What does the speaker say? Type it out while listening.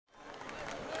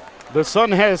The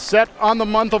sun has set on the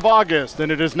month of August,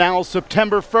 and it is now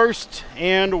September 1st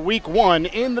and week 1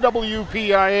 in the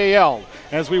WPIAL,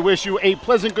 as we wish you a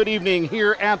pleasant good evening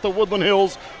here at the Woodland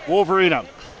Hills Wolverines.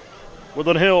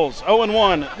 Woodland Hills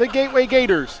 0-1, the Gateway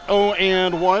Gators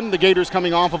 0-1. The Gators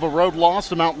coming off of a road loss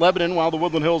to Mount Lebanon, while the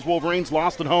Woodland Hills Wolverines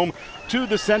lost at home to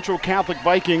the Central Catholic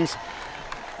Vikings.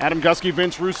 Adam Gusky,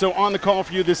 Vince Russo on the call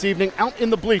for you this evening out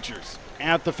in the bleachers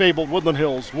at the fabled Woodland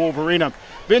Hills Wolverines.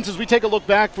 Vince, as we take a look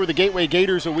back for the Gateway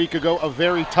Gators a week ago, a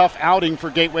very tough outing for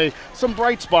Gateway. Some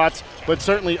bright spots, but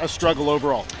certainly a struggle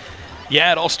overall.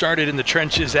 Yeah, it all started in the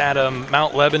trenches, Adam.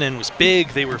 Mount Lebanon was big,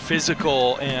 they were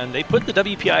physical, and they put the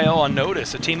WPIAL on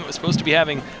notice. A team that was supposed to be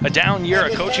having a down year,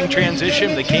 a coaching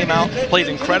transition. They came out, played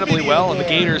incredibly well, and the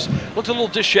Gators looked a little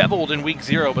disheveled in week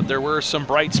 0, but there were some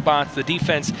bright spots. The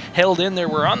defense held in there,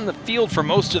 were on the field for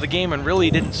most of the game and really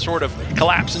didn't sort of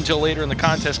collapse until later in the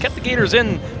contest. Kept the Gators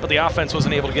in, but the offense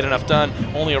wasn't able to get enough done.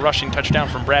 Only a rushing touchdown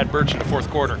from Brad Birch in the fourth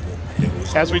quarter.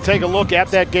 As we take a look at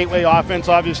that Gateway offense,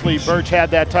 obviously Birch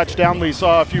had that touchdown. We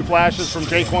saw a few flashes from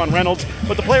Jaquan Reynolds,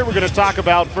 but the player we're going to talk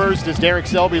about first is Derek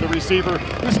Selby, the receiver,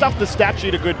 who stuffed the stat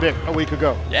sheet a good bit a week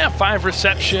ago. Yeah, 5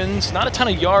 receptions, not a ton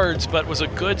of yards, but was a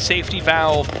good safety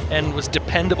valve and was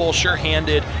dependable,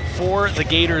 sure-handed for the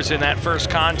Gators in that first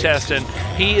contest. And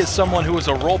he is someone who was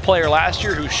a role player last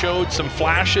year who showed some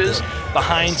flashes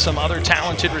behind some other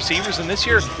talented receivers, and this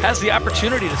year has the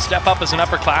opportunity to step up as an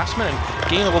upperclassman and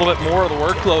gain a little bit more of the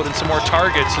workload and some more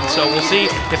targets, and so we'll see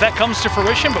if that comes to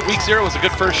fruition, but week 0 was a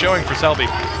good first showing for Selby.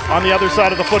 On the other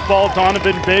side of the football,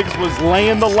 Donovan Biggs was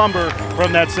laying the lumber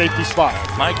from that safety spot.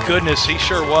 My goodness, he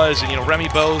sure was, and you know, Remy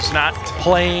Bowe's not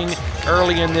playing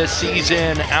early in this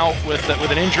season, out with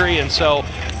an injury, and so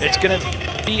it's going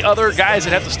to be other guys that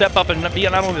have to step up and be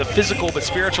not only the physical but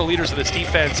spiritual leaders of this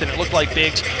defense, and it looked like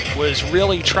Biggs was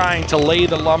really trying to lay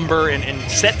the lumber and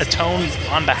set a tone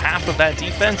on behalf of that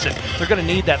defense, and they're going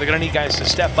to need that. They're going to need guys to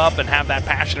step up and have that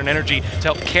passion and energy to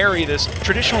help carry this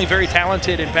traditionally very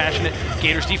talented and passionate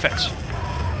Gators defense.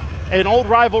 An old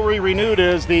rivalry renewed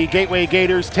as the Gateway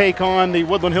Gators take on the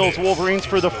Woodland Hills Wolverines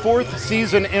for the 4th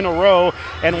season in a row.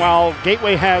 And while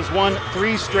Gateway has won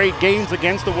 3 straight games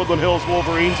against the Woodland Hills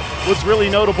Wolverines, what's really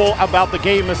notable about the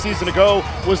game a season ago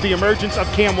was the emergence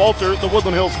of Cam Walter, the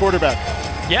Woodland Hills quarterback.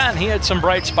 Yeah, and he had some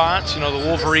bright spots. You know, the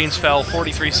Wolverines fell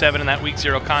 43-7 in that week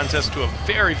 0 contest to a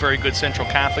very, very good Central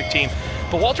Catholic team.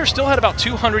 But Walter still had about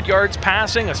 200 yards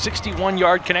passing, a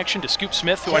 61-yard connection to Scoop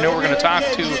Smith, who I know we're going to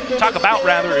talk about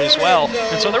as well.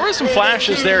 And so there were some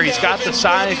flashes there. He's got the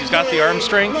size, he's got the arm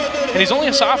strength, and he's only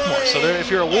a sophomore. So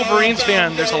if you're a Wolverines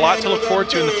fan, there's a lot to look forward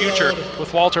to in the future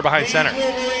with Walter behind center.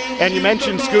 And you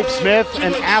mentioned Scoop Smith,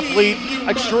 an athlete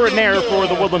extraordinaire for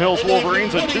the Woodland Hills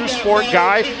Wolverines, a 2-sport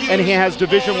guy, and he has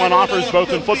Division I offers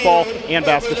both in football and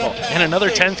basketball. And another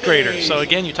 10th grader. So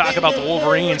again, you talk about the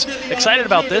Wolverines, excited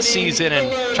about this season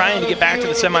and trying to get back to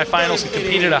the semifinals and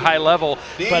compete at a high level,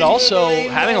 but also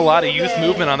having a lot of youth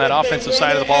movement on that offensive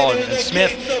side of the ball. And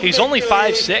Smith, he's only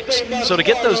 5'6", so to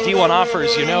get those D1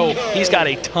 offers, you know he's got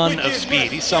a ton of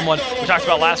speed. He's someone, we talked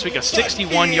about last week, a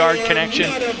 61-yard connection,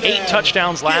 8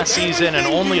 touchdowns last season, and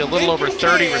only a little over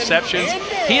 30 receptions.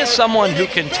 He is someone who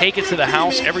can take it to the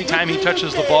house every time he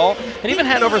touches the ball, and even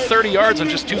had over 30 yards on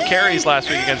just 2 carries last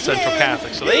week against Central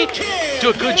Catholic. So they do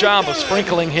a good job of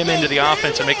sprinkling him into the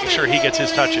offense and making sure he gets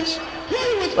his touches.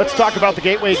 Let's talk about the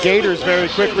Gateway Gators very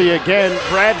quickly again.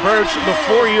 Brad Birch, the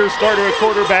 4-year starter at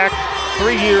quarterback,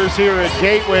 3 years here at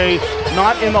Gateway,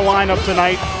 not in the lineup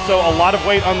tonight, so a lot of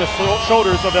weight on the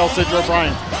shoulders of El Cidro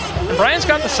Bryant. And Brian's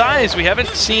got the size. We haven't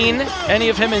seen any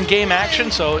of him in game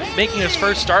action, so making his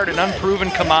first start, an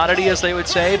unproven commodity, as they would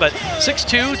say, but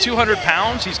 6'2", 200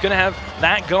 pounds, he's going to have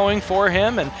that going for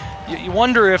him, and you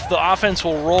wonder if the offense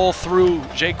will roll through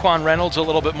Jaquan Reynolds a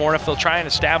little bit more, if they'll try and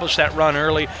establish that run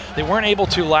early. They weren't able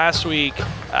to last week.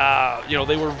 You know,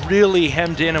 they were really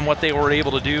hemmed in what they were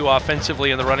able to do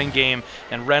offensively in the running game,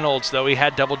 and Reynolds, though he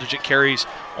had double-digit carries,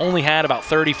 only had about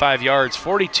 35 yards,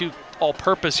 42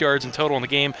 all-purpose yards in total in the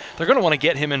game. They're going to want to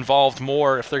get him involved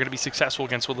more if they're going to be successful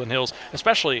against Woodland Hills,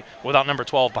 especially without number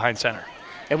 12 behind center.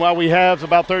 And while we have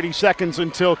about 30 seconds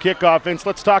until kickoff, Vince,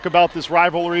 let's talk about this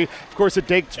rivalry. Of course, it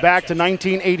dates back to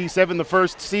 1987, the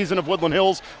first season of Woodland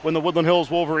Hills, when the Woodland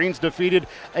Hills Wolverines defeated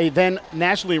a then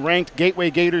nationally ranked Gateway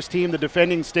Gators team, the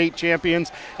defending state champions,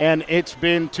 and it's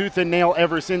been tooth and nail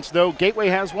ever since, though. Gateway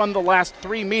has won the last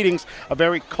 3 meetings, a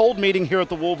very cold meeting here at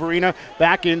the Wolverina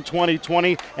back in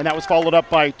 2020, and that was followed up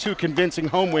by 2 convincing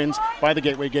home wins by the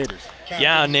Gateway Gators.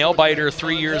 Yeah, nail-biter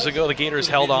 3 years ago. The Gators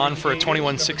held on for a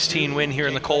 21-16 win here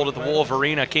in the the cold at the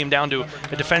Wolverina. Came down to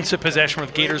a defensive possession where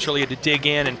the Gators really had to dig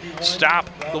in and stop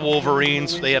the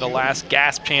Wolverines. They had a last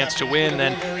gasp chance to win. And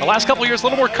then the last couple of years, a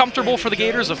little more comfortable for the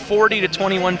Gators, a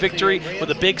 40-21 victory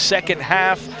with a big second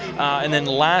half. And then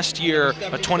last year,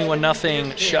 a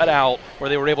 21-0 shutout where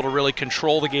they were able to really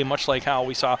control the game, much like how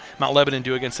we saw Mount Lebanon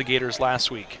do against the Gators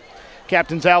last week.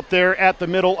 Captain's out there at the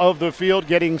middle of the field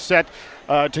getting set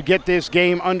to get this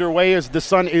game underway as the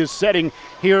sun is setting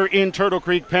here in Turtle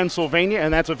Creek, Pennsylvania,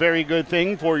 and that's a very good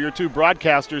thing for your two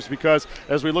broadcasters because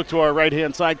as we look to our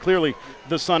right-hand side, clearly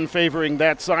the sun favoring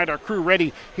that side. Our crew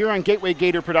ready here on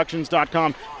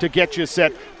GatewayGatorProductions.com to get you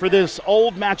set for this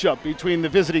old matchup between the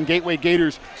visiting Gateway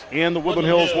Gators and the Woodland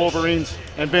Hills Wolverines.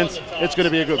 And Vince, it's going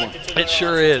to be a good one. It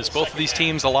sure is. Both of these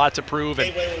teams a lot to prove,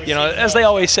 and you know, as they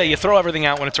always say, you throw everything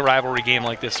out when it's a rivalry game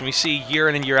like this, and we see year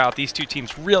in and year out these two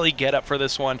teams really get up for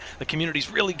this one. The communities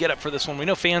really get up for this one. We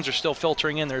know fans are still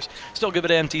filtering in. There's still a good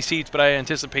bit of empty seats, but I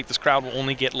anticipate this crowd will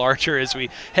only get larger as we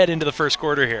head into the first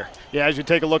quarter here. Yeah, as you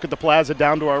take a look at the plaza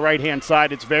down to our right-hand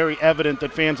side, it's very evident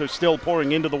that fans are still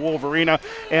pouring into the Wolverina.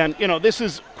 And, you know, this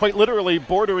is quite literally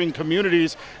bordering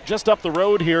communities. Just up the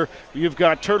road here, you've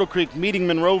got Turtle Creek meeting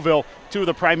Monroeville, two of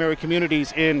the primary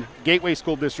communities in Gateway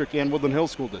School District and Woodland Hills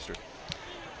School District.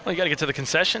 Well, you got to get to the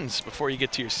concessions before you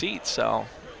get to your seats, so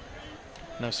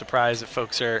no surprise that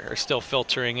folks are still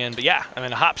filtering in. But yeah, I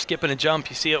mean, a hop, skip, and a jump.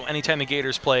 You see it anytime the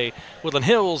Gators play Woodland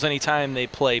Hills, anytime they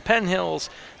play Penn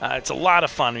Hills. It's a lot of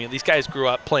fun. I mean, these guys grew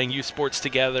up playing youth sports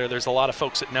together. There's a lot of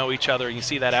folks that know each other. You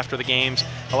see that after the games,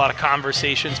 a lot of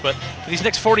conversations. But for these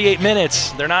next 48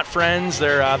 minutes, they're not friends.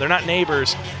 They're not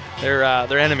neighbors. They're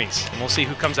enemies. And we'll see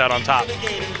who comes out on top.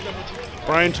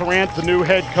 Brian Tarrant, the new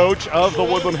head coach of the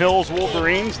Woodland Hills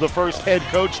Wolverines, the first head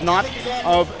coach not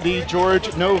of the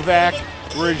George Novak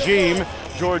regime.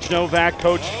 George Novak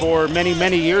coached for many,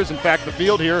 many years. In fact, the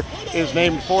field here is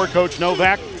named for Coach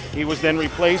Novak. He was then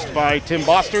replaced by Tim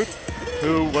Bostard,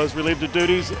 who was relieved of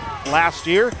duties last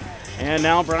year. And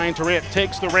now Brian Tarrant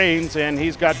takes the reins, and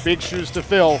he's got big shoes to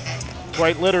fill,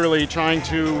 quite literally trying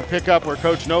to pick up where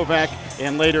Coach Novak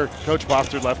and later Coach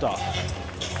Bostard left off.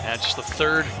 Yeah, just the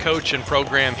third coach in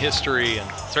program history,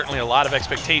 and certainly a lot of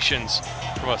expectations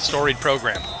from a storied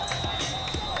program.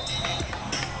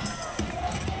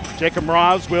 Jacob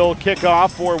Mraz will kick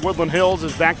off for Woodland Hills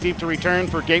as back deep to return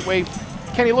for Gateway,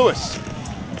 Kenny Lewis.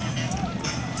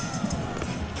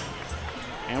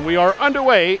 And we are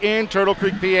underway in Turtle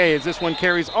Creek, PA, as this one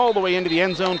carries all the way into the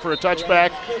end zone for a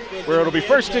touchback, where it'll be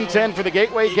 1st and 10 for the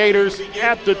Gateway Gators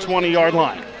at the 20-yard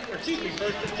line.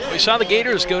 We saw the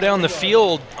Gators go down the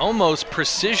field almost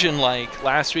precision-like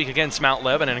last week against Mount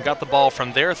Lebanon and got the ball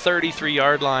from their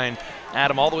 33-yard line,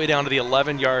 Adam, all the way down to the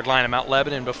 11-yard line of Mount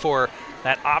Lebanon before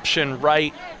that option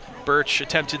right. Birch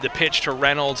attempted the pitch to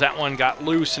Reynolds. That one got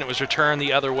loose, and it was returned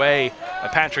the other way by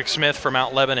Patrick Smith for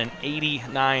Mount Lebanon,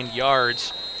 89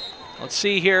 yards. Let's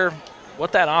see here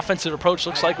what that offensive approach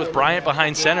looks like with Bryant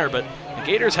behind center, but the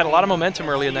Gators had a lot of momentum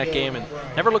early in that game and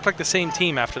never looked like the same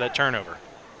team after that turnover.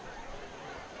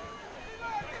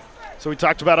 So we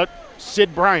talked about it.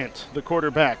 Sid Bryant, the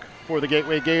quarterback for the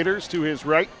Gateway Gators. To his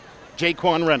right,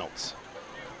 Jaquan Reynolds.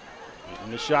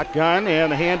 And the shotgun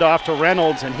and the handoff to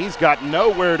Reynolds, and he's got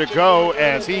nowhere to go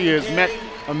as he is met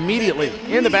immediately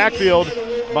in the backfield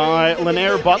by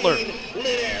Lanier Butler.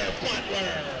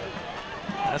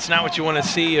 That's not what you want to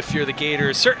see if you're the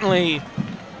Gators. Certainly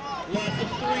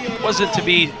wasn't to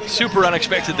be super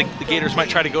unexpected. The Gators might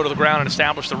try to go to the ground and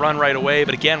establish the run right away,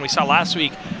 but again, we saw last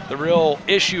week the real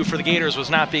issue for the Gators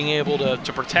was not being able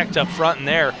to protect up front, and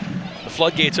there the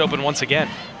floodgates open once again.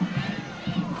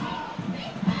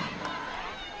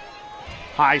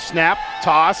 High snap,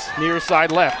 toss, near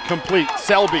side left, complete.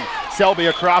 Selby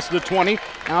across the 20,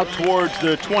 out towards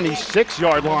the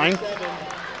 26-yard line.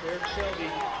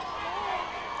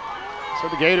 So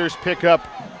the Gators pick up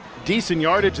decent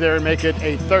yardage there and make it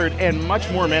a 3rd and much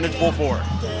more manageable 4.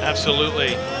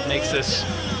 Absolutely. Makes this,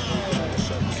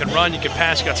 you can run, you can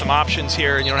pass, you got some options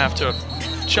here, and you don't have to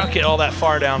chuck it all that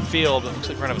far downfield. It looks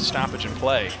like we're going to have a stoppage in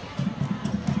play.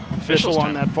 Official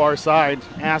on that far side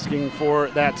asking for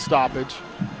that stoppage.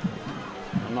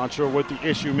 I'm not sure what the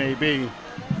issue may be.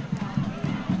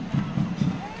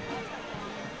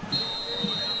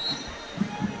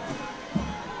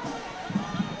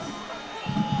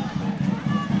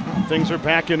 Things are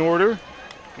back in order,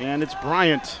 and it's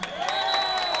Bryant.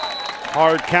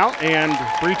 Hard count, and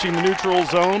breaching the neutral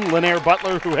zone, Lanier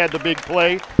Butler, who had the big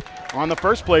play on the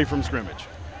first play from scrimmage.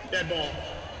 Dead ball.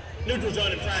 Neutral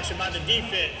zone infraction by the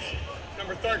defense.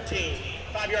 Number 13,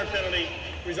 5-yard penalty,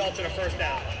 results in a 1st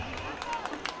down.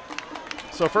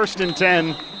 So 1st and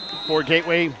 10 for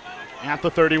Gateway at the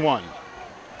 31.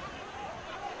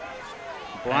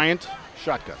 Bryant,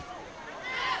 shotgun.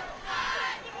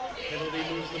 Penalty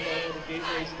moves the ball to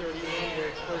Gators 31, where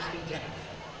it's 1st and 10.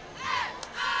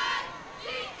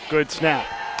 Good snap.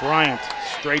 Bryant,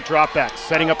 straight drop back,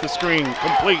 setting up the screen,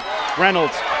 complete.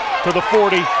 Reynolds to the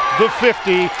 40, the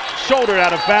 50, shouldered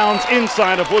out of bounds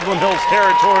inside of Woodland Hills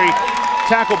territory.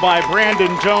 Tackled by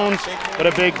Brandon Jones, but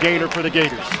a big gainer for the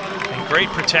Gators. And great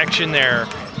protection there.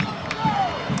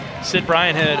 Sid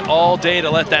Bryant had all day to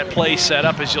let that play set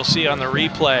up, as you'll see on the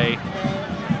replay.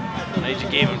 They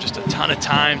gave him just a ton of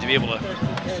time to be able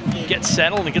to get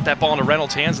settled and get that ball into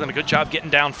Reynolds' hands, and then a good job getting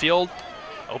downfield,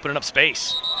 opening up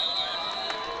space.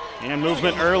 And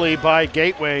movement early by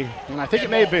Gateway. And I think it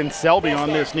may have been Selby on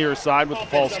this near side with the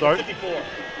false start.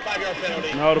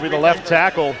 No, it'll be the left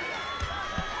tackle.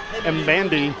 And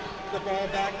Bandy.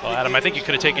 Well, Adam, I think you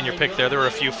could have taken your pick there. There were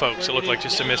a few folks. It looked like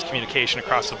just a miscommunication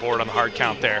across the board on the hard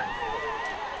count there.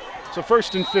 So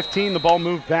 1st and 15, the ball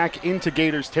moved back into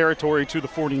Gators territory to the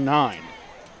 49.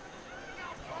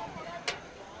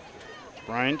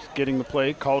 Bryant getting the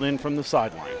play called in from the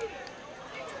sideline.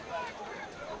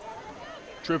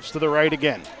 Trips to the right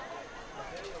again.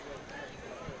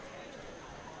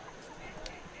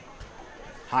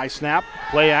 High snap,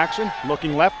 play action,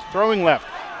 looking left, throwing left.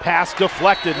 Pass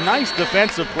deflected, nice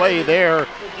defensive play there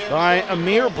by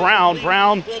Amir Brown.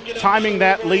 Brown timing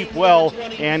that leap well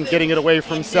and getting it away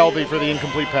from Selby for the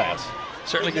incomplete pass.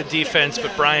 Certainly good defense,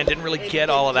 but Brian didn't really get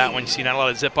all of that one. You see not a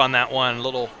lot of zip on that one. A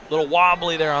little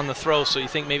wobbly there on the throw, so you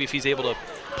think maybe if he's able to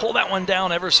pull that one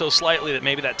down ever so slightly, that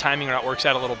maybe that timing route works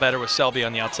out a little better with Selby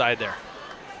on the outside there.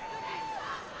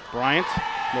 Bryant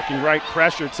looking right,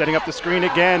 pressured, setting up the screen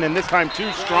again, and this time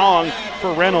too strong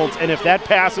for Reynolds. And if that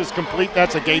pass is complete,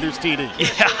 that's a Gators TD.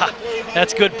 Yeah,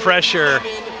 that's good pressure.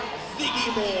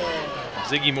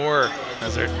 Ziggy Moore,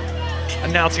 as they're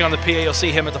announcing on the PA, you'll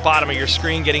see him at the bottom of your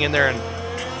screen getting in there.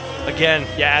 And again,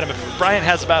 yeah, Adam, if Bryant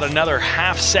has about another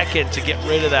half second to get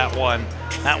rid of that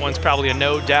one's probably a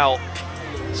no doubt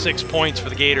 6 points for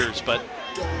the Gators. But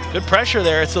good pressure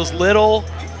there. It's those little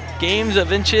games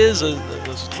of inches,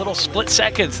 those little split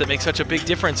seconds that make such a big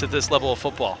difference at this level of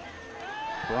football.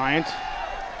 Bryant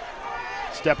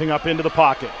stepping up into the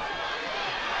pocket.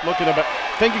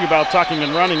 Thinking about tucking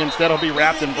and running. Instead, he'll be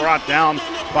wrapped and brought down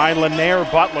by Lanier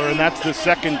Butler, and that's the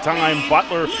second time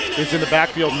Butler is in the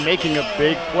backfield making a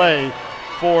big play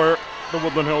for the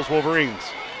Woodland Hills Wolverines.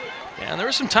 Yeah, and there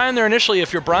was some time there initially.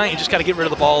 If you're Bryant, you just got to get rid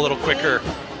of the ball a little quicker.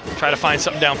 Try to find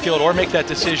something downfield or make that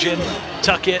decision,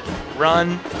 tuck it,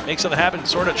 run, make something happen.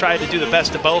 Sort of tried to do the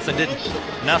best of both and did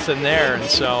nothing there. And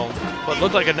so what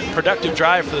looked like a productive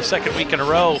drive for the second week in a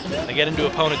row. They get into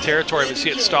opponent territory, but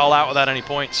see it stall out without any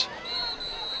points.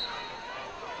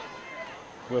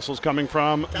 Whistles coming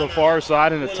from the far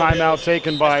side and a timeout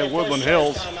taken by Woodland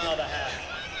Hills.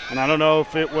 And I don't know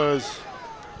if it was,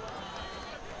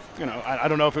 I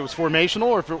don't know if it was formational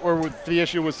or if the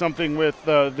issue was something with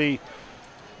the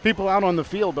people out on the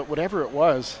field, but whatever it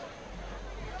was,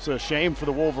 it's a shame for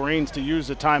the Wolverines to use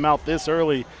a timeout this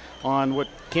early on what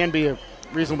can be a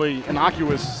reasonably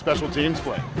innocuous special teams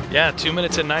play. Yeah, 2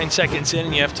 minutes and 9 seconds in,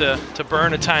 and you have to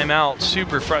burn a timeout.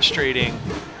 Super frustrating.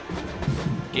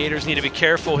 Gators need to be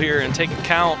careful here and take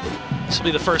account. This will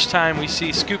be the first time we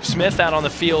see Scoop Smith out on the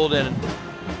field and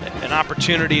an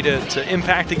opportunity to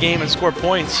impact the game and score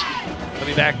points. He'll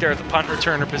be back there at the punt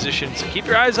returner position. So keep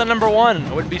your eyes on number 1.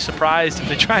 I wouldn't be surprised if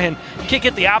they try and kick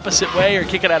it the opposite way or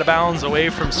kick it out of bounds away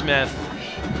from Smith.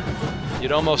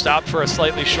 You'd almost opt for a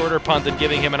slightly shorter punt than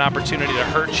giving him an opportunity to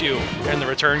hurt you in the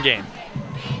return game.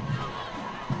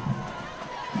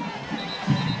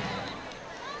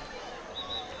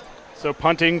 So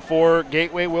punting for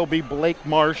Gateway will be Blake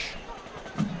Marsh,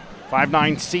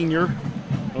 5'9" senior,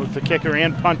 both the kicker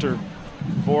and punter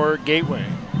for Gateway.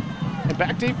 And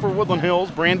back deep for Woodland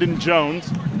Hills, Brandon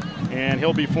Jones, and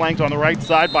he'll be flanked on the right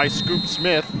side by Scoop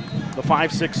Smith, the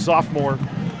 5'6" sophomore,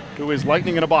 who is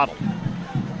lightning in a bottle.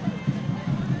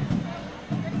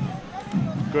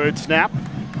 Good snap,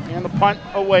 and the punt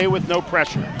away with no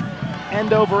pressure.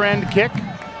 End over end kick.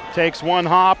 Takes one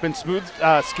hop, and Scoop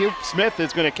Smith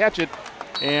is going to catch it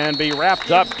and be wrapped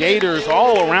up. Gators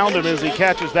all around him as he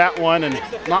catches that one, and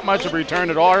not much of a return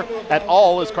at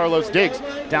all as Carlos Diggs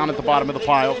down at the bottom of the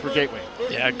pile for Gateway.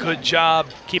 Yeah, good job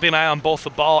keeping an eye on both the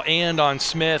ball and on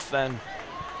Smith. And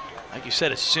like you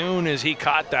said, as soon as he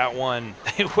caught that one,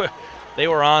 they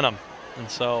were on him.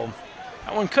 And so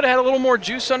that one could have had a little more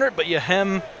juice under it, but you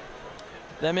hem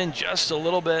them in just a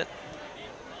little bit.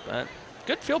 But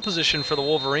good field position for the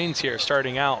Wolverines here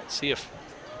starting out. See if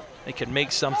they can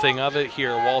make something of it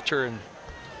here. Walter and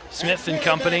Smith and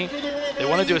company. They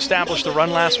wanted to establish the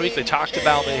run last week. They talked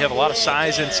about they have a lot of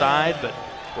size inside, but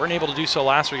weren't able to do so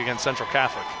last week against Central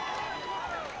Catholic.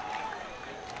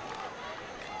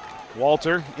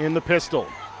 Walter in the pistol.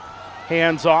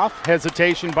 Hands off,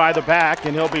 hesitation by the back,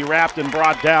 and he'll be wrapped and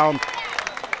brought down.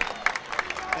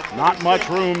 Not much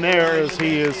room there as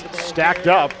he is stacked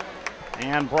up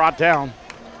and brought down.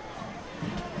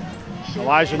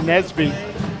 Elijah Nesby,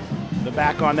 the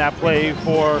back on that play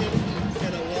for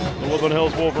the Woodland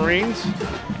Hills Wolverines.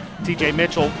 TJ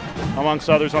Mitchell, amongst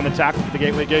others, on the tackle for the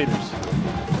Gateway Gators.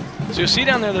 So you'll see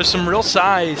down there's some real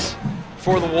size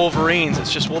for the Wolverines.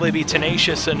 It's just, will they be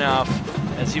tenacious enough,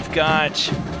 as you've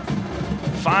got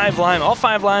all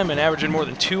five linemen averaging more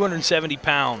than 270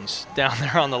 pounds down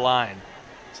there on the line.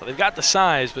 So they've got the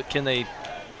size, but can they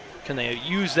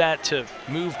use that to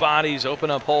move bodies,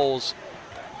 open up holes?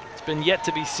 It's been yet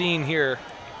to be seen here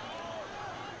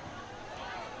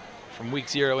from week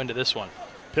 0 into this one.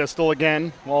 Pistol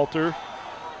again, Walter,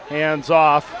 hands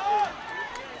off.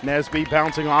 Nesby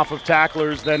bouncing off of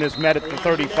tacklers, then is met at the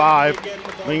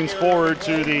 35, leans forward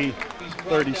to the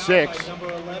 36.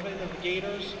 Number 11 of the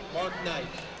Gators, Mark Knight.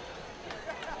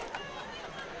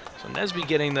 So Nesby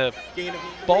getting the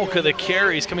bulk of the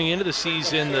carries coming into the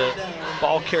season, the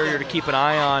ball carrier to keep an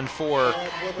eye on for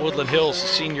Woodland Hills,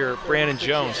 senior Brandon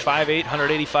Jones, 5'8",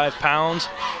 185 pounds,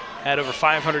 had over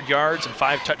 500 yards and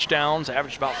 5 touchdowns,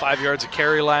 averaged about 5 yards a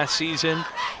carry last season.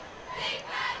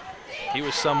 He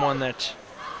was someone that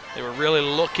they were really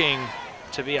looking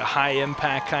to be a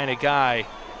high-impact kind of guy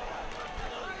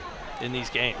in these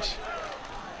games.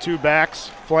 2 backs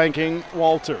flanking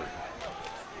Walter.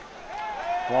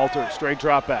 Walter, straight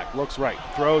drop back, looks right,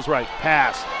 throws right,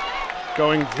 pass.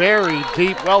 Going very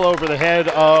deep, well over the head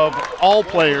of all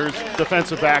players,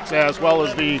 defensive backs, as well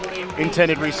as the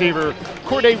intended receiver,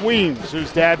 Corday Weems,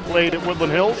 whose dad played at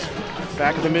Woodland Hills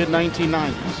back in the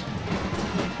mid-1990s.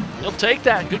 He'll take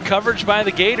that. Good coverage by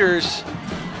the Gators.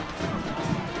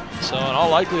 So in all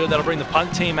likelihood, that'll bring the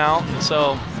punt team out. And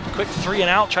so quick 3 and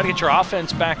out, try to get your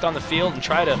offense back on the field and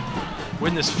try to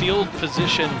win this field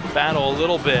position battle a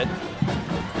little bit.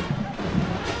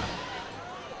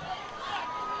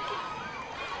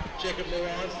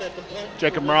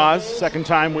 Jacob Mraz, second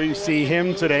time we see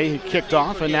him today. He kicked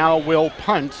off and now will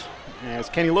punt as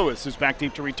Kenny Lewis is back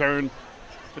deep to return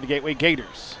for the Gateway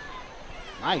Gators.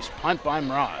 Nice punt by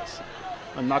Mraz.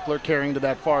 A knuckler carrying to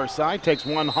that far side, takes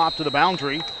 1 hop to the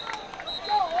boundary.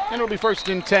 And it'll be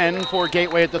 1st and 10 for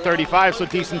Gateway at the 35, so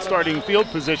decent starting field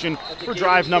position for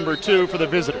drive number 2 for the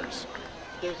visitors.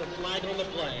 There's a flag on the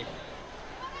play.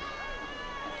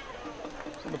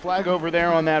 So the flag over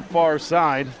there on that far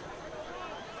side.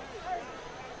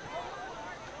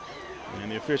 And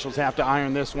the officials have to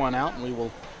iron this one out, and we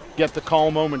will get the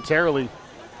call momentarily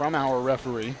from our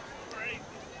referee.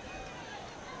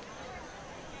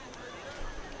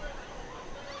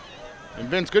 And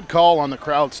Vince, good call on the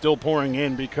crowd still pouring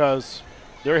in, because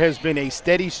there has been a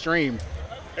steady stream.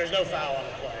 There's no foul on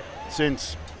the play.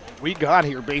 Since we got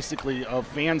here, basically, of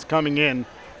fans coming in,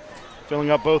 filling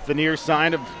up both the near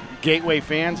side of Gateway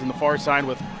fans and the far side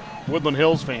with Woodland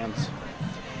Hills fans.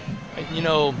 You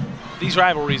know, these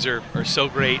rivalries are so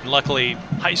great, and luckily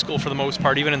high school for the most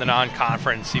part, even in the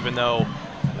non-conference, even though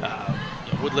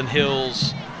Woodland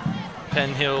Hills,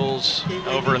 Penn Hills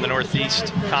over in the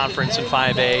Northeast Conference in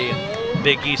 5A, and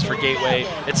Big East for Gateway.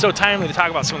 It's so timely to talk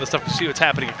about some of the stuff to see what's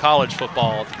happening in college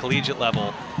football at the collegiate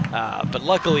level. But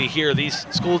luckily here, these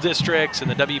school districts and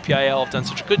the WPIAL have done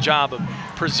such a good job of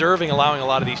preserving, allowing a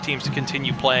lot of these teams to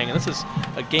continue playing. And this is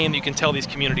a game that you can tell these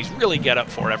communities really get up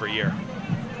for every year.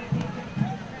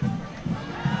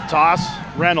 Toss,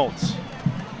 Reynolds.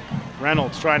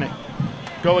 Reynolds trying to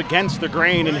go against the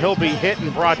grain, and he'll be hit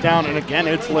and brought down. And again,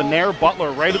 it's Lanier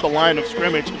Butler right at the line of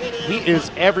scrimmage. He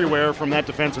is everywhere from that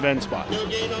defensive end spot.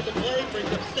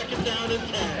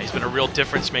 He's been a real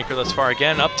difference maker thus far.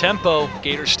 Again, up tempo.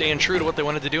 Gators staying true to what they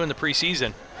wanted to do in the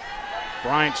preseason.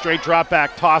 Bryant straight drop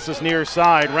back, tosses near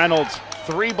side. Reynolds,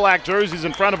 3 black jerseys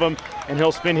in front of him, and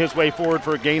he'll spin his way forward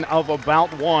for a gain of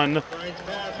about 1.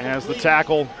 As the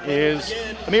tackle is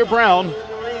Amir Brown,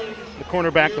 the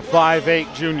cornerback, the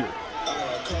 5'8" junior.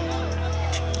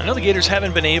 I know the Gators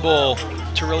haven't been able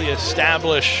to really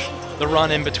establish the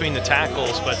run in between the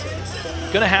tackles, but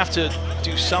going to have to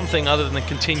do something other than the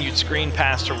continued screen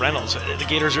pass to Reynolds. The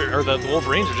Gators or the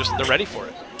Wolverines they're ready for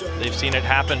it. They've seen it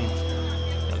happen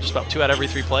just about 2 out of every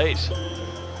 3 plays.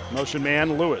 Motion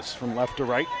man Lewis from left to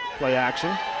right, play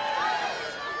action.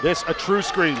 This a true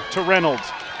screen to Reynolds.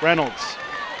 Reynolds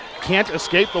can't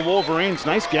escape the Wolverines.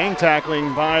 Nice gang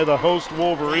tackling by the host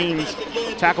Wolverines.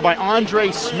 Tackle by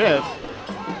Andre Smith.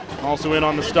 Also in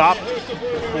on the stop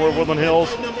for Woodland Hills,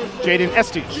 Jaden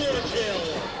Estes.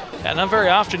 And not very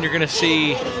often you're going to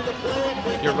see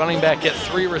your running back get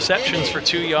 3 receptions for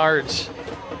 2 yards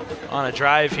on a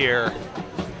drive here.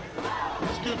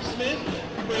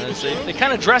 They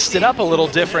kind of dressed it up a little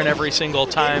different every single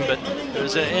time, but it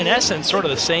was in essence sort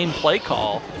of the same play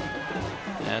call.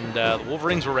 And the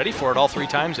Wolverines were ready for it all 3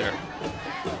 times there.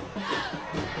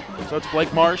 So it's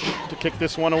Blake Marsh to kick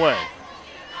this one away.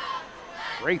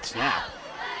 Great snap.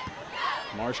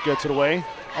 Marsh gets it away.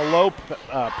 A low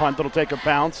punt that'll take a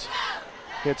bounce.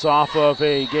 Hits off of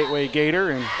a Gateway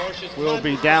Gator and will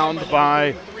be downed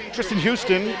by Tristan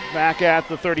Houston back at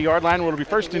the 30-yard line. Will be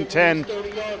 1st and 10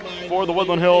 for the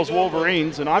Woodland Hills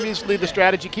Wolverines. And obviously the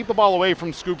strategy, keep the ball away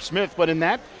from Scoop Smith, but in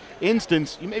that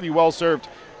instance, you may be well served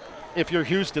if you're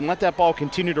Houston. Let that ball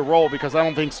continue to roll, because I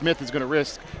don't think Smith is going to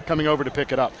risk coming over to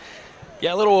pick it up.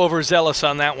 Yeah, a little overzealous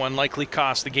on that one. Likely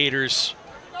cost the Gators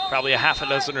probably a half a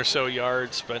dozen or so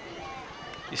yards, but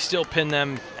you still pin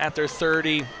them at their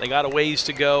 30. They got a ways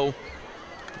to go.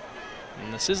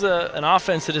 And this is an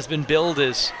offense that has been billed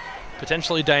as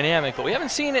potentially dynamic, but we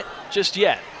haven't seen it just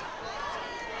yet.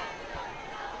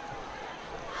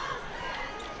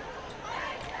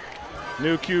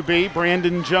 New QB,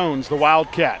 Brandon Jones, the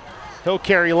Wildcat. He'll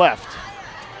carry left.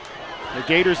 The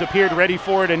Gators appeared ready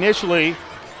for it initially,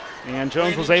 and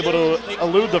Jones was able to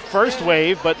elude the first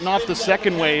wave, but not the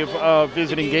second wave of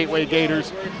visiting Gateway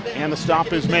Gators. And the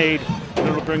stop is made, and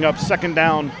it'll bring up 2nd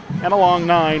down and a long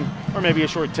 9, or maybe a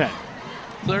short 10.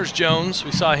 There's Jones.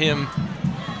 We saw him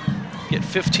get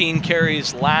 15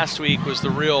 carries last week, was the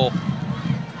real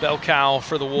bell cow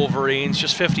for the Wolverines.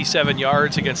 Just 57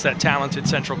 yards against that talented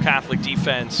Central Catholic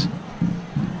defense.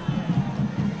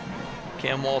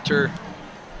 Cam Walter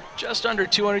just under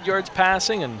 200 yards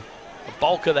passing, and the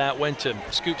bulk of that went to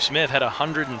Scoop Smith. Had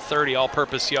 130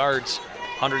 all-purpose yards,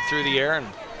 100 through the air, and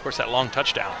of course that long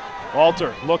touchdown.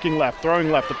 Walter looking left,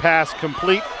 throwing left. The pass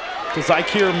complete to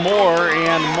Zykir Moore,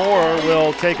 and Moore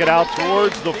will take it out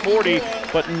towards the 40,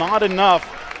 but not enough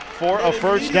for a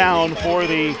first down for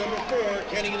the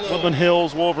Woodland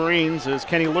Hills Wolverines, as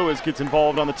Kenny Lewis gets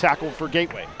involved on the tackle for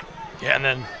Gateway. Yeah, and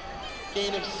then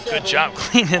good job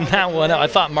cleaning that one out. I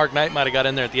thought Mark Knight might have got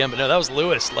in there at the end, but no, that was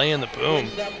Lewis laying the boom.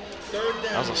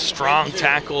 That was a strong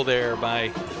tackle there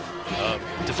by a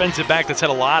defensive back that's had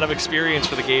a lot of experience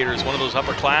for the Gators, one of those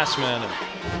upperclassmen.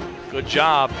 And good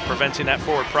job preventing that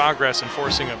forward progress and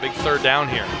forcing a big 3rd down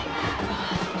here.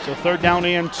 So 3rd down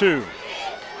and 2.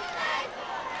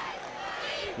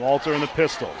 Walter in the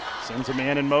pistol, sends a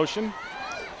man in motion.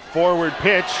 Forward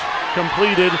pitch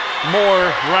completed.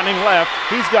 Moore running left.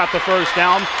 He's got the first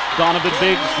down. Donovan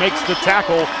Biggs makes the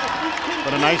tackle.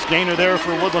 But a nice gainer there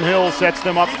for Woodland Hills, sets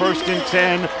them up 1st and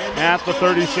 10 at the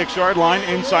 36-yard line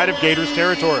inside of Gators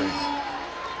territory.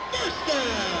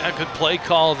 A good play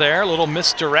call there, a little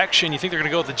misdirection. You think they're going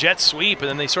to go with the jet sweep, and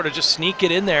then they sort of just sneak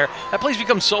it in there. That play's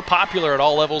become so popular at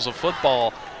all levels of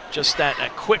football. Just that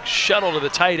quick shuttle to the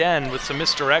tight end with some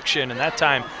misdirection, and that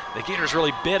time the Gators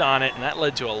really bid on it, and that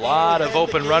led to a lot of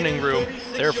open running room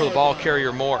there for the ball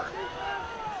carrier Moore.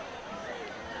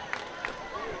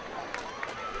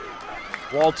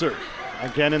 Walter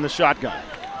again in the shotgun.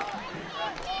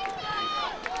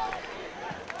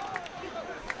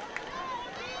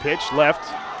 Pitch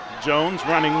left. Jones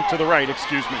running to the right,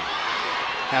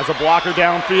 has a blocker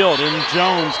downfield, and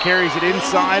Jones carries it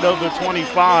inside of the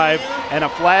 25, and a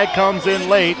flag comes in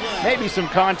late. Maybe some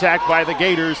contact by the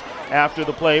Gators after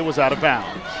the play was out of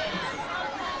bounds.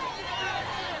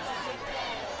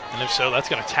 And if so, that's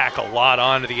going to tack a lot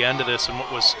on to the end of this and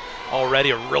what was already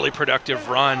a really productive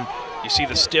run. You see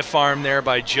the stiff arm there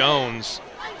by Jones.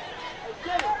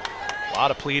 A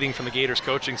lot of pleading from the Gators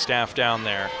coaching staff down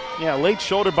there. Yeah, late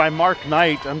shoulder by Mark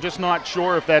Knight. I'm just not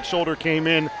sure if that shoulder came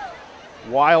in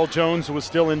while Jones was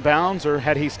still in bounds, or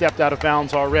had he stepped out of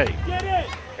bounds already.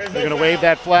 They're going to wave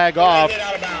that flag off.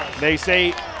 They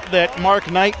say that Mark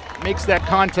Knight makes that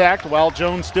contact while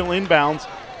Jones still in bounds,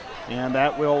 and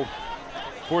that will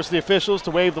force the officials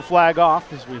to wave the flag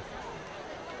off. As we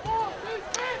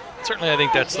certainly, I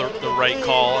think that's the right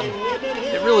call. And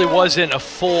it really wasn't a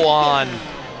full-on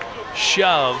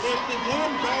shove.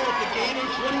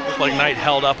 Looked like Knight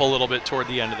held up a little bit toward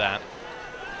the end of that.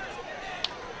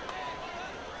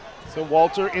 So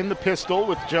Walter in the pistol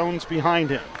with Jones behind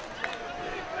him.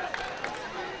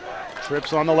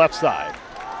 Trips on the left side.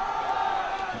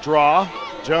 Draw.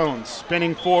 Jones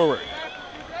spinning forward.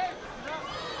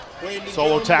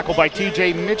 Solo tackle by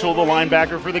TJ Mitchell, the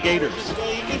linebacker for the Gators.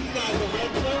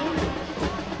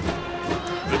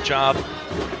 Good job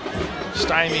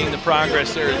stymieing the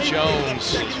progress there of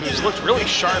Jones, who's looked really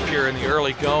sharp here in the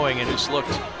early going and who's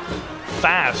looked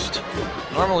fast.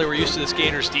 Normally we're used to this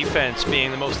Gators defense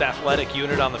being the most athletic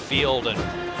unit on the field, and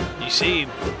you see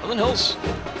Woodland Hills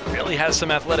really has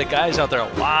some athletic guys out there,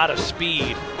 a lot of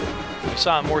speed. We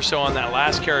saw it more so on that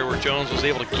last carry where Jones was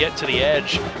able to get to the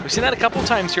edge. We've seen that a couple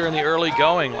times here in the early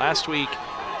going. Last week,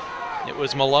 it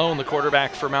was Malone, the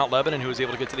quarterback for Mount Lebanon, who was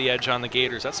able to get to the edge on the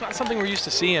Gators. That's not something we're used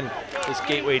to seeing this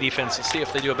Gateway defense. To see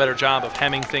if they do a better job of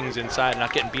hemming things inside and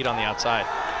not getting beat on the outside.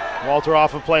 Walter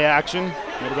off of play action.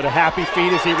 A little bit of happy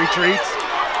feet as he retreats.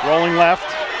 Rolling left,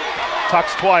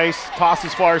 tucks twice,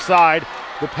 tosses far side.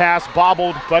 The pass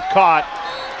bobbled but caught.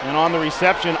 And on the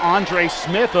reception, Andre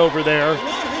Smith over there.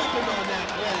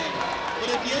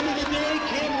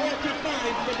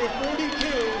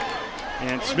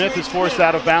 And Smith is forced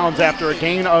out of bounds after a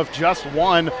gain of just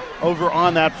 1 over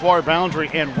on that far boundary.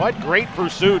 And what great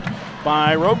pursuit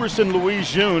by Roberson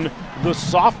Louis June, the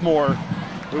sophomore,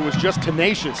 who was just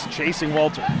tenacious chasing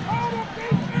Walter.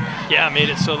 Yeah, made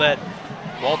it so that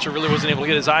Walter really wasn't able to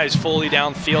get his eyes fully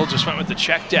downfield, just went with the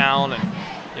check down. And,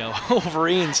 you know,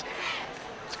 Wolverines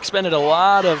expended a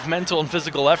lot of mental and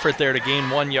physical effort there to gain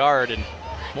 1 yard. And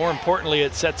more importantly,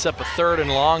 it sets up a 3rd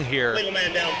and long here. Legal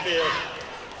man downfield.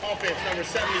 Offense number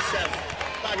 77.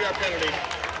 5-yard penalty.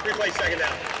 Replay 2nd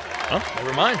down. Oh,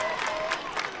 never mind.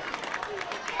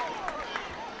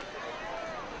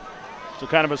 So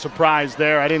kind of a surprise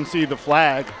there. I didn't see the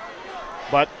flag,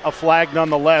 but a flag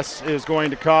nonetheless is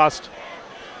going to cost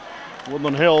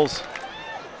Woodland Hills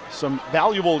some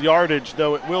valuable yardage,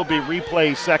 though it will be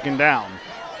replay 2nd down.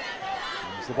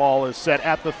 As the ball is set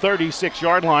at the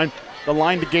 36-yard line, the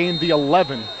line to gain the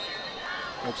 11.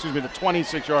 Excuse me, the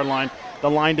 26-yard line. The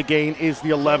line to gain is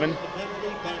the 11.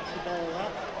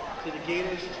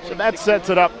 So that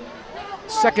sets it up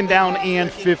 2nd down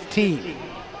and 15.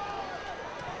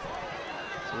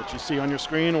 So what you see on your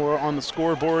screen or on the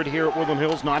scoreboard here at Woodland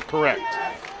Hills, not correct.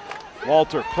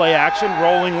 Walter, play action,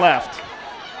 rolling left.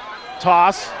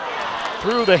 Toss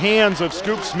through the hands of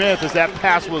Scoop Smith as that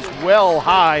pass was well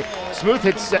high. Scoop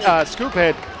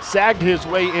had sagged his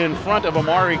way in front of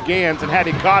Amari Gans, and had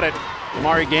he caught it,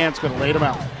 Amari Gans could have laid him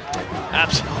out.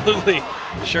 Absolutely.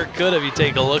 Sure could have. You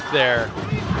take a look there.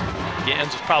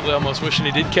 Gans was probably almost wishing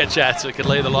he did catch that so he could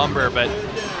lay the lumber, but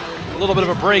a little bit of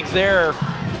a break there,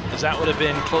 as that would have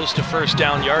been close to 1st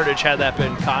down yardage had that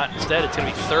been caught. Instead, it's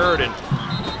going to be 3rd and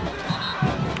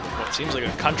what seems like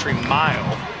a country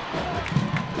mile.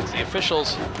 The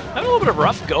officials having a little bit of a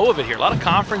rough go of it here. A lot of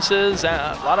conferences,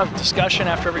 a lot of discussion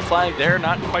after every flag there.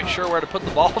 Not quite sure where to put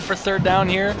the ball for 3rd down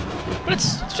here, but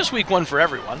it's just week 1 for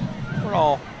everyone. We're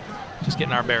all just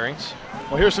getting our bearings.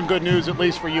 Well, here's some good news, at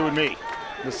least for you and me.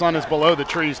 The sun is below the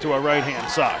trees to our right-hand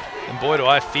side. And boy, do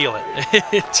I feel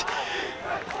it.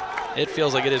 It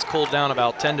feels like it has cooled down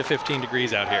about 10 to 15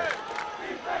 degrees out here.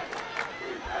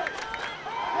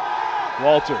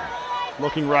 Walter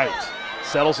looking right,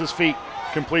 settles his feet,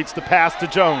 completes the pass to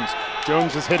Jones.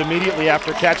 Jones is hit immediately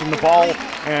after catching the ball,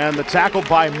 and the tackle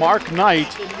by Mark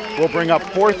Knight will bring up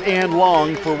 4th and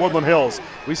long for Woodland Hills.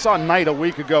 We saw Knight a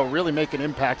week ago really make an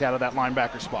impact out of that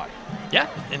linebacker spot. Yeah,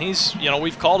 and he's, you know,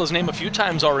 we've called his name a few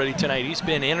times already tonight. He's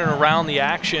been in and around the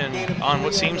action on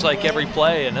what seems like every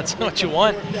play, and that's what you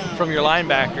want from your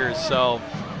linebackers. So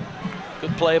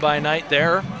good play by Knight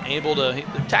there. Able to,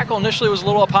 the tackle initially was a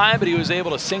little up high, but he was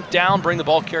able to sink down, bring the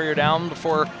ball carrier down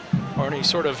before, or any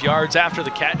sort of yards after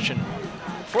the catch. And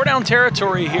 4 down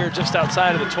territory here just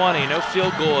outside of the 20. No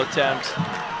field goal attempt,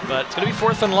 but it's going to be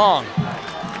 4th and long.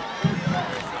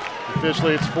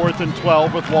 Officially, it's 4th and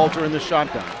 12 with Walter in the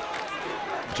shotgun.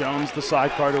 Jones, the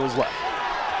sidecar to his left.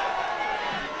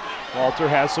 Walter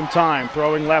has some time,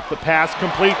 throwing left, the pass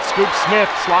complete. Scoop Smith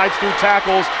slides through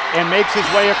tackles and makes his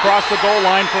way across the goal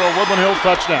line for a Woodland Hills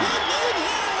touchdown.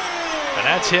 And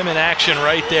that's him in action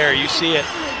right there. You see it.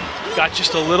 Got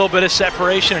just a little bit of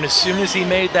separation, and as soon as he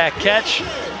made that catch,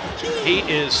 he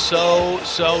is so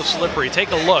slippery.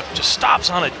 Take a look, just stops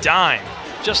on a dime.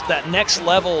 Just that next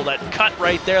level, that cut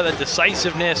right there, that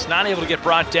decisiveness, not able to get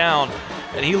brought down.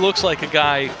 And he looks like a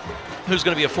guy who's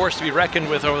going to be a force to be reckoned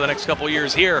with over the next couple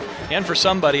years here, and for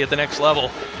somebody at the next level,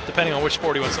 depending on which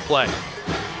sport he wants to play.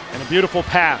 And a beautiful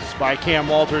pass by Cam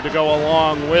Walter to go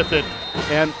along with it.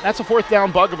 And that's a 4th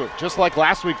down bugaboo. Just like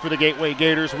last week for the Gateway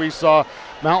Gators, we saw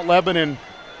Mount Lebanon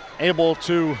able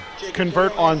to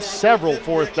convert on several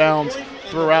 4th downs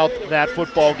throughout that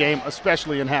football game,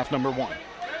 especially in half number 1.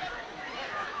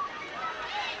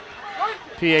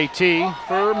 PAT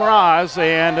for Mraz,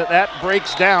 and that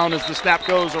breaks down as the snap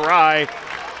goes awry.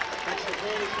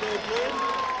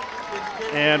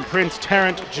 And Prince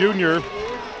Tarrant Jr.,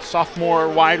 sophomore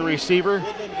wide receiver,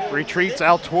 retreats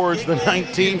out towards the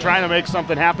 19, trying to make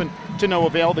something happen to no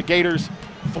avail. The Gators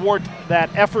thwart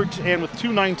that effort, and with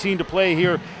 2:19 to play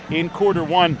here in quarter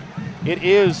 1, it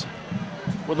is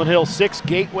Woodland Hills 6,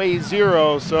 Gateway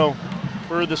 0. So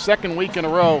for the second week in a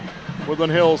row,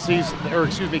 Woodland Hills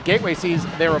Gateway sees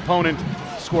their opponent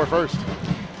score first.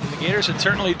 The Gators had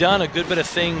certainly done a good bit of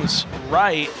things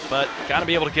right, but got to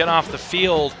be able to get off the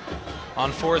field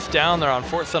on 4th down there, on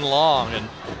 4th and long, and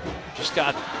just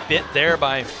got bit there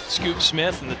by Scoop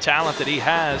Smith and the talent that he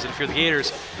has. And if you're the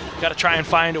Gators, got to try and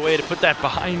find a way to put that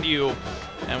behind you.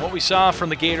 And what we saw from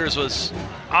the Gators was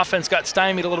offense got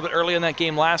stymied a little bit early in that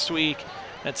game last week.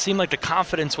 It seemed like the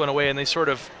confidence went away and they sort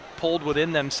of pulled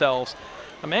within themselves.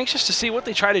 I'm anxious to see what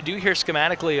they try to do here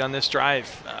schematically on this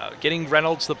drive. Getting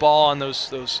Reynolds the ball on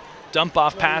those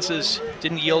dump-off passes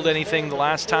didn't yield anything the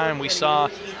last time. We saw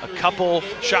a couple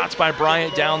shots by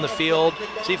Bryant down the field.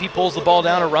 See if he pulls the ball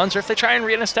down or runs, or if they try and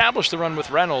reestablish the run with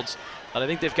Reynolds. I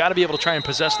think they've got to be able to try and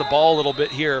possess the ball a little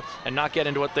bit here and not get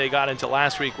into what they got into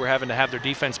last week. We're having to have their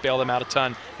defense bail them out a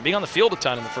ton and being on the field a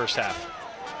ton in the first half.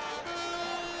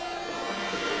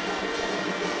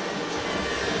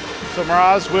 So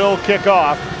Mraz will kick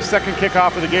off. Second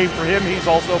kickoff of the game for him. He's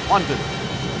also punted.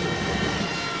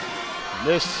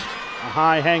 This a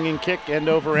high-hanging kick, end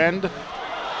over end.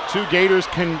 Two Gators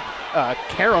can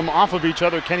carom off of each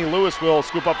other. Kenny Lewis will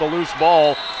scoop up the loose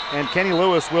ball, and Kenny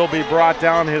Lewis will be brought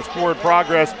down. His forward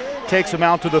progress takes him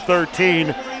out to the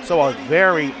 13. So a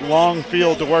very long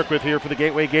field to work with here for the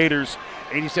Gateway Gators.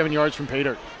 87 yards from pay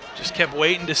dirt. Just kept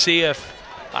waiting to see if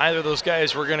either of those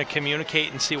guys were going to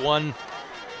communicate and see one.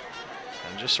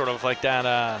 And just sort of like that,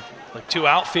 like two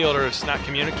outfielders not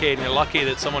communicating. They're lucky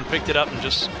that someone picked it up and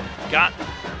just got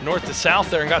north to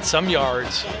south there and got some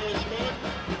yards.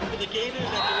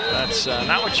 That's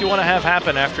not what you want to have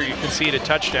happen after you concede a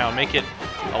touchdown. Make it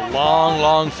a long,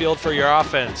 long field for your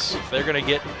offense. If they're going to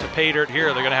get to pay dirt here,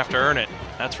 they're going to have to earn it.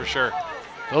 That's for sure.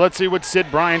 So let's see what Sid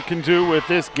Bryant can do with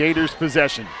this Gators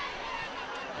possession.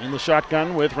 In the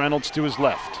shotgun with Reynolds to his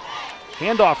left.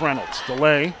 Handoff Reynolds,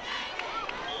 delay.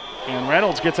 And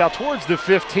Reynolds gets out towards the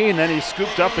 15, then he's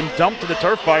scooped up and dumped to the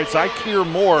turf by Zykeer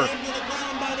Moore.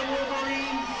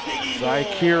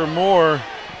 Zykeer Moore,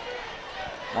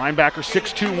 linebacker,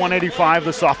 6'2", 185,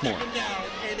 the sophomore.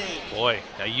 Boy,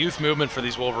 a youth movement for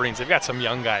these Wolverines. They've got some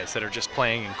young guys that are just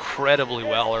playing incredibly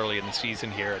well early in the season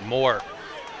here. And Moore,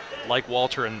 like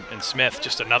Walter and Smith,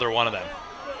 just another one of them.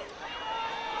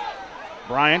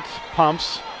 Bryant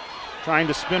pumps, trying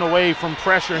to spin away from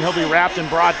pressure, and he'll be wrapped and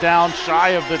brought down shy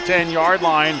of the 10-yard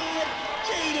line.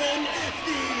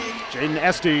 Jaden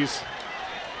Estes,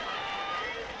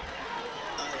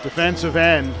 defensive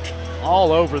end,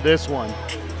 all over this one.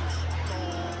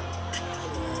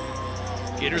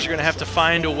 Gators are going to have to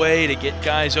find a way to get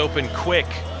guys open quick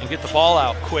and get the ball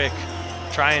out quick.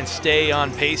 Try and stay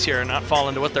on pace here and not fall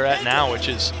into what they're at now, which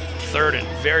is third and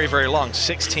very, very long,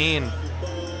 16.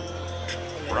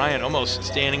 Bryant almost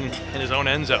standing in his own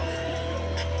end zone.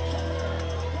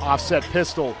 Offset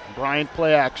pistol, Bryant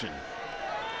play action.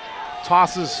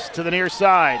 Tosses to the near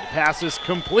side, pass is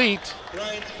complete.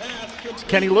 It's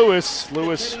Kenny Lewis.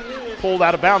 Lewis pulled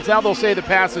out of bounds. Now they'll say the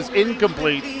pass is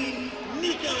incomplete.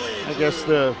 I guess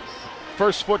the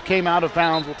first foot came out of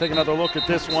bounds. We'll take another look at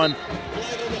this one.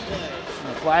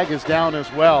 The flag is down as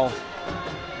well.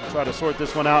 We'll try to sort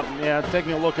this one out. Yeah,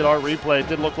 taking a look at our replay, it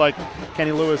did look like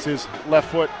Kenny Lewis's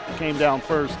left foot came down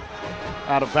first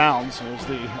out of bounds as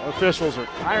the officials are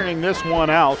ironing this one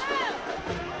out.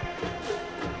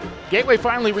 Gateway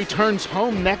finally returns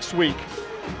home next week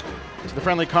to the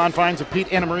friendly confines of Pete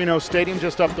Annamarino Stadium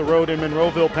just up the road in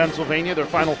Monroeville, Pennsylvania. Their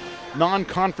final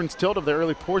non-conference tilt of the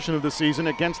early portion of the season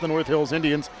against the North Hills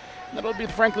Indians. And that'll be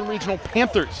the Franklin Regional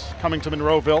Panthers coming to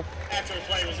Monroeville. After the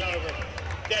play was over,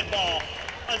 dead ball,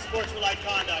 unsportsmanlike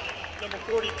conduct, number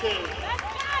 42,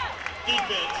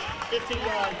 defense, 15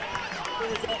 yards,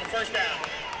 result in first down.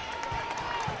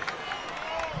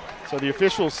 So the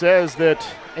official says that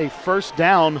a first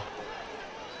down,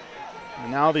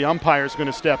 and now the umpire is going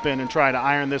to step in and try to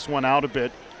iron this one out a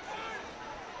bit.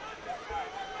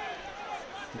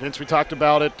 Vince, we talked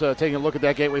about it, taking a look at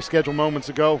that Gateway schedule moments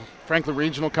ago. Franklin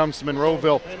Regional comes to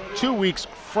Monroeville 2 weeks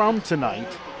from tonight.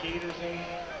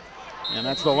 And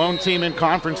that's the lone team in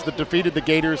conference that defeated the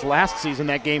Gators last season,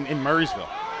 that game in Murraysville.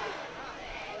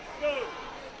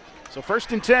 So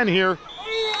 1st and 10 here.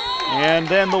 And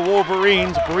then the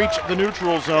Wolverines breach the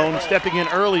neutral zone, stepping in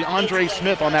early, Andre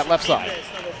Smith on that left side.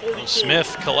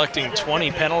 Smith collecting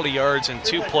 20 penalty yards in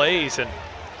 2 plays, and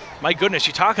my goodness,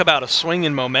 you talk about a swing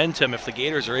in momentum if the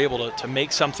Gators are able to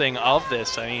make something of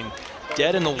this. I mean,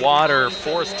 dead in the water,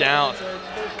 4th down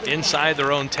inside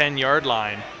their own 10-yard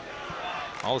line.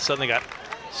 All of a sudden they got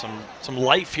some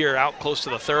life here out close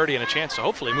to the 30 and a chance to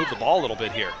hopefully move the ball a little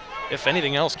bit here. If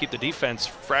anything else, keep the defense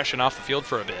fresh and off the field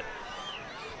for a bit.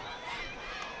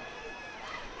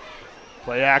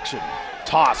 Play action.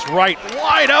 Toss right,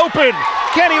 wide open.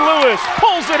 Kenny Lewis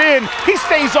pulls it in. He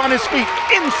stays on his feet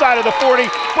inside of the 40,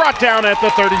 brought down at the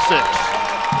 36.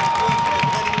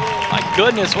 My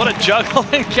goodness, what a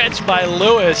juggling catch by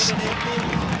Lewis.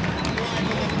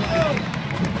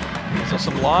 So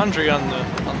some laundry on the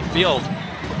field.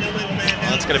 Well,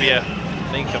 that's going to be I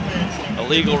think a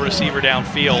legal receiver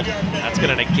downfield. That's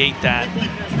going to negate that.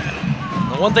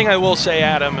 The one thing I will say,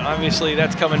 Adam, obviously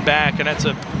that's coming back, and that's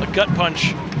a gut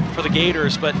punch for the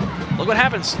Gators, but look what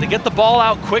happens. They get the ball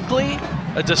out quickly,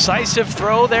 a decisive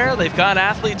throw there. They've got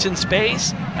athletes in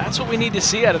space. That's what we need to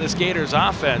see out of this Gators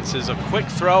offense, is a quick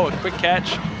throw, a quick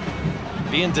catch,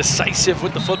 being decisive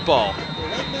with the football.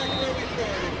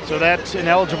 So that's an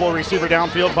eligible receiver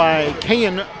downfield by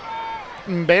Kayan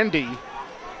Mbendi,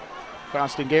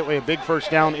 costing Gateway a big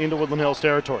first down into Woodland Hills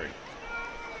territory.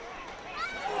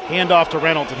 Handoff to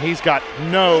Reynolds, and he's got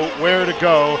nowhere to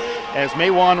go as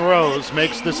Maywan Rose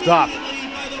makes the stop.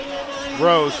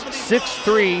 Rose,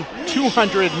 6'3",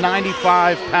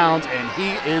 295 pounds, and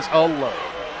he is alone.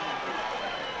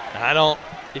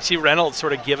 You see Reynolds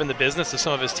sort of giving the business to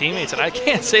some of his teammates, and I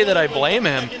can't say that I blame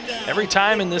him. Every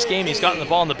time in this game he's gotten the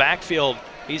ball in the backfield,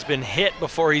 he's been hit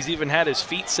before he's even had his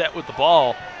feet set with the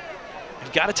ball.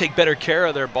 They've got to take better care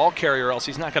of their ball carrier, or else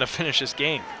he's not going to finish this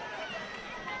game.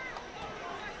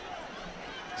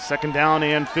 Second down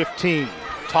and 15.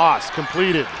 Toss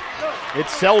completed.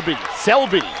 It's Selby.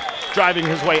 Selby driving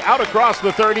his way out across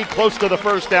the 30, close to the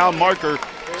first down marker.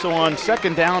 So on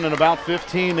second down and about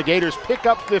 15, the Gators pick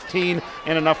up 15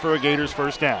 and enough for a Gators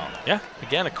first down. Yeah,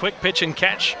 again, a quick pitch and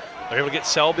catch. They're able to get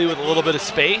Selby with a little bit of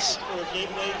space.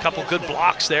 A couple good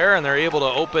blocks there, and they're able to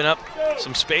open up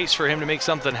some space for him to make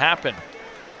something happen.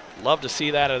 Love to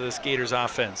see that out of this Gators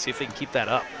offense. See if they can keep that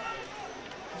up.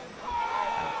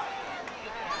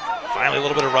 Finally, a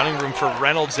little bit of running room for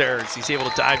Reynolds there as he's able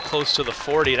to dive close to the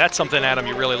 40. That's something, Adam,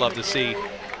 you really love to see.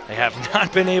 They have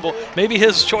not been able, maybe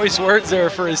his choice words there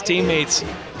for his teammates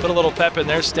put a little pep in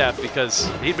their step, because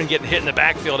he'd been getting hit in the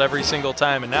backfield every single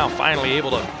time, and now finally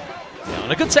able to,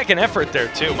 and a good second effort there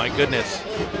too, my goodness.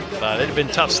 But it had been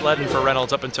tough sledding for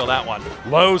Reynolds up until that one.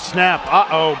 Low snap,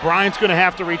 Bryant's gonna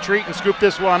have to retreat and scoop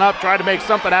this one up, try to make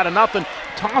something out of nothing,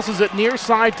 tosses it near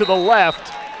side to the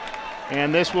left,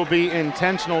 and this will be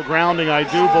intentional grounding, I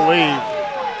do believe.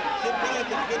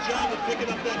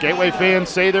 Gateway fans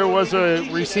say there was a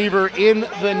receiver in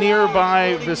the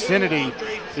nearby vicinity.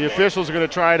 The officials are going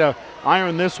to try to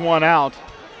iron this one out.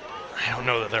 I don't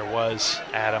know that there was,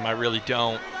 Adam. I really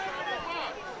don't.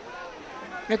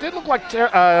 It didn't look like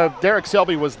Derek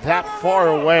Selby was that far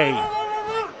away.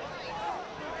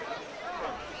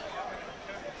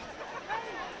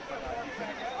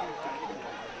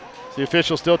 The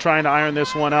officials still trying to iron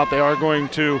this one out. They are going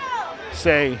to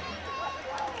say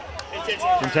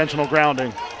intentional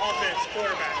grounding.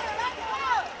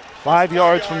 5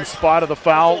 yards from the spot of the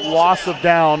foul, loss of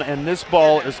down, and this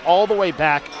ball is all the way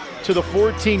back to the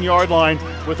 14-yard line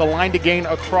with a line to gain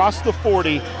across the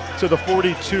 40 to the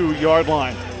 42-yard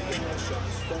line.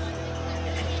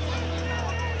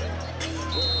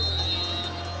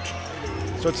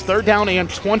 So it's third down and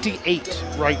 28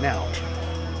 right now.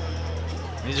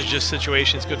 These are just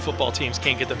situations good football teams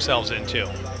can't get themselves into.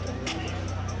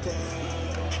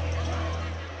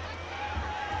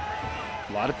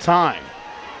 A lot of time.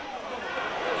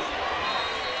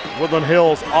 Woodland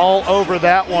Hills all over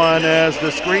that one as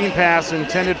the screen pass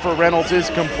intended for Reynolds is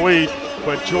complete,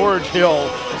 but George Hill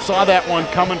saw that one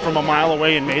coming from a mile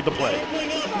away and made the play.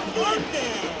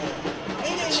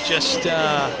 It's just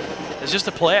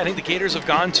a play I think the Gators have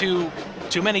gone to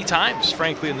too many times,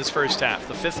 frankly, in this first half.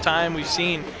 The fifth time we've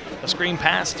seen a screen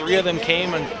pass, 3 of them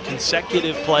came on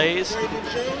consecutive plays.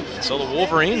 So the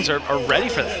Wolverines are ready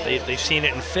for that. They've seen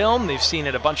it in film. They've seen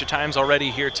it a bunch of times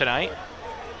already here tonight.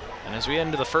 And as we end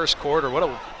into the first quarter, what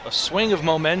a swing of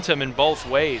momentum in both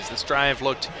ways. This drive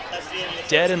looked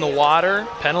dead in the water.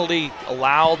 Penalty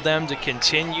allowed them to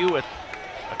continue with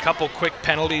a couple quick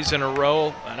penalties in a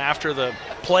row. And after the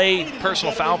play,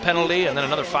 personal foul penalty, and then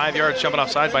another 5 yards jumping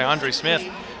offside by Andre Smith.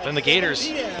 Then the Gators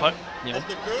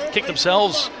kick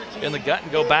themselves in the gut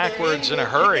and go backwards in a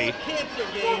hurry.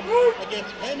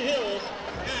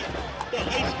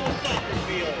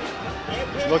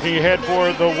 Looking ahead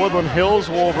for the Woodland Hills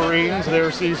Wolverines,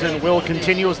 their season will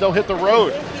continue as they'll hit the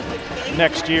road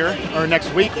next year, or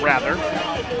next week rather.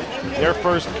 Their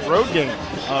first road game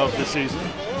of the season.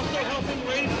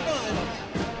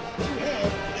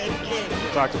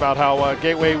 We talked about how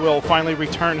Gateway will finally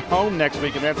return home next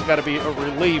week, and that's got to be a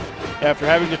relief after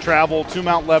having to travel to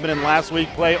Mount Lebanon last week,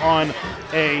 play on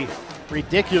a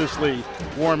ridiculously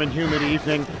warm and humid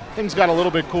evening. Things got a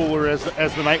little bit cooler as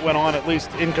the night went on, at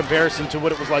least in comparison to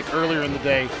what it was like earlier in the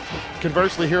day.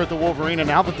 Conversely, here at the Wolverine,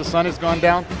 now that the sun has gone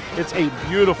down, it's a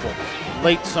beautiful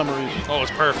late summer evening. Oh,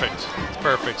 it's perfect. It's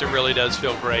perfect. It really does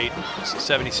feel great. It's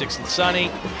 76 and sunny.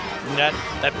 And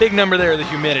that big number there, the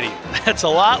humidity, that's a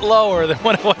lot lower than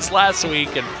what it was last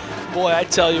week. And boy, I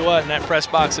tell you what, in that press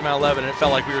box at Mount Lebanon, it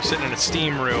felt like we were sitting in a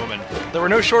steam room, and there were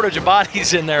no shortage of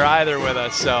bodies in there either with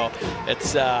us. So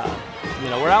it's,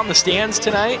 we're out in the stands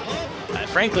tonight.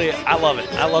 Frankly, I love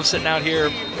it. I love sitting out here.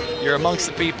 You're amongst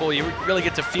the people. You really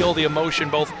get to feel the emotion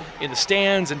both in the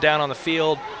stands and down on the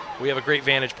field. We have a great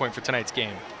vantage point for tonight's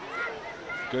game.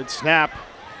 Good snap.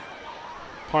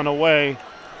 Punt away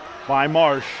by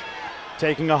Marsh,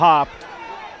 taking a hop,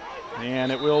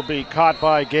 and it will be caught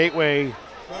by Gateway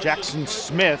Jackson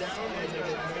Smith.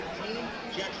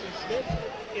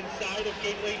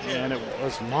 And it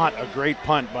was not a great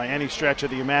punt by any stretch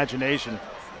of the imagination.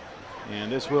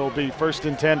 And this will be 1st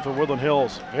and 10 for Woodland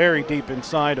Hills, very deep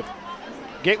inside of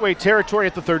Gateway territory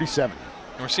at the 37.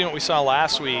 We're seeing what we saw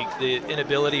last week, the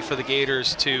inability for the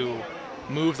Gators to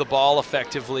move the ball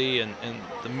effectively, and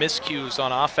the miscues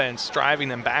on offense driving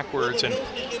them backwards and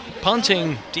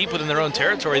punting deep within their own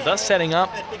territory, thus setting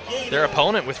up their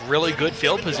opponent with really good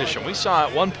field position. We saw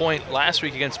at one point last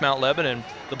week against Mount Lebanon,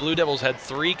 the Blue Devils had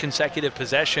 3 consecutive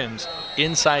possessions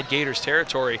inside Gators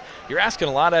territory. You're asking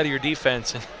a lot out of your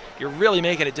defense, and you're really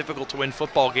making it difficult to win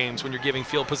football games when you're giving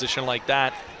field position like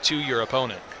that to your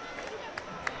opponent.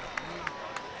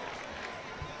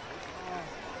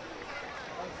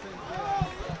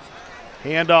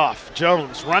 Handoff,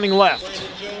 Jones running left.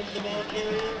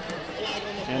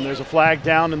 And there's a flag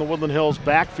down in the Woodland Hills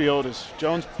backfield as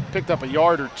Jones picked up a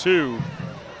yard or 2.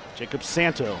 Jacob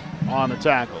Santo on the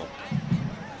tackle.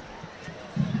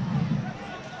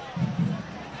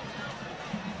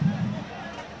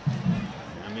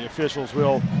 And the officials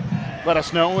will let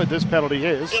us know what this penalty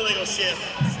is. Illegal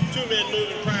shift. 2 men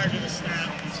moving prior to the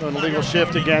snap. So an illegal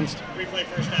shift against Replay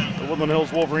first down. the Woodland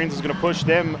Hills Wolverines is going to push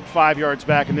them 5 yards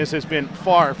back, and this has been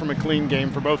far from a clean game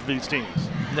for both of these teams.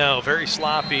 No, very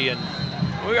sloppy, and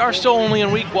we are still only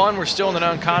in week 1. We're still in the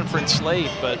non-conference slate,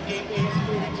 but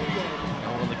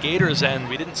on the Gators end,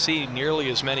 we didn't see nearly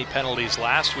as many penalties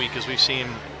last week as we've seen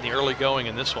in the early going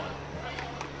in this one.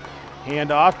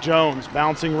 Handoff, Jones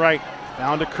bouncing right,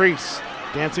 found a crease,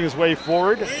 dancing his way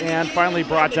forward, and finally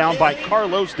brought down by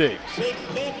Carlos Diggs.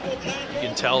 You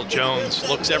can tell Jones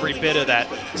looks every bit of that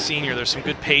senior. There's some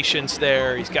good patience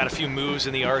there. He's got a few moves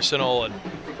in the arsenal, and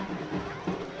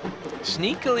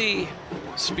sneakily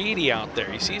speedy out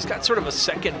there. You see he's got sort of a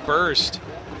second burst,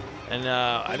 and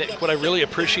I think what I really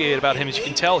appreciate about him is you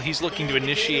can tell he's looking to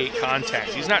initiate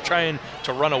contact. He's not trying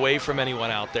to run away from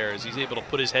anyone out there, as he's able to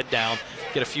put his head down,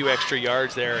 get a few extra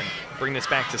yards there, and bring this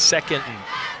back to second and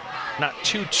not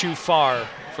too far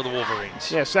for the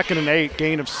Wolverines. Yeah, 2nd and 8,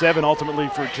 gain of 7 ultimately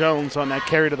for Jones on that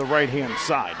carry to the right-hand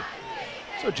side.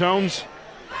 So Jones,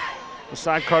 the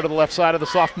sidecar to the left side of the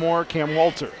sophomore, Cam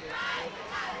Walter.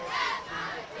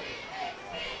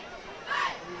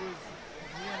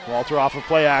 Walter off of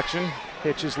play action,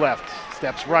 pitches left,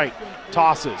 steps right,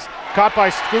 tosses. Caught by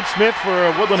Scoop Smith for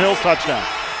a Woodland Hills touchdown.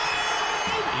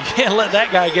 You can't let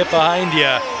that guy get behind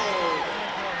you.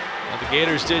 Well, the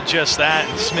Gators did just that,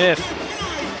 and Smith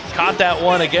caught that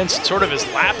one against sort of his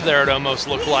lap there, it almost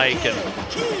looked like,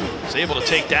 and was able to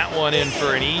take that one in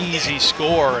for an easy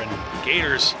score. And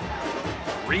Gators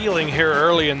reeling here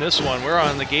early in this one. We're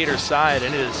on the Gators side,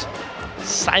 and it is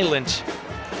silent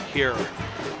here.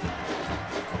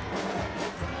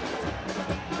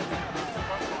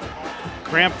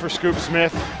 Cramp for Scoop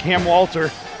Smith. Cam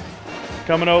Walter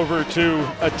coming over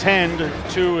to attend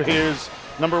to his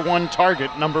number 1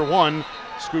 target, number 1,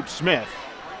 Scoop Smith.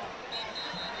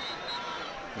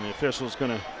 And the official's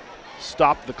going to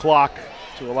stop the clock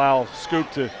to allow Scoop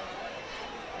to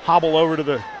hobble over to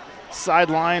the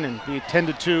sideline and be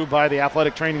attended to by the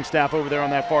athletic training staff over there on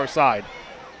that far side.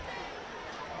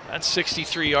 That's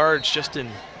 63 yards just in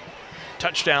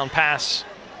touchdown pass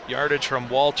yardage from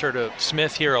Walter to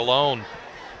Smith here alone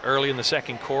early in the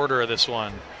second quarter of this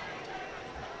one.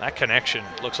 That connection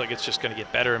looks like it's just going to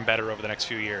get better and better over the next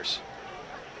few years.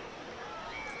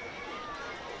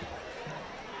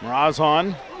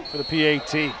 Mirazon for the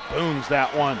PAT, booms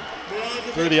that one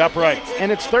through the uprights.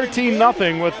 And it's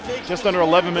 13-0 with just under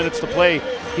 11 minutes to play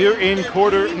here in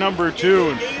quarter number 2.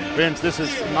 And Vince, this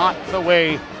is not the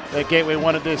way that Gateway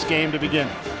wanted this game to begin.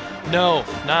 No,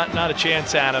 not a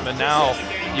chance, Adam. And now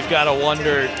you've got to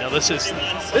wonder, now this is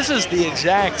the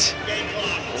exact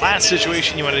last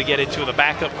situation you wanted to get into, the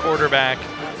backup quarterback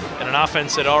And an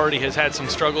offense that already has had some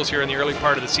struggles here in the early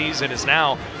part of the season is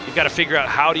now you've got to figure out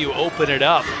how do you open it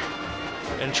up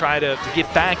and try to get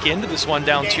back into this one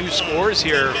down 2 scores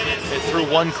here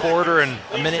through 1 quarter and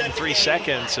 1 minute and 3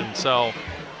 seconds. And so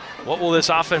what will this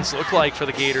offense look like for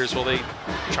the Gators? Will they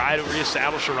try to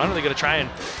reestablish a run? Are they going to try and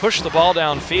push the ball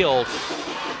downfield?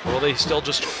 Or will they still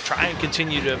just try and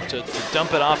continue to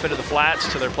dump it off into the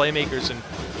flats to their playmakers? And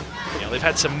they've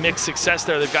had some mixed success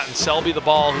there. They've gotten Selby the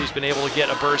ball, who's been able to get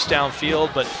a burst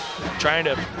downfield, but trying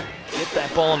to get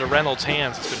that ball into Reynolds'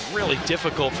 hands, it's been really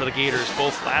difficult for the Gators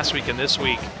both last week and this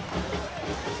week.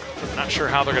 Not sure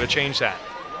how they're going to change that.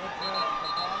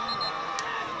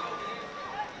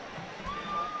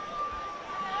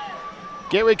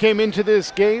 Gateway came into this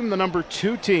game the number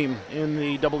 2 team in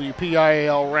the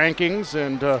WPIAL rankings,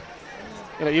 and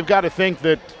you've got to think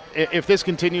that if this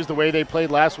continues the way they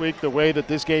played last week, the way that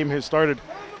this game has started,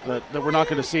 that we're not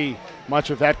going to see much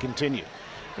of that continue.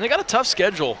 And they got a tough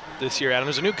schedule this year, Adam.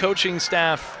 There's a new coaching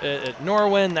staff at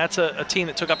Norwin. That's a team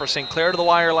that took Upper St. Clair to the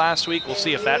wire last week. We'll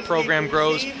see if that program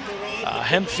grows.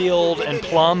 Hempfield and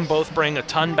Plum both bring a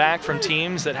ton back from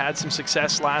teams that had some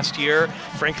success last year.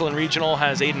 Franklin Regional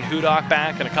has Aiden Hudock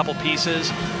back and a couple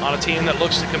pieces on a team that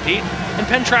looks to compete. And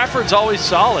Penn Trafford's always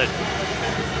solid.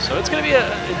 So it's going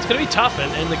to be tough.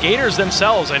 And the Gators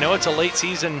themselves, I know it's a late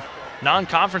season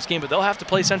non-conference game, but they'll have to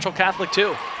play Central Catholic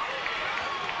too.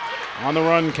 On the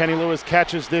run, Kenny Lewis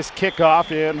catches this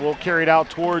kickoff and will carry it out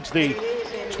towards the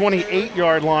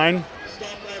 28-yard line.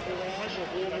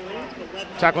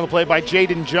 Tackle on the play by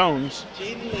Jaden Jones.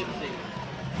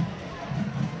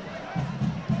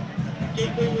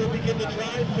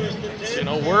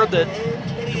 A word that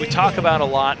we talk about a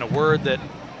lot, and a word that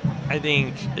I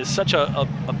think is such a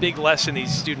big lesson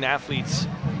these student athletes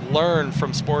learn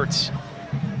from sports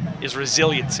is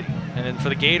resiliency. And then for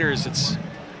the Gators, it's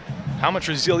how much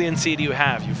resiliency do you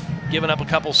have? You've given up a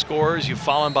couple scores, you've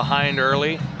fallen behind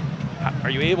early. Are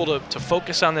you able to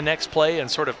focus on the next play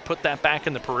and sort of put that back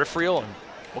in the peripheral? And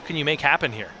what can you make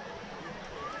happen here?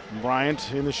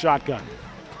 Bryant in the shotgun.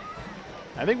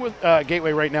 I think with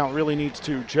Gateway right now really needs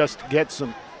to just get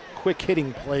some quick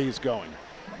hitting plays going.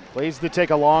 Plays that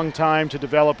take a long time to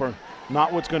develop are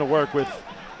not what's going to work with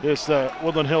this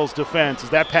Woodland Hills defense, as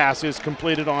that pass is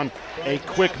completed on a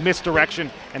quick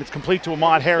misdirection, and it's complete to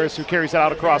Ahmad Harris, who carries it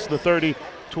out across the 30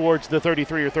 towards the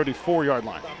 33 or 34-yard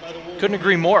line. Couldn't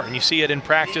agree more, and you see it in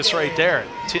practice right there.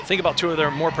 Think about 2 of their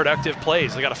more productive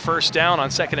plays. They got a first down on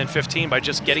 2nd and 15 by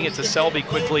just getting it to Selby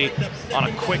quickly on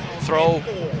a quick throw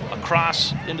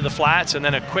across into the flats, and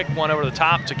then a quick one over the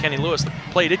top to Kenny Lewis. The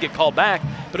play did get called back,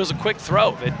 but it was a quick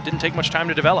throw. It didn't take much time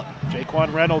to develop.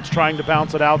 Jaquan Reynolds trying to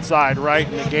bounce it outside right,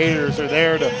 and the Gators are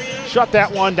there to shut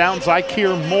that one down.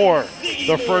 Zykir Moore,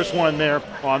 the first one there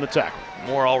on the tackle.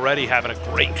 Moore already having a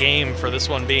great game for this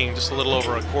one being just a little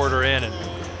over a quarter in. And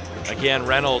again,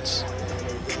 Reynolds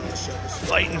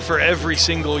fighting for every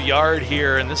single yard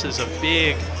here. And this is a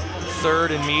big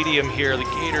 3rd and medium here. The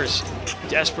Gators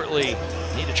desperately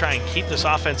need to try and keep this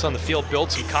offense on the field,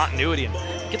 build some continuity, and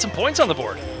get some points on the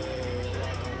board.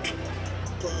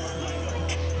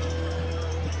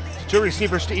 2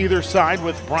 receivers to either side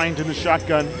with Bryant in the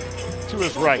shotgun. To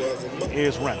his right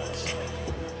is Reynolds.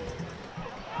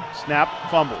 Snap,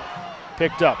 fumble,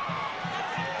 picked up.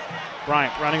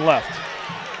 Bryant running left,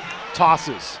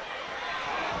 tosses.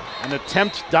 An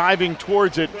attempt diving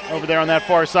towards it over there on that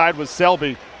far side was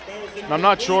Selby. And I'm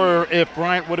not sure if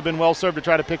Bryant would have been well served to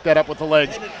try to pick that up with the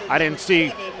legs. I didn't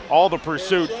see all the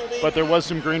pursuit, but there was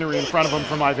some greenery in front of him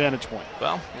from my vantage point.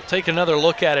 Well, we'll take another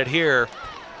look at it here.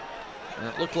 And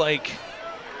it looked like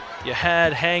you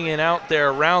had hanging out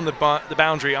there around the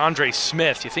boundary Andre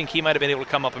Smith. You think he might have been able to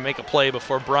come up and make a play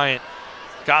before Bryant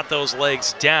got those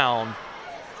legs down.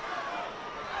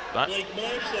 But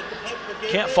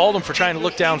can't fault him for trying to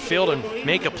look downfield and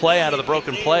make a play out of the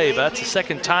broken play. But that's the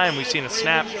 2nd time we've seen a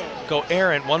snap go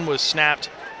errant. One was snapped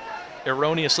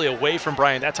erroneously away from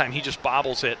Bryant. That time he just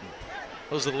bobbles it.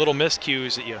 Those are the little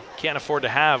miscues that you can't afford to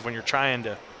have when you're trying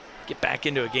to get back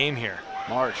into a game here.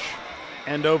 Marsh,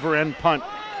 end over end punt.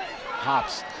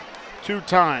 Hops 2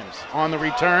 times on the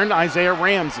return. Isaiah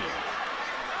Ramsey.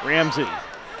 Ramsey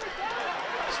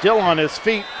still on his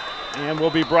feet and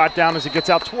will be brought down as he gets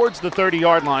out towards the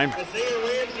 30-yard line.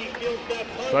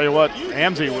 Tell you what,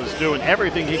 Ramsey was doing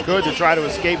everything he could to try to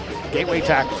escape Gateway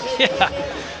tacklers.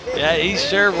 Yeah, he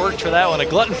sure worked for that one. A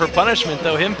glutton for punishment,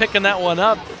 though. Him picking that one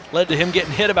up led to him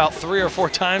getting hit about 3 or 4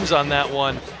 times on that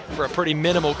one for a pretty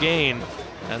minimal gain.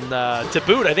 And to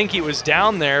boot, I think he was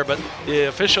down there, but the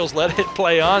officials let it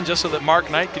play on just so that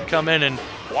Mark Knight could come in and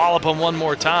wallop him one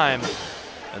more time.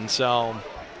 And so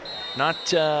not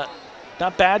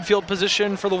not bad field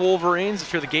position for the Wolverines.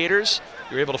 If you're the Gators,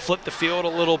 you're able to flip the field a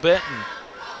little bit and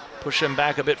push them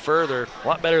back a bit further. A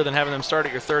lot better than having them start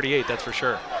at your 38, that's for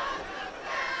sure.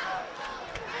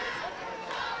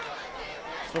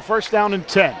 So first down and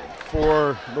 10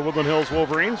 for the Woodland Hills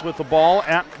Wolverines with the ball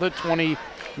at the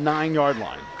 29-yard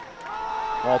line.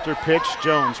 Walter pitch,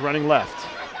 Jones running left.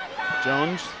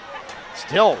 Jones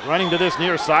still running to this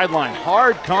near sideline.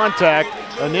 Hard contact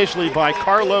initially by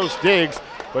Carlos Diggs,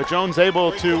 but Jones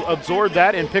able to absorb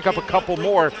that and pick up a couple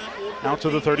more out to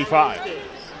the 35.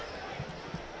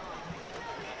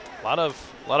 A lot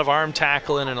of arm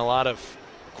tackling and a lot of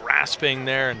grasping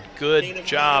there, and good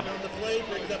job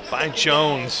by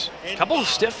Jones. A couple of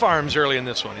stiff arms early in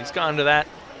this one. He's gone to that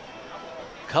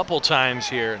a couple times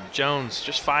here. And Jones,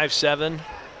 just 5'7",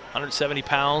 170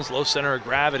 pounds, low center of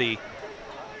gravity,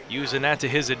 using that to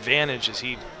his advantage as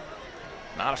he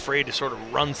not afraid to sort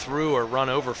of run through or run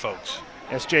over folks.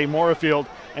 S.J. Moorfield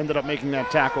ended up making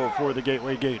that tackle for the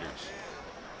Gateway Gators.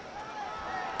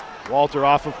 Walter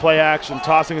off of play action,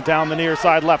 tossing it down the near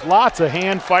side left. Lots of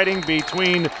hand fighting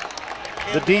between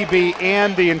the DB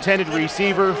and the intended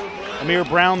receiver. Amir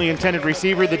Brown, the intended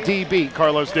receiver, the DB,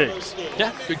 Carlos Diggs.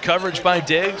 Yeah, good coverage by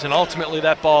Diggs, and ultimately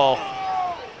that ball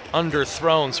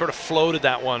underthrown, sort of floated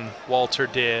that one, Walter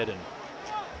did. And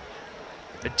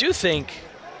I do think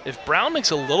if Brown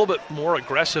makes a little bit more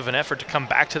aggressive an effort to come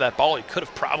back to that ball, he could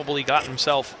have probably gotten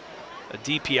himself a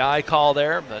DPI call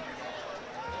there, but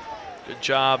good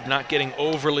job not getting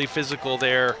overly physical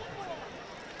there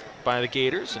by the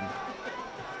Gators and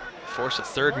force a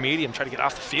third medium, try to get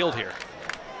off the field here.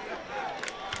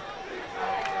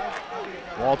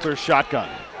 Walter shotgun.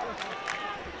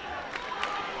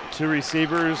 Two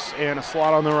receivers and a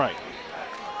slot on the right.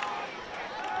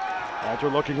 Walter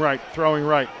looking right, throwing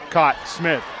right, caught,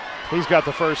 Smith. He's got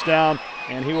the first down,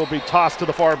 and he will be tossed to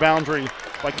the far boundary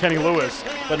by Kenny Lewis,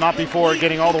 but not before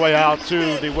getting all the way out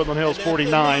to the Woodland Hills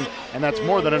 49, and that's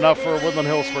more than enough for Woodland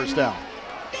Hills first down.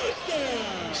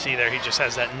 You see there, he just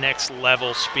has that next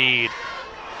level speed.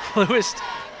 Lewis,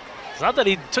 it's not that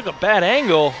he took a bad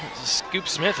angle, Scoop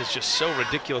Smith is just so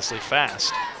ridiculously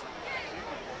fast.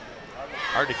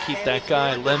 Hard to keep that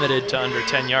guy limited to under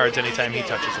 10 yards anytime he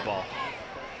touches the ball.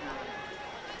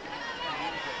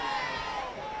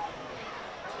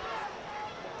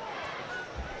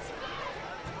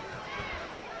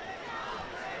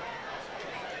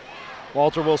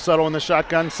 Walter will settle in the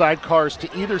shotgun, sidecars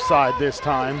to either side this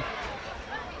time.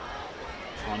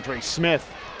 Andre Smith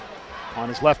on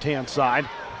his left-hand side,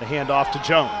 the handoff to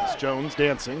Jones. Jones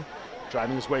dancing,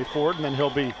 driving his way forward, and then he'll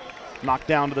be knocked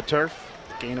down to the turf.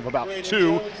 Gain of about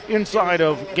 2 inside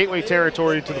of Gateway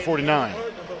territory to the 49.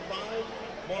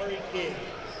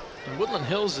 And Woodland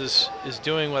Hills is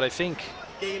doing what I think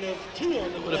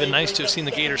it would have been nice to have seen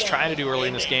the Gators try to do early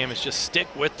in this game, is just stick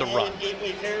with the run.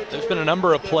 There's been a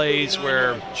number of plays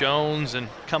where Jones and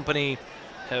company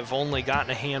have only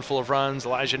gotten a handful of runs.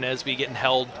 Elijah Nesby getting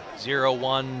held 0,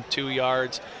 1, 2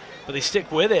 yards, but they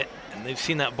stick with it, and they've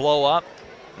seen that blow up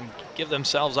and give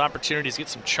themselves opportunities to get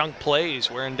some chunk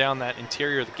plays, wearing down that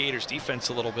interior of the Gators defense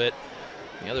a little bit.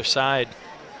 On the other side,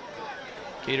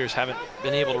 Gators haven't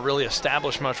been able to really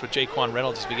establish much with Jaquan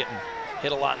Reynolds. He's been getting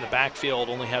hit a lot in the backfield,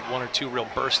 only had 1 or 2 real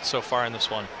bursts so far in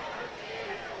this one.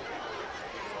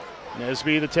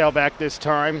 Nesby, the tailback this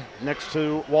time, next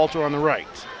to Walter on the right.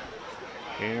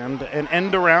 And an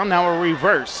end around, now a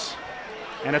reverse.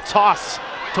 And a toss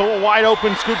to a wide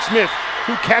open Scoop Smith,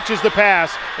 who catches the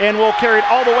pass and will carry it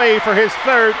all the way for his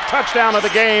 3rd touchdown of the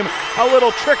game. A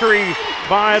little trickery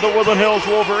by the Woodland Hills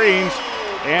Wolverines.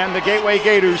 And the Gateway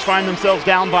Gators find themselves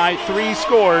down by 3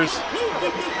 scores.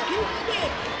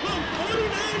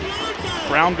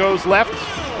 Brown goes left,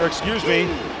 or excuse me,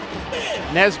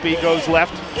 Nesby goes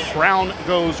left, Brown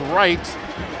goes right,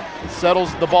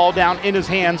 settles the ball down in his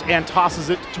hands and tosses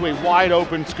it to a wide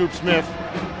open Scoop Smith,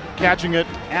 catching it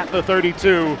at the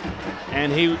 32,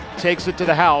 and he takes it to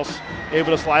the house,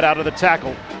 able to slide out of the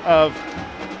tackle of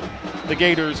the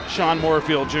Gators' Sean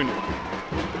Moorfield Jr.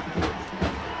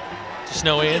 Just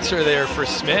no answer there for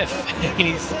Smith.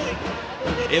 He's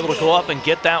able to go up and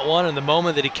get that one, and the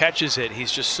moment that he catches it,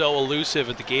 he's just so elusive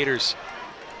at the Gators,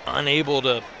 unable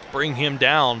to bring him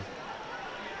down.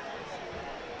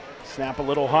 Snap a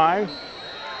little high,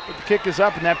 but the kick is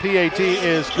up, and that PAT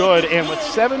is good. And with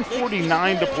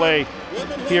 7:49 to play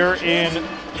here in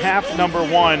half number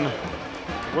 1,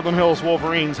 Woodland Hills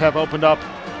Wolverines have opened up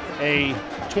a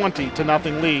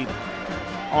 20-0 lead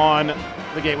on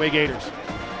the Gateway Gators.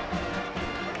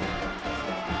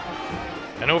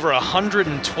 And over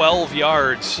 112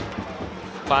 yards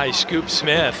by Scoop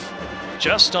Smith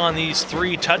just on these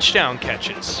 3 touchdown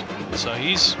catches. So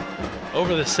he's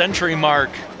over the century mark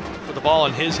with the ball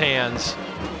in his hands.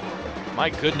 My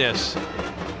goodness.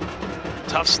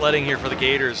 Tough sledding here for the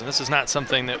Gators, and this is not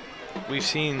something that we've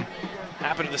seen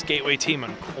happen to this Gateway team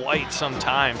in quite some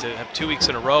time, to have 2 weeks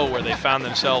in a row where they found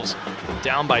themselves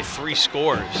down by 3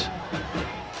 scores.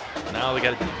 Now they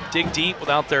got to dig deep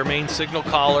without their main signal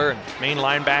caller and main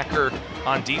linebacker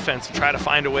on defense and try to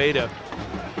find a way to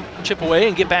chip away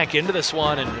and get back into this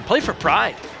one and play for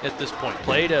pride at this point.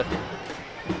 Play to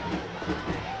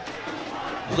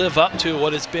live up to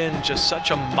what has been just such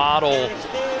a model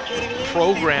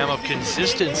program of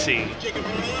consistency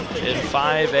in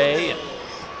 5A.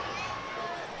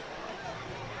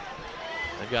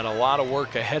 They've got a lot of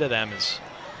work ahead of them as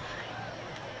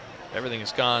everything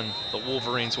has gone the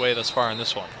Wolverines' way thus far in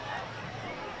this one.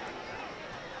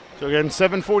 So again,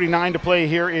 7:49 to play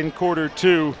here in quarter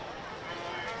 2.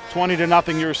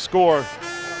 20-0 your score.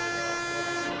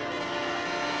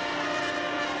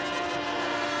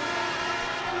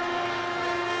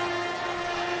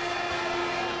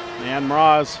 And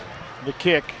Mraz, the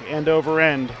kick, end over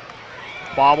end,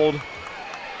 bobbled,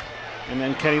 and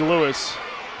then Kenny Lewis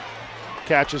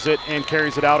catches it and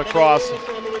carries it out across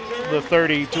the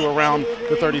 30 to around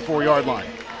the 34-yard line.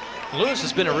 Lewis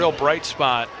has been a real bright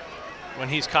spot when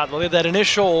he's caught. They had that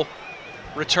initial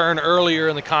return earlier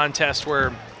in the contest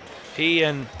where he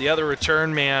and the other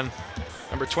return man,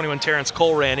 number 21 Terrence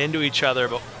Cole, ran into each other.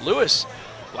 But Lewis,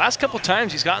 last couple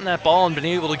times he's gotten that ball and been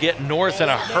able to get north in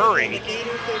a hurry.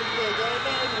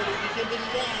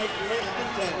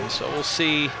 And so we'll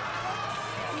see.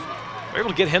 We're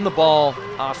able to get him the ball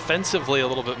offensively a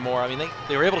little bit more. I mean,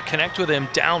 they were able to connect with him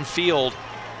downfield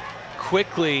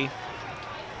quickly.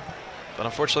 But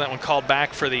unfortunately, that one called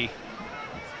back for the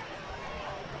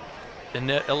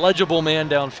ineligible man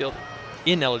downfield.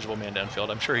 Ineligible man downfield.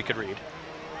 I'm sure he could read.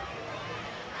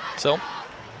 So,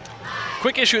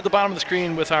 quick issue at the bottom of the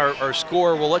screen with our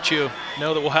score. We'll let you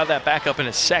know that we'll have that back up in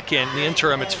a second. In the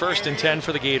interim, it's 1st and 10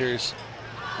 for the Gators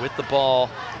with the ball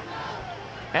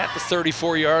at the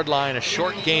 34-yard line. A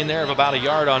short gain there of about a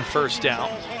yard on first down.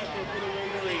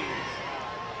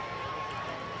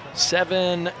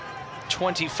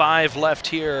 7:25 left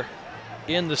here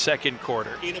in the second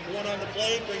quarter. Gain of 1 on the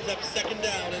play brings up 2nd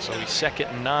down. So he's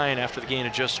 2nd and 9 after the gain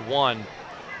of just 1.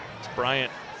 It's Bryant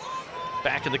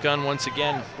back in the gun once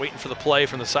again, waiting for the play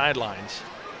from the sidelines.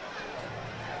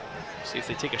 See if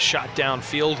they take a shot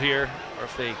downfield here or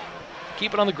if they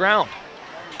keep it on the ground.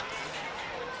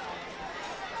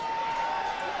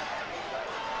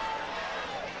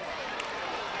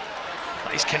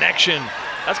 Nice connection.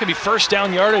 That's going to be 1st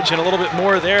down yardage and a little bit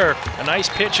more there. A nice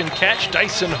pitch and catch.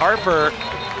 Dyson Harper,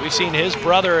 we've seen his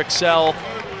brother excel,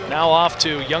 now off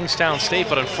to Youngstown State,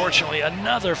 but unfortunately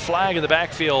another flag in the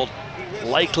backfield,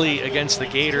 likely against the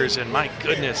Gators. And my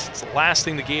goodness, it's the last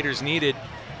thing the Gators needed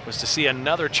was to see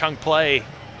another chunk play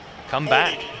come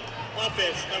back.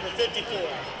 Offense, number 54.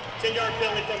 10-yard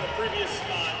penalty from the previous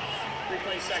spot.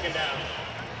 3-play 2nd down.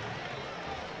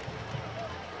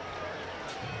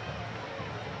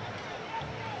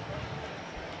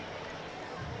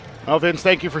 Well, Vince,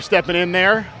 thank you for stepping in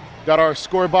there. Got our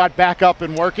scoreboard back up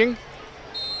and working.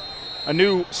 A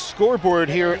new scoreboard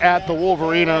here at the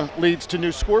Wolverina leads to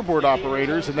new scoreboard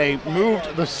operators, and they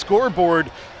moved the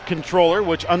scoreboard controller,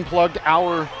 which unplugged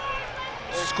our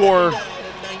score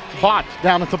bot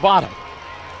down at the bottom.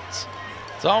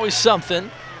 It's always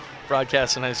something,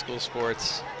 broadcasting high school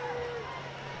sports.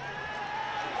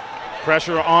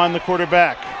 Pressure on the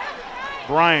quarterback.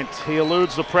 Bryant, he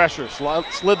eludes the pressure,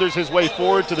 slithers his way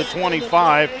forward to the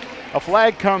 25. A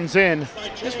flag comes in.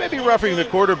 This may be roughing the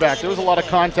quarterback. There was a lot of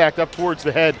contact up towards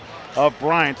the head of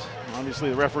Bryant.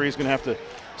 Obviously, the referee's going to have to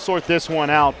sort this one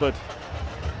out, but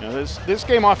you know, this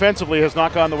game offensively has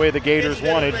not gone the way the Gators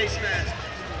wanted.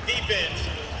 Defense,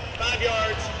 5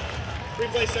 yards,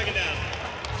 3-play 2nd down.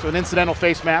 So an incidental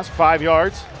face mask, 5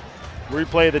 yards.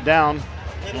 Replay the down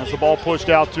as the ball pushed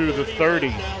out to the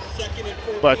 30.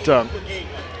 But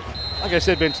like I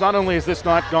said, Vince, not only has this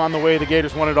not gone the way the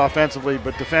Gators wanted offensively,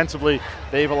 but defensively,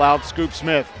 they've allowed Scoop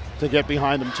Smith to get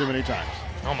behind them too many times.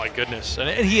 Oh my goodness, and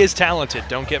he is talented,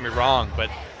 don't get me wrong,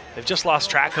 but they've just lost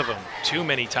track of him too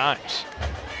many times.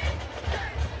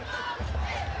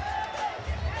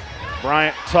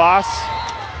 Bryant toss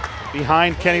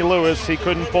behind Kenny Lewis. He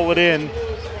couldn't pull it in.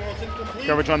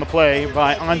 Coverage on the play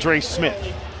by Andre Smith.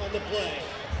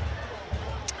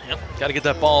 Yep, got to get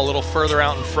that ball a little further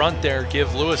out in front there,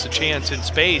 give Lewis a chance in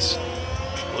space.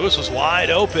 Lewis was wide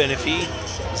open. If he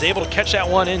is able to catch that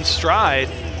one in stride,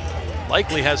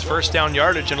 likely has 1st down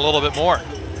yardage and a little bit more.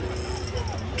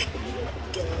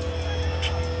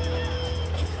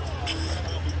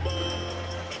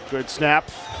 Good snap.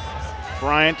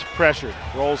 Bryant pressured,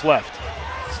 rolls left,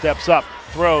 steps up,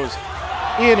 throws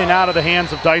in and out of the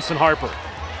hands of Dyson Harper.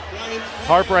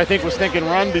 Harper, I think, was thinking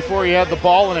run before he had the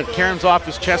ball, and it caroms off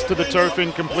his chest to the turf,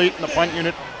 incomplete, and the punt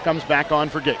unit comes back on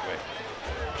for Gateway.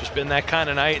 Just been that kind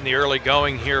of night in the early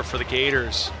going here for the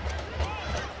Gators.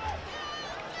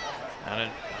 And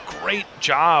a great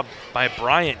job by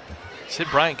Bryant. Sid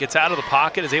Bryant gets out of the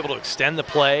pocket, is able to extend the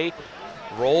play,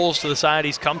 rolls to the side,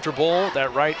 he's comfortable,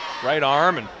 that right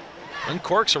arm, and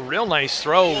uncorks a real nice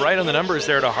throw right on the numbers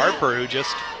there to Harper, who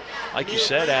just, like you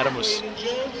said, Adam, was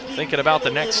thinking about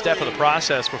the next step of the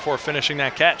process before finishing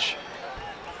that catch.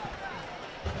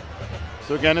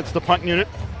 So again, it's the punt unit.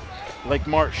 Lake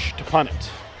Marsh to punt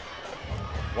it.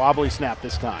 Wobbly snap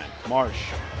this time. Marsh,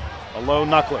 a low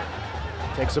knuckler,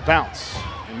 takes a bounce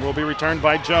and will be returned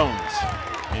by Jones.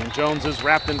 And Jones is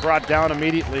wrapped and brought down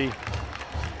immediately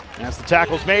as the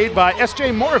tackle's made by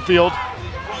S.J. Moorfield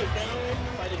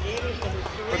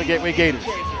for the Gateway Gators.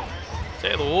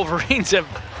 The Wolverines have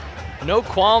no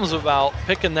qualms about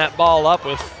picking that ball up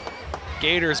with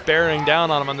Gators bearing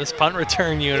down on them on this punt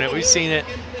return unit. We've seen it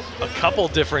a couple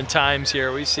different times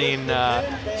here. We've seen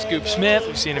Scoop Smith,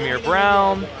 we've seen Amir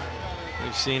Brown,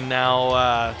 we've seen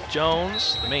now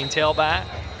Jones, the main tailback.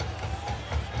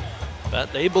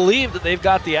 But they believe that they've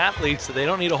got the athletes, that they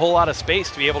don't need a whole lot of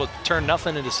space to be able to turn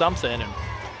nothing into something. And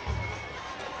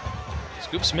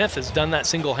Scoop Smith has done that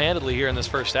single-handedly here in this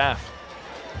first half.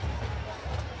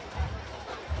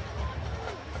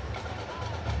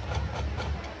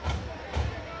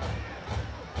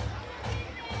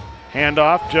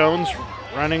 Handoff, Jones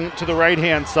running to the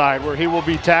right-hand side where he will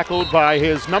be tackled by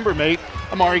his number mate,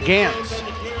 Amari Gans.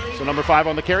 So number 5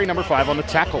 on the carry, number 5 on the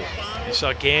tackle. You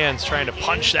saw Gans trying to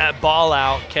punch that ball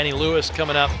out. Kenny Lewis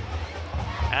coming up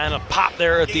and a pop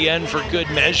there at the end for good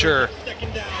measure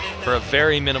for a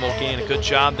very minimal gain. A good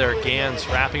job there, Gans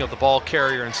wrapping up the ball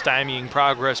carrier and stymieing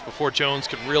progress before Jones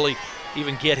could really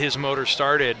even get his motor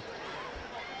started.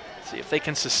 See if they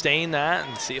can sustain that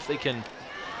and see if they can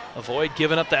avoid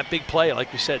giving up that big play.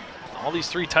 Like we said, all these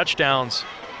 3 touchdowns,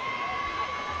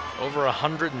 over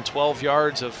 112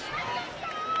 yards of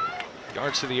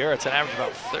yards through the air. It's an average of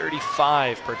about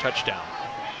 35 per touchdown.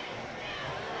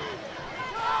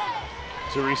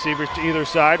 Two receivers to either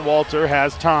side. Walter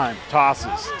has time,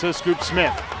 tosses to Scoop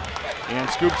Smith. And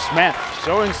Scoop Smith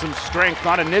showing some strength,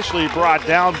 not initially brought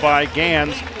down by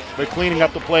Gans, but cleaning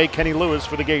up the play, Kenny Lewis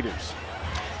for the Gators.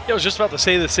 Yeah, I was just about to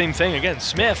say the same thing. Again,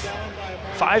 Smith,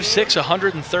 5'6",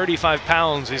 135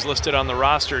 pounds he's listed on the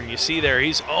roster, and you see there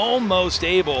he's almost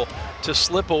able to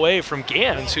slip away from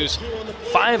Gans, who's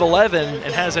 5'11"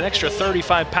 and has an extra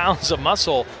 35 pounds of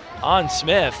muscle on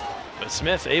Smith. But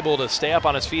Smith able to stay up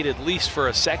on his feet at least for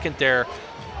a second there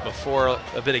before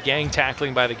a bit of gang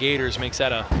tackling by the Gators makes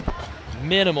that a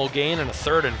minimal gain and a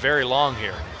 3rd and very long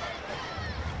here.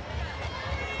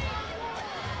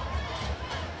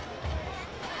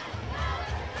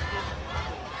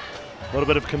 A little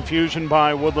bit of confusion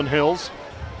by Woodland Hills.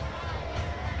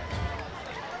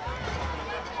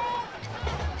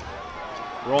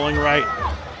 Rolling right,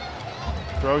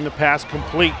 throwing the pass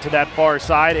complete to that far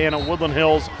side, and a Woodland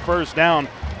Hills first down.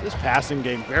 This passing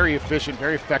game, very efficient,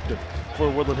 very effective for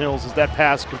Woodland Hills as that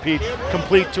pass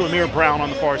complete to Amir Brown on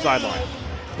the far sideline.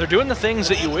 They're doing the things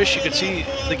that you wish you could see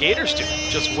the Gators do.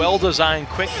 Just well-designed,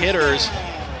 quick hitters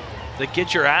that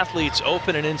get your athletes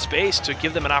open and in space to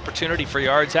give them an opportunity for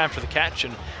yards after the catch.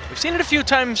 And we've seen it a few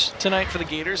times tonight for the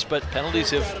Gators, but penalties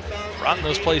have brought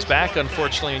those plays back,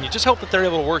 unfortunately. And you just hope that they're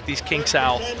able to work these kinks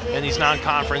out in these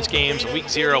non-conference games, week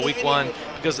 0, week 1,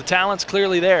 because the talent's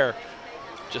clearly there.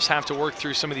 Just have to work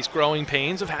through some of these growing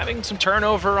pains of having some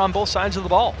turnover on both sides of the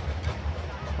ball.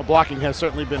 Well, blocking has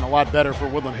certainly been a lot better for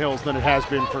Woodland Hills than it has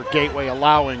been for Gateway,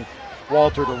 allowing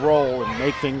Walter to roll and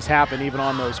make things happen even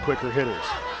on those quicker hitters.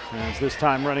 As this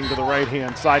time running to the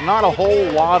right-hand side. Not a whole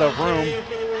lot of room.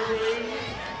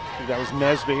 I think that was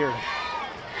Nesby here.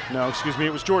 No, excuse me,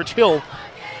 it was George Hill.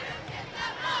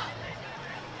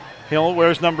 Hill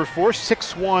wears number 4,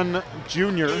 6'1"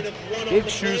 junior. Big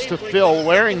shoes to fill,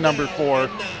 wearing number 4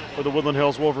 for the Woodland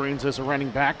Hills Wolverines as a running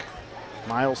back.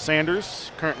 Miles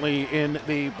Sanders, currently in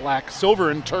the black, silver,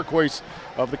 and turquoise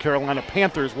of the Carolina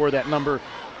Panthers, wore that number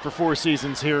for 4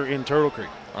 seasons here in Turtle Creek.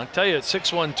 I'll tell you, at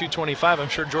 6'1", 225, I'm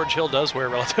sure George Hill does wear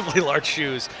relatively large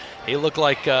shoes. He looked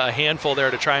like a handful there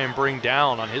to try and bring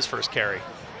down on his first carry.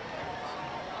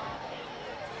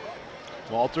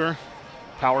 Walter,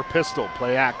 power pistol,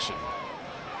 play action.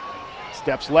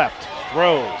 Steps left,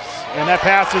 throws, and that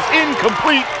pass is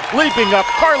incomplete. Leaping up,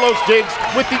 Carlos Diggs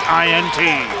with the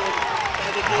INT.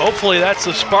 Hopefully that's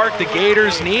the spark the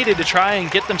Gators needed to try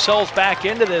and get themselves back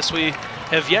into this. We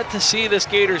have yet to see this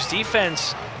Gators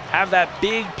defense have that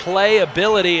big play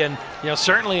ability, and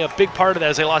certainly a big part of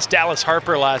that is they lost Dallas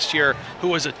Harper last year, who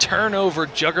was a turnover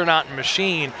juggernaut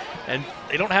machine, and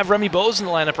they don't have Remy Bose in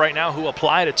the lineup right now, who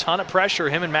applied a ton of pressure.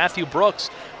 Him and Matthew Brooks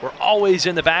were always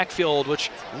in the backfield, which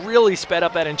really sped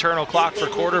up that internal clock for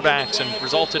quarterbacks and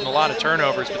resulted in a lot of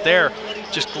turnovers. But there,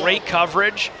 just great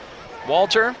coverage.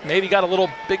 Walter maybe got a little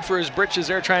big for his britches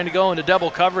there, trying to go into double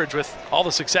coverage with all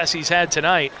the success he's had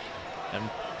tonight. And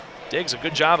Diggs a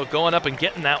good job of going up and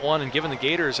getting that one and giving the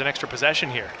Gators an extra possession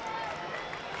here.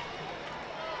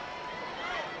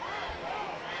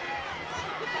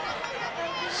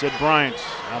 Sid Bryant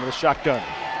out of the shotgun.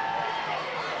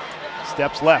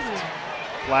 Steps left.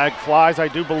 Flag flies, I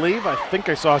do believe. I think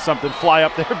I saw something fly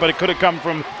up there, but it could have come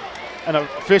from an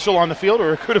official on the field,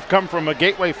 or it could have come from a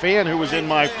Gateway fan who was in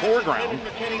my foreground.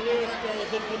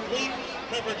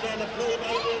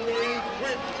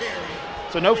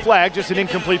 So no flag, just an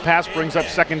incomplete pass brings up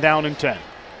 2nd down and 10.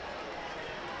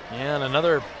 And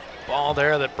another ball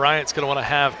there that Bryant's going to want to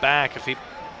have back. If he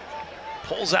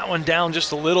pulls that one down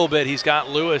just a little bit, he's got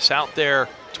Lewis out there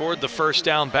toward the 1st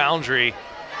down boundary.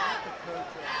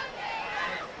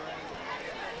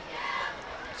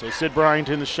 So Sid Bryant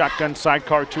in the shotgun,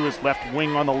 sidecar to his left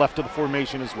wing on the left of the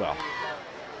formation as well.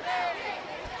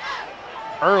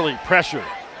 Early pressure.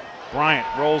 Bryant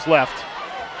rolls left.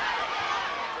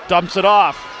 Dumps it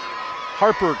off.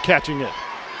 Harper catching it.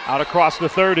 Out across the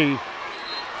 30.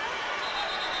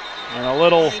 And a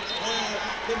little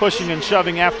pushing and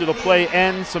shoving after the play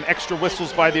ends. Some extra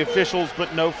whistles by the officials,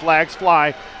 but no flags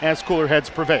fly as cooler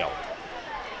heads prevail.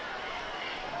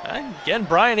 Again,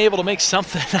 Bryant able to make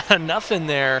something out of nothing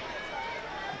there.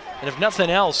 And if nothing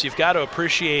else, you've got to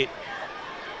appreciate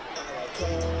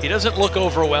he doesn't look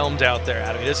overwhelmed out there,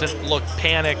 Adam. He doesn't look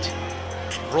panicked.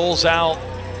 Rolls out,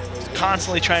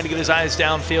 constantly trying to get his eyes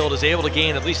downfield, is able to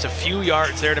gain at least a few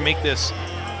yards there to make this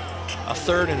a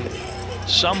 3rd and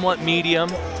somewhat medium.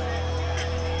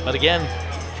 But again,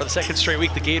 for the 2nd straight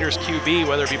week, the Gators QB,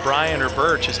 whether it be Bryant or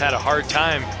Birch, has had a hard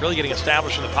time really getting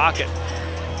established in the pocket.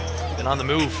 Been on the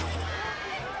move.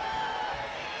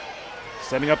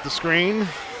 Setting up the screen.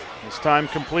 This time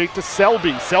complete to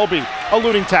Selby. Selby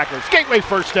eluding tacklers. Gateway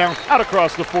 1st down out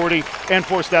across the 40 and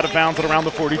forced out of bounds at around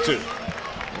the 42.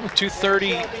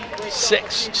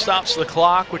 2:36 stops the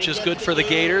clock, which is good for the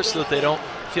Gators so that they don't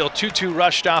feel too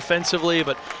rushed offensively,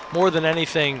 but more than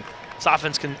anything, this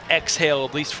offense can exhale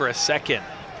at least for a second.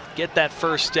 Get that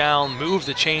 1st down, move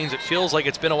the chains. It feels like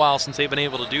it's been a while since they've been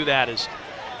able to do that.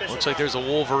 Looks like there's a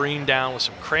Wolverine down with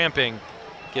some cramping.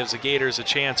 Gives the Gators a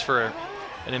chance for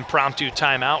an impromptu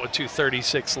timeout with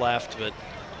 2:36 left. But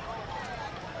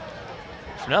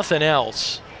if nothing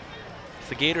else, if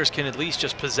the Gators can at least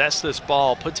just possess this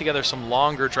ball, put together some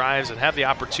longer drives, and have the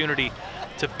opportunity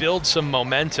to build some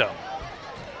momentum,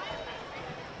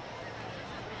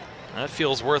 that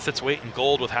feels worth its weight in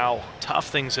gold with how tough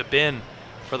things have been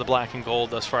for the black and gold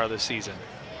thus far this season.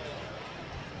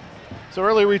 So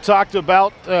earlier we talked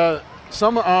about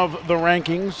some of the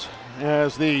rankings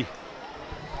as the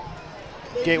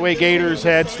Gateway Gators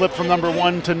had slipped from number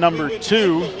 1 to number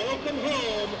 2.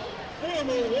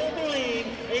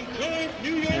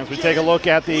 As we take a look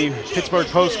at the Pittsburgh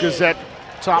Post-Gazette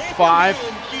top 5.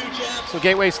 So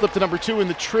Gateway slipped to number 2 in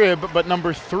the Trib, but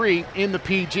number 3 in the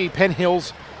PG. Penn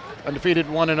Hills undefeated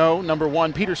 1-0. Number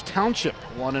 1, Peters Township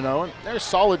 1-0. They're a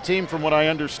solid team from what I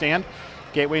understand.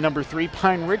 Gateway number 3,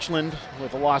 Pine Ridgeland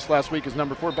with a loss last week is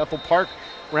number 4. Bethel Park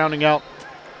rounding out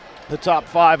the top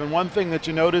 5. And one thing that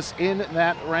you notice in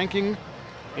that ranking,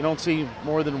 you don't see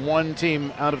more than one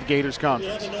team out of the Gators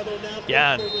conference.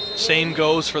 Yeah, same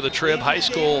goes for the Trib High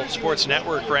School Sports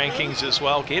Network rankings as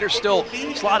well. Gators still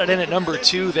slotted in at number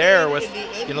 2 there with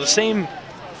the same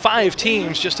 5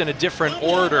 teams, just in a different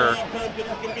order.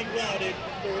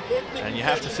 And you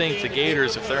have to think the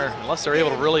Gators, unless they're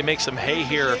able to really make some hay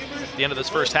here at the end of this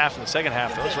 1st half and the 2nd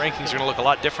half, those rankings are going to look a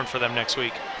lot different for them next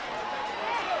week.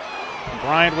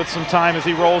 Bryant with some time as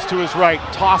he rolls to his right,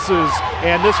 tosses,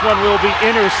 and this one will be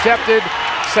intercepted.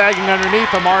 Sagging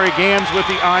underneath, Amari Gams with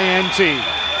the INT.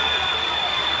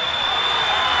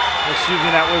 Excuse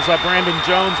me, that was Brandon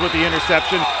Jones with the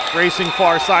interception, racing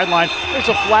far sideline. There's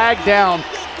a flag down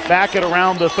back at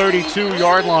around the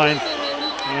 32-yard line.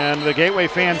 And the Gateway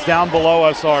fans down below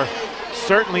us are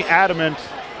certainly adamant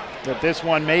that this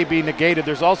one may be negated.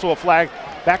 There's also a flag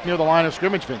back near the line of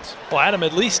scrimmage, Vince. Well, Adam,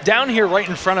 at least down here right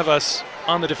in front of us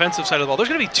on the defensive side of the ball, there's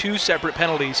going to be 2 separate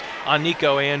penalties on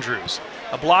Nico Andrews.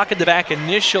 A block at the back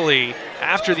initially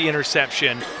after the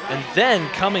interception, and then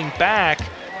coming back,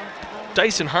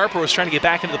 Dyson Harper was trying to get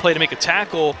back into the play to make a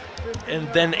tackle, and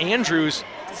then Andrews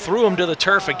threw him to the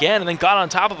turf again and then got on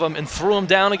top of him and threw him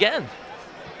down again.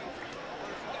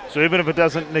 So even if it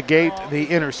doesn't negate the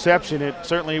interception, it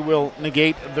certainly will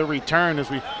negate the return. As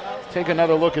we take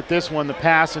another look at this one, the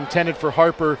pass intended for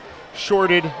Harper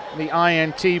shorted, the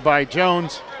INT by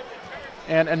Jones.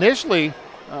 And initially,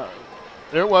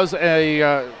 there was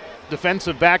a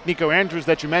defensive back, Nico Andrews,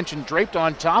 that you mentioned, draped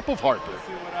on top of Harper.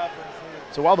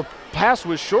 So while the pass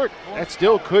was short, that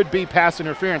still could be pass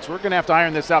interference. We're going to have to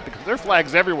iron this out because there are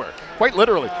flags everywhere, quite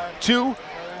literally. 2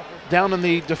 down in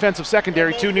the defensive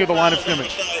secondary, 2 near the line of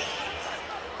scrimmage.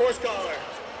 Horse collar,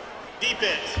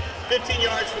 defense, 15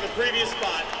 yards from the previous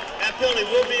spot. That penalty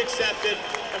will be accepted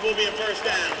and will be a first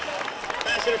down.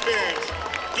 Pass interference,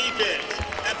 defense,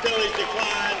 that penalty's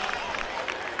declined.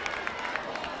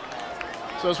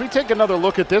 So as we take another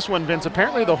look at this one, Vince,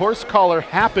 apparently the horse collar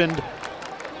happened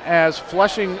as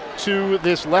flushing to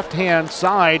this left-hand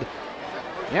side.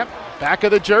 Yep, back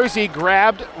of the jersey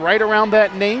grabbed right around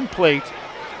that nameplate.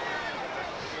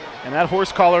 And that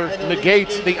horse collar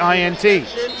negates the INT.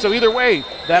 So either way,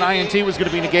 that INT was going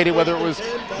to be negated, whether it was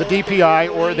the DPI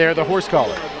or the horse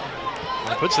collar.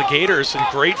 That puts the Gators in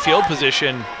great field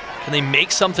position. Can they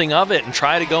make something of it and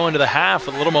try to go into the half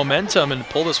with a little momentum and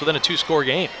pull this within a 2-score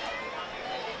game?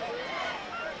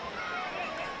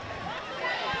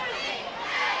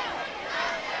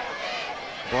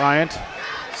 Bryant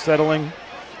settling,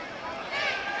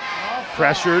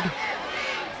 pressured,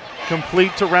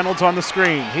 complete to Reynolds on the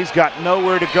screen. He's got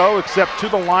nowhere to go except to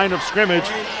the line of scrimmage.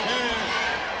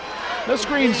 Those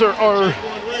screens are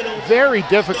very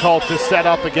difficult to set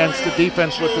up against the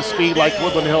defense with the speed like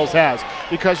Woodland Hills has,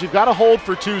 because you've got to hold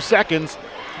for 2 seconds,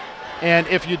 and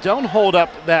if you don't hold up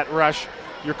that rush,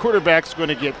 your quarterback's going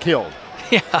to get killed.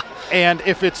 Yeah. And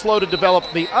if it's slow to develop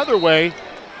the other way,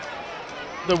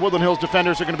 the Woodland Hills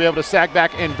defenders are going to be able to sack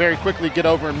back and very quickly get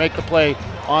over and make the play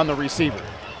on the receiver.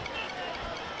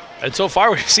 And so far,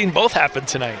 we've seen both happen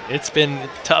tonight. It's been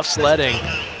tough sledding.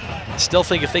 I still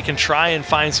think if they can try and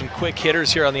find some quick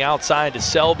hitters here on the outside to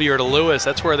Selby or to Lewis,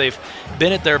 that's where they've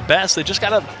been at their best. They just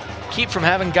got to keep from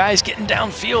having guys getting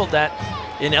downfield. That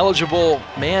ineligible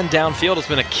man downfield has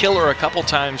been a killer a couple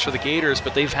times for the Gators,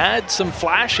 but they've had some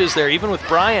flashes there, even with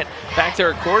Bryant back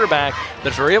there at quarterback, that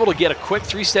if they're able to get a quick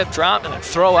 3-step drop and then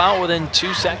throw out within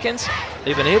 2 seconds,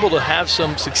 they've been able to have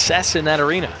some success in that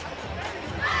arena.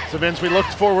 So Vince, we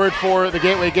looked forward for the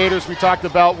Gateway Gators. We talked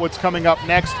about what's coming up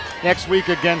next week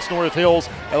against North Hills,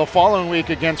 and the following week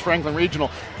against Franklin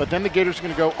Regional. But then the Gators are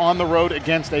going to go on the road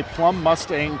against a Plum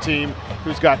Mustang team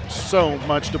who's got so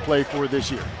much to play for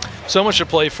this year. So much to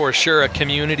play for, sure. A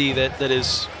community that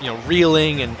is,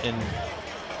 reeling and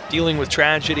dealing with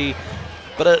tragedy,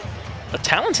 but a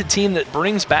talented team that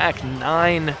brings back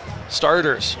 9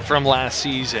 starters from last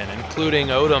season, including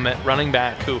Odom at running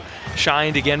back, who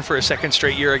shined again for a second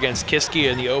straight year against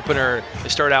Kiski in the opener. They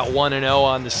start out 1-0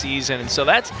 on the season, and so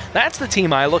that's the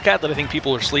team I look at that I think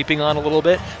people are sleeping on a little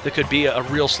bit. That could be a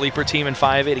real sleeper team in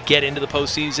 5A to get into the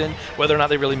postseason. Whether or not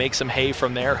they really make some hay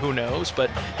from there, who knows? But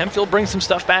Hempfield brings some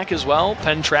stuff back as well.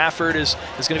 Penn Trafford is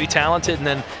going to be talented, and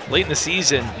then late in the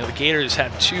season, the Gators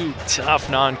have 2 tough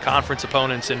non-conference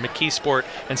opponents in McKeesport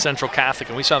and Central Catholic,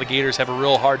 and we saw the Gators have a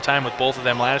real hard time with both of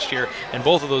them last year, and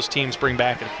both of those teams bring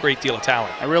back a great deal of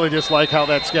talent. I really just like how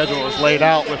that schedule is laid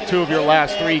out, with 2 of your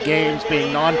last 3 games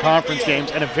being non-conference games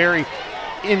and a very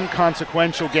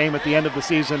inconsequential game at the end of the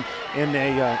season in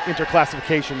a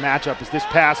interclassification matchup. As this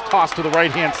pass tossed to the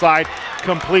right-hand side,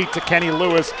 complete to Kenny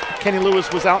Lewis. Kenny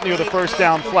Lewis was out near the first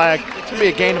down flag. It's going to be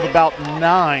a gain of about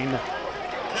 9.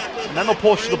 And then they'll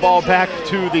push the ball back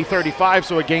to the 35,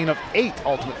 so a gain of 8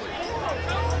 ultimately.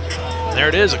 There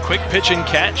it is, a quick pitch and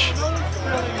catch.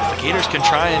 If the Gators can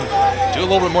try and do a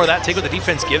little bit more of that, take what the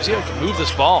defense gives you, move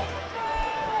this ball.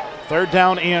 3rd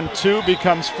down and 2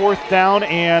 becomes 4th down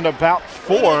and about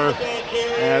 4,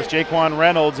 as Jaquan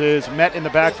Reynolds is met in the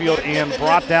backfield and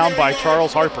brought down by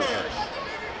Charles Harper.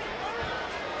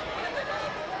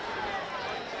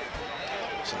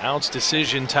 So now it's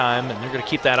decision time, and they're going to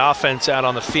keep that offense out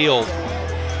on the field.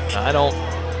 I don't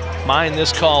mind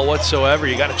this call whatsoever.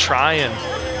 You got to try and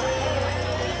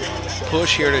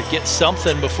push here to get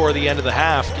something before the end of the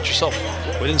half. Get yourself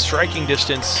within striking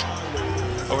distance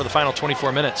over the final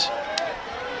 24 minutes.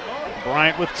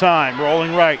 Bryant with time,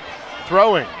 rolling right,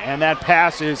 throwing, and that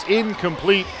pass is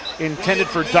incomplete, intended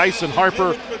for Dyson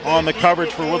Harper. On the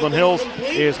coverage for Woodland Hills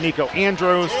is Nico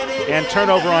Andrews, and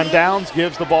turnover on downs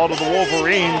gives the ball to the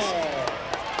Wolverines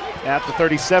at the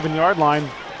 37-yard line.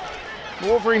 The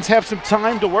Wolverines have some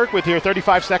time to work with here,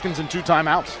 35 seconds and 2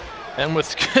 timeouts. And with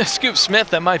Scoop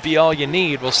Smith, that might be all you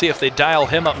need. We'll see if they dial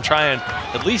him up and try and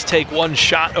at least take one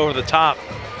shot over the top.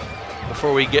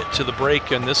 before we get to the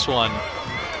break in this one.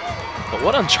 But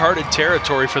what uncharted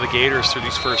territory for the Gators through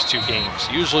these first 2 games.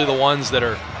 Usually the ones that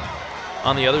are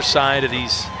on the other side of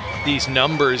these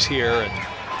numbers here.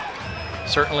 And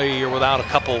certainly you're without a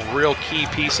couple real key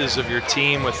pieces of your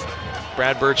team with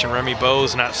Brad Birch and Remy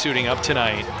Bowes not suiting up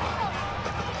tonight.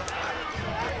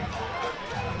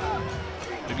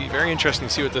 It'd be very interesting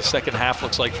to see what the second half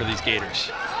looks like for these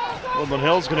Gators. Woodland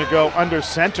Hills going to go under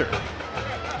center.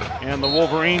 And the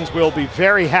Wolverines will be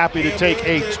very happy to take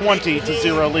a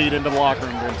 20-0 lead into the locker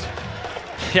room, Vince.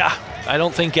 Yeah, I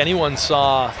don't think anyone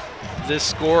saw this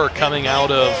score coming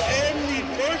out of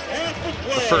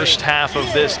the first half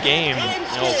of this game.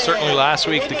 You know, certainly last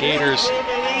week the Gators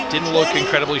didn't look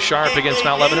incredibly sharp against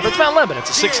Mount Lebanon, but it's Mount Lebanon.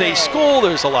 It's a 6A school.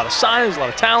 There's a lot of size, a lot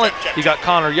of talent. You got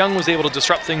Connor Young was able to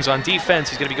disrupt things on defense.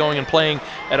 He's going to be going and playing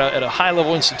at a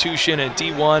high-level institution at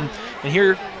D1. And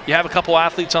here you have a couple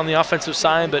athletes on the offensive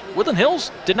side, but Woodland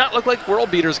Hills did not look like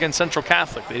world beaters against Central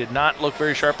Catholic. They did not look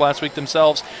very sharp last week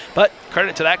themselves, but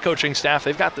credit to that coaching staff.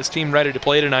 They've got this team ready to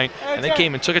play tonight, and they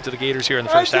came and took it to the Gators here in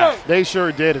the first half. They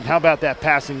sure did, and how about that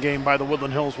passing game by the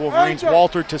Woodland Hills Wolverines?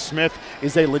 Walter to Smith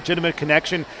is a legitimate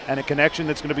connection, and a connection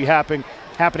that's going to be happening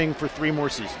for 3 more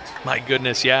seasons. My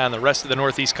goodness, yeah, and the rest of the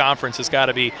Northeast Conference has got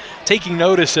to be taking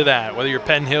notice of that, whether you're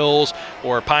Penn Hills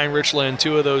or Pine Richland,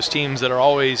 2 of those teams that are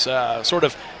always sort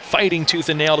of fighting tooth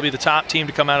and nail to be the top team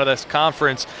to come out of this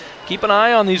conference. Keep an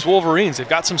eye on these Wolverines. They've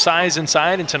got some size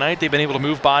inside, and tonight they've been able to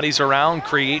move bodies around,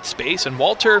 create space, and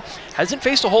Walter hasn't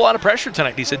faced a whole lot of pressure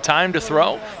tonight. He's had time to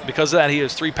throw. Because of that, he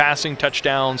has 3 passing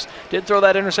touchdowns. Did throw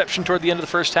that interception toward the end of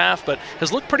the first half, but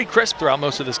has looked pretty crisp throughout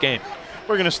most of this game.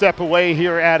 We're going to step away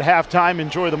here at halftime,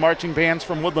 enjoy the marching bands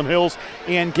from Woodland Hills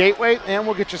and Gateway, and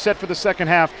we'll get you set for the second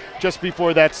half just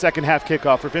before that second half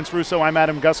kickoff. For Vince Russo, I'm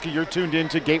Adam Gusky. You're tuned in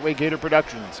to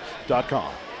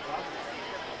GatewayGatorProductions.com.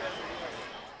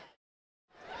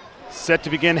 Set to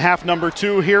begin half number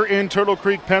 2 here in Turtle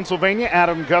Creek, Pennsylvania.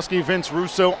 Adam Gusky, Vince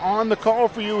Russo on the call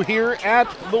for you here at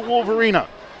the Wolverina,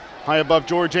 high above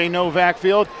George A. Novak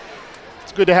Field.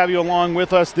 It's good to have you along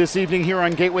with us this evening here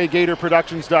on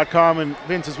GatewayGatorProductions.com. And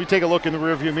Vince, as we take a look in the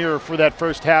rearview mirror for that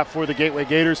first half for the Gateway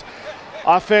Gators,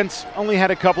 offense only had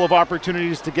a couple of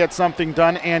opportunities to get something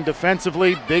done, and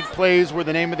defensively, big plays were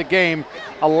the name of the game,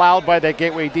 allowed by that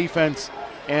Gateway defense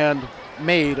and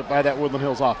made by that Woodland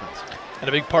Hills offense. And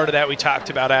a big part of that we talked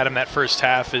about, Adam, that first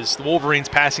half is the Wolverines'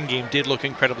 passing game did look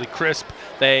incredibly crisp.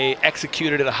 They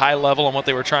executed at a high level on what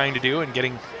they were trying to do and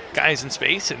getting guys in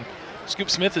space, and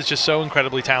Scoop Smith is just so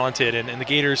incredibly talented, and the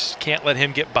Gators can't let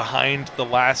him get behind the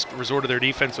last resort of their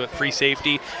defense with free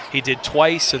safety. He did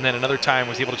twice, and then another time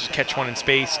was able to just catch one in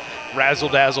space.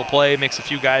 Razzle-dazzle play, makes a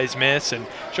few guys miss, and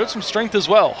showed some strength as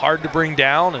well. Hard to bring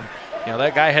down, and you know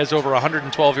that guy has over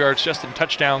 112 yards just in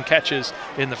touchdown catches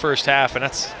in the first half, and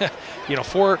that's you know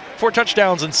four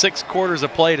touchdowns in 6 quarters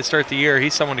of play to start the year.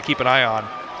 He's someone to keep an eye on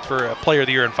for a Player of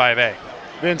the Year in 5A.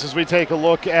 Vince, as we take a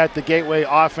look at the Gateway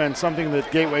offense, something that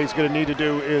Gateway is going to need to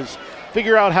do is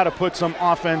figure out how to put some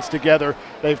offense together.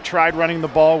 They've tried running the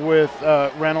ball with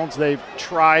Reynolds. They've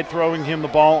tried throwing him the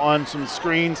ball on some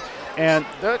screens, and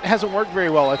that hasn't worked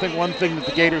very well. I think one thing that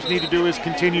the Gators need to do is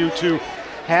continue to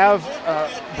have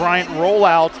Bryant roll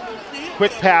out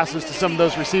quick passes to some of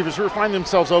those receivers who are finding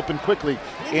themselves open quickly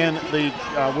in the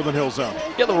Woodland Hills zone.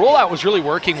 Yeah, the rollout was really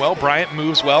working well. Bryant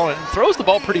moves well and throws the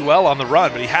ball pretty well on the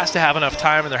run, but he has to have enough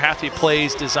time, and there have to be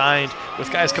plays designed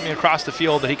with guys coming across the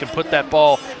field that he can put that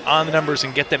ball on the numbers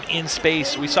and get them in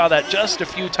space. We saw that just a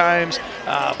few times,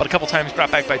 but a couple times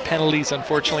brought back by penalties,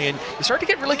 unfortunately, and you start to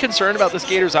get really concerned about this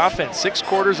Gators offense. 6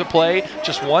 quarters of play,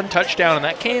 just 1 touchdown, and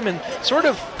that came in sort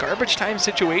of garbage time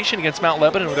situation against Mount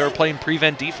Lebanon where they were playing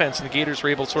prevent defense, and the Gators were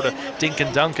able to sort of dink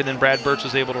and dunk, and then Brad Birch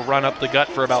was able to run up the gut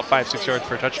for about 5-6 yards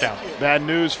for a touchdown. Bad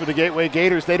news for the Gateway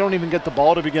Gators. They don't even get the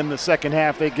ball to begin the second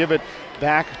half. They give it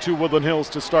back to Woodland Hills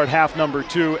to start half number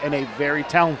 2, and a very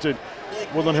talented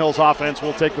Woodland Hills offense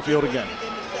will take the field again.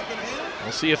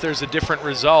 We'll see if there's a different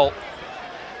result.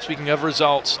 Speaking of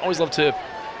results, always love to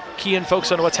key in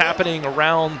folks on what's happening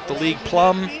around the league.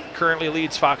 Plum currently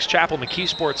leads Fox Chapel. McKee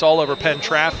Sports all over Penn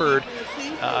Trafford.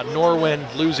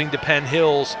 Norwin losing to Penn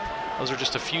Hills. Those are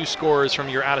just a few scores from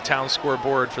your out-of-town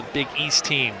scoreboard for the Big East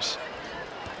teams.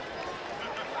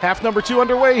 Half number 2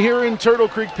 underway here in Turtle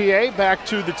Creek, PA. Back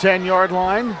to the 10-yard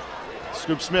line.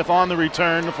 Scoop Smith on the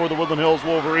return for the Woodland Hills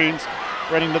Wolverines.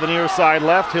 Running to the near side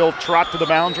left. He'll trot to the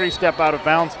boundary, step out of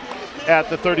bounds at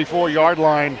the 34-yard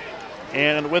line.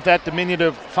 And with that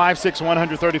diminutive 5'6",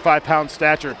 135-pound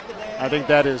stature, I think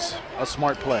that is a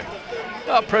smart play.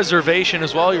 Preservation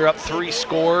as well. You're up 3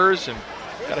 scores and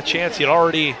got a chance. You'd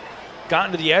already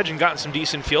gotten to the edge and gotten some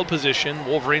decent field position.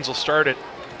 Wolverines will start at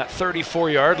that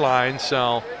 34-yard line,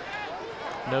 so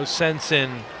no sense in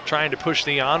trying to push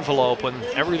the envelope when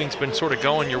everything's been sort of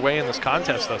going your way in this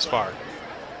contest thus far,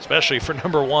 especially for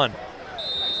number 1.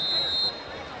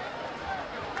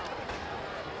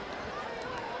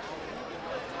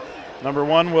 Number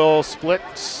 1 will split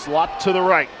slot to the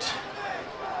right.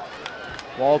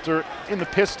 Walter in the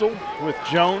pistol with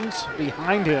Jones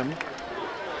behind him.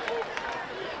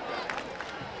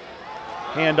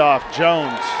 Handoff,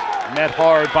 Jones met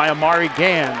hard by Amari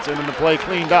Gans, and then the play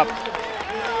cleaned up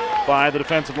by the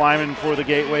defensive lineman for the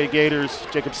Gateway Gators,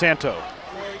 Jacob Santo.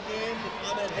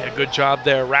 Yeah, good job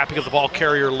there, wrapping up the ball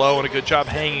carrier low, and a good job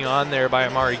hanging on there by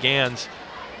Amari Gans.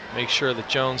 Make sure that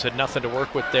Jones had nothing to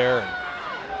work with there. And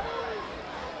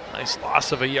nice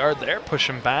loss of a yard there. Push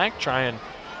them back, try and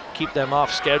keep them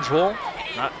off schedule,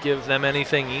 not give them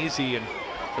anything easy. And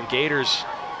for the Gators,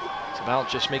 it's about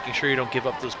just making sure you don't give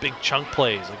up those big chunk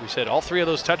plays. Like we said, all 3 of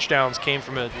those touchdowns came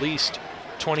from at least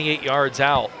 28 yards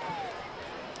out.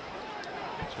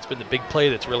 So it's been the big play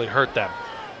that's really hurt them.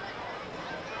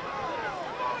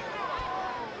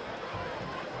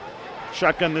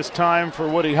 Shotgun this time for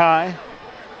Woody High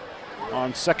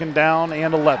on 2nd down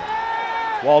and 11.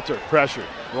 Walter, pressured,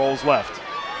 rolls left,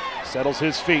 settles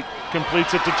his feet,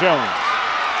 completes it to Jones.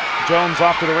 Jones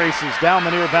off to the races, down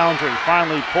the near boundary,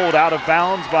 finally pulled out of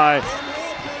bounds by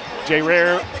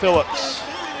J-Rare Phillips.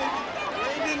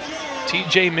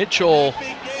 T.J. Mitchell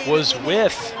was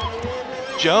with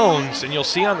Jones, and you'll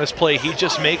see on this play he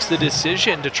just makes the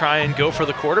decision to try and go for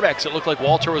the quarterbacks. It looked like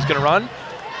Walter was going to run,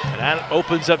 and that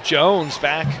opens up Jones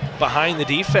back behind the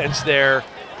defense there.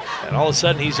 And all of a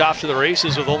sudden, he's off to the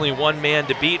races with only 1 man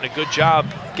to beat, and a good job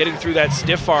getting through that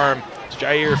stiff arm. It's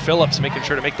Jair Phillips making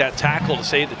sure to make that tackle to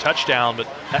save the touchdown, but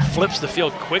that flips the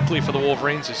field quickly for the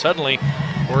Wolverines, who suddenly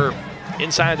were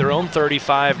inside their own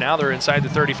 35. Now they're inside the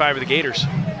 35 of the Gators.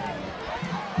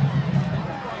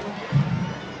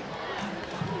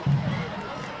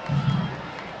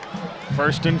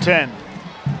 First and 10.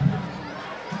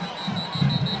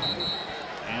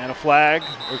 And a flag,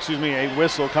 or excuse me, a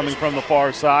whistle coming from the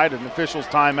far side. An official's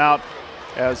timeout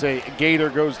as a Gator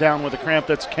goes down with a cramp.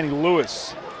 That's Kenny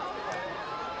Lewis,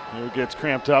 who gets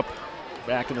cramped up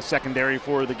back in the secondary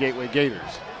for the Gateway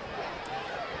Gators.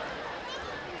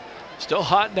 Still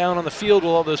hot down on the field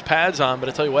with all those pads on, but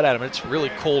I tell you what, Adam, it's really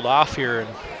cold off here, and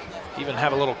even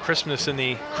have a little crispness in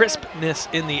the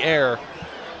air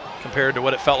compared to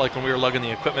what it felt like when we were lugging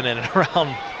the equipment in at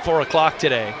around 4 o'clock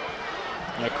today.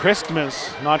 Yeah,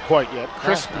 crispness, not quite yet.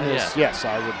 Crispness, yes,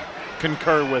 I would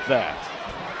concur with that.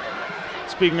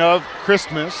 Speaking of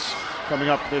Christmas, coming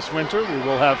up this winter, we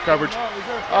will have coverage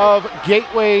of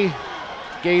Gateway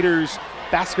Gators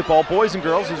basketball, boys and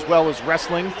girls, as well as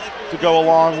wrestling, to go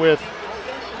along with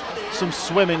some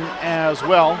swimming as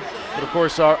well. But of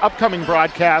course, our upcoming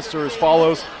broadcasts are as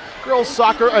follows. Girls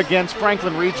soccer against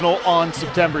Franklin Regional on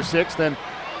September 6th, and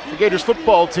the Gators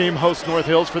football team hosts North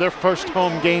Hills for their first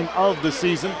home game of the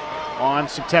season on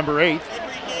September 8th.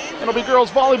 It'll be girls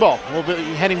volleyball. We'll be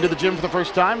heading to the gym for the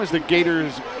first time as the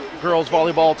Gators girls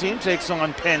volleyball team takes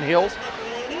on Penn Hills.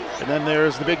 And then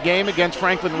there's the big game against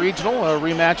Franklin Regional, a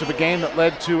rematch of a game that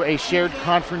led to a shared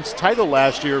conference title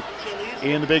last year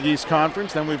in the Big East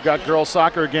Conference. Then we've got girls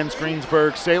soccer against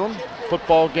Greensburg-Salem,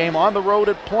 football game on the road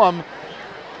at Plum.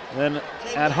 Then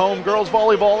at home, girls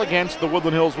volleyball against the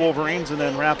Woodland Hills Wolverines, and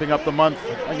then wrapping up the month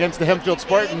against the Hempfield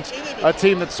Spartans, a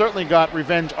team that certainly got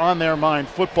revenge on their mind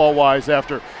football-wise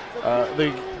after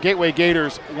the Gateway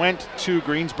Gators went to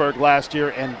Greensburg last year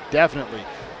and definitely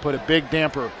put a big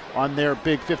damper on their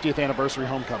big 50th anniversary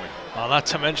homecoming. Well, not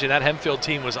to mention that Hempfield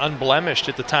team was unblemished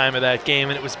at the time of that game,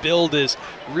 and it was billed as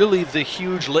really the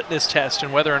huge litmus test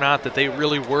and whether or not that they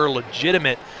really were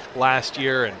legitimate last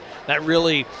year, and that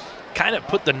really kind of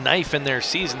put the knife in their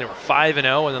season. They were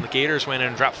 5-0, and then the Gators went in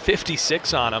and dropped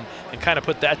 56 on them and kind of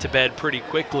put that to bed pretty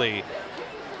quickly.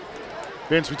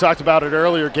 Vince, we talked about it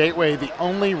earlier. Gateway, the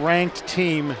only ranked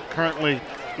team currently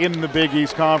in the Big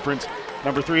East Conference.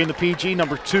 Number 3 in the PG,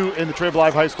 number 2 in the Trib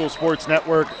Live High School Sports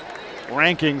Network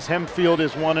rankings. Hempfield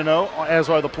is 1-0, as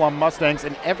are the Plum Mustangs,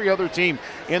 and every other team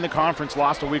in the conference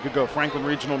lost a week ago. Franklin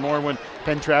Regional, Norwin,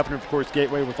 Penn Trafford, and of course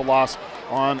Gateway with a loss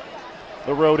on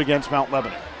the road against Mount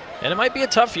Lebanon. And it might be a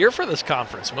tough year for this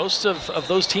conference. Most of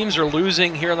those teams are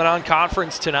losing here in the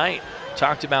non-conference tonight.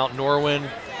 Talked about Norwin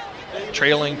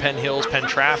trailing Penn Hills, Penn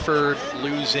Trafford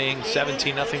losing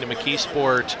 17-0 to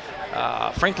McKeesport.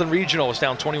 Franklin Regional was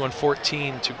down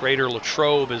 21-14 to Greater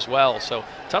Latrobe as well. So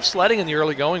tough sledding in the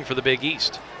early going for the Big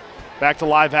East. Back to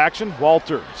live action.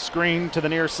 Walter, screen to the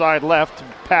near side left,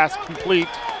 pass complete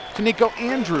to Nico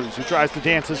Andrews, who tries to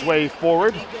dance his way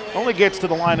forward. Only gets to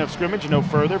the line of scrimmage, no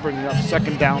further, bringing up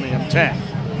second down and 10.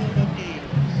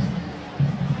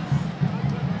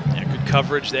 Yeah, good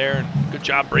coverage there, and good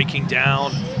job breaking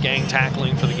down, gang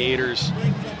tackling for the Gators.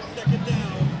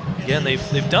 Again,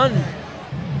 they've done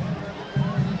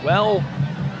well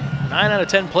 9 out of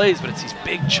 10 plays, but it's these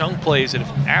big chunk plays that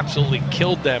have absolutely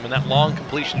killed them, and that long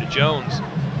completion to Jones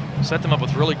set them up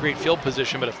with really great field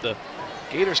position. But if the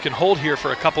Gators can hold here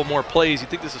for a couple more plays, you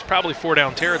think this is probably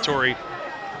 4-down territory.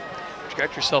 You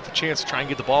got yourself a chance to try and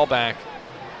get the ball back.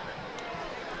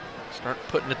 Start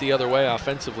putting it the other way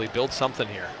offensively, build something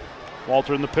here.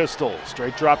 Walter in the pistol,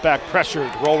 straight drop back,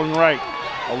 pressured, rolling right.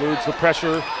 Eludes the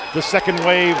pressure. The second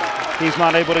wave he's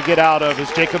not able to get out of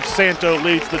as Jacob Santo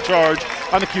leads the charge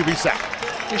on the QB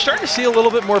sack. You're starting to see a little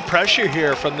bit more pressure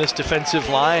here from this defensive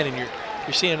line, and you're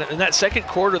seeing in that second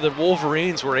quarter the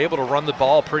Wolverines were able to run the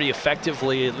ball pretty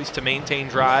effectively, at least to maintain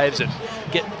drives and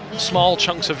get small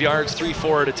chunks of yards,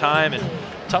 3-4 at a time. And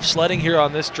tough sledding here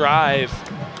on this drive.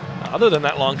 Other than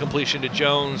that long completion to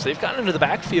Jones, they've gotten into the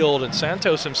backfield, and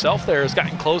Santos himself there has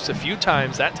gotten close a few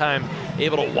times, that time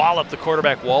able to wallop the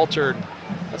quarterback Walter.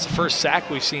 That's the first sack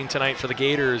we've seen tonight for the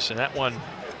Gators, and that one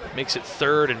makes it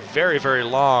third and very, very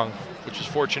long, which is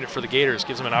fortunate for the Gators.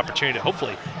 Gives them an opportunity to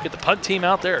hopefully get the punt team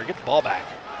out there, get the ball back.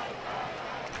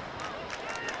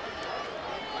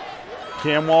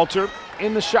 Cam Walter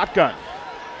in the shotgun.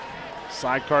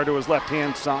 Sidecar to his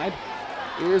left-hand side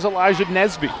is Elijah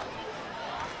Nesby.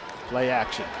 Play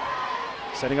action.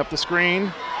 Setting up the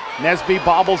screen. Nesby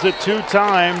bobbles it 2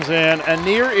 times, and a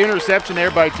near interception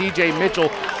there by TJ Mitchell.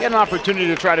 He had an opportunity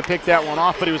to try to pick that one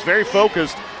off, but he was very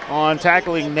focused on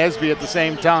tackling Nesby at the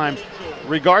same time.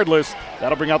 Regardless,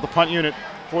 that'll bring out the punt unit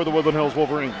for the Woodland Hills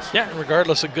Wolverines. Yeah, and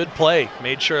regardless, a good play.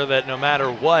 Made sure that no matter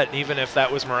what, even if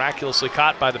that was miraculously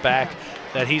caught by the back,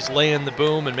 that he's laying the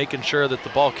boom and making sure that the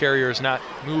ball carrier is not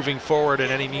moving forward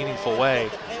in any meaningful way.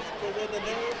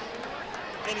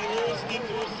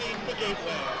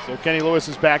 So Kenny Lewis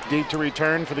is back deep to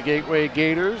return for the Gateway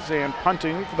Gators, and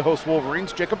punting for the host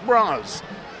Wolverines, Jacob Braz.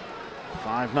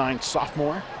 5'9"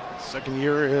 sophomore. Second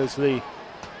year as the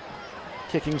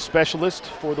kicking specialist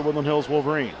for the Woodland Hills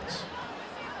Wolverines.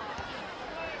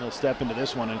 He'll step into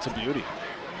this one, and it's a beauty.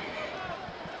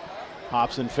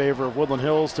 Hops in favor of Woodland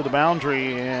Hills to the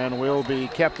boundary and will be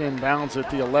kept in bounds at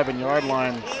the 11-yard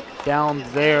line down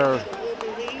there.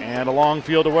 And a long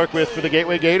field to work with for the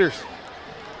Gateway Gators.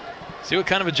 See what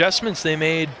kind of adjustments they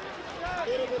made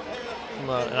from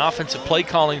an offensive play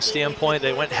calling standpoint.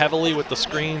 They went heavily with the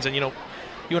screens, and you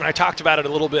and I talked about it a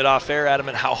little bit off air, Adam,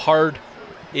 and how hard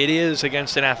it is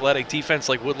against an athletic defense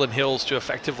like Woodland Hills to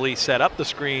effectively set up the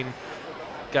screen.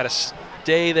 Got to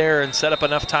stay there and set up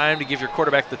enough time to give your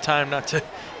quarterback the time not to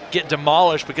get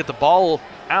demolished, but get the ball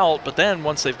out. But then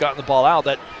once they've gotten the ball out,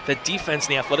 that defense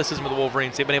and the athleticism of the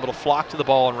Wolverines, they've been able to flock to the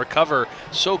ball and recover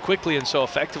so quickly and so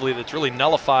effectively that's really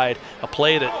nullified a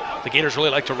play that the Gators really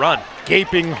like to run.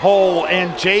 Gaping hole,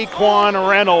 and Jaquan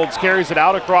Reynolds carries it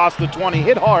out across the 20.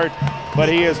 Hit hard, but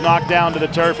he is knocked down to the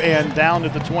turf and down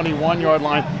at the 21-yard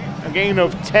line. A gain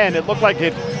of 10. It looked like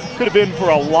it could have been for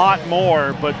a lot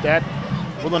more, but that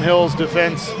Woodland Hills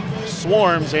defense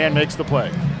swarms and makes the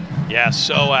play. Yeah,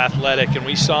 so athletic, and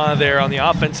we saw there on the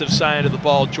offensive side of the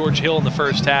ball, George Hill in the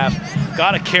first half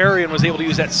got a carry and was able to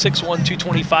use that 6'1",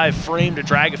 225 frame to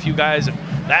drag a few guys, and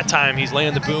that time he's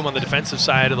laying the boom on the defensive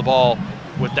side of the ball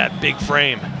with that big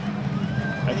frame.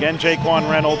 Again, Jaquan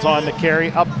Reynolds on the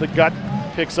carry, up the gut,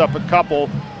 picks up a couple.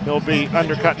 He'll be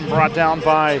undercut and brought down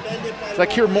by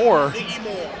Zakir Moore.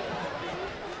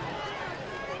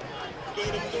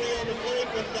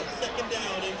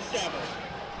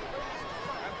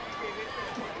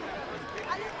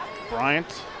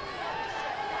 Bryant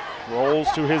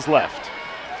rolls to his left.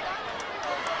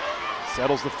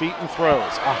 Settles the feet and throws.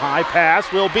 A high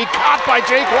pass will be caught by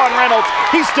Jaquan Reynolds.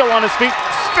 He's still on his feet,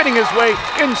 spinning his way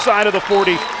inside of the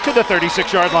 40 to the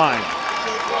 36-yard line.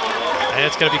 And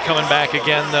it's going to be coming back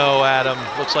again, though, Adam.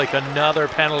 Looks like another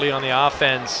penalty on the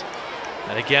offense.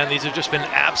 And again, these have just been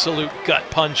absolute gut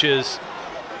punches.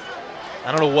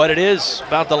 I don't know what it is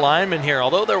about the lineman here.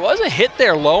 Although there was a hit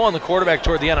there low on the quarterback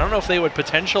toward the end. I don't know if they would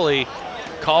potentially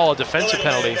call a defensive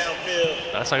penalty.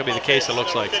 That's not going to be the case, it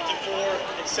looks like. 54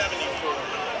 and 74.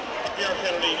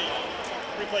 Penalty.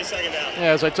 Replay second down.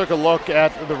 Yeah, as I took a look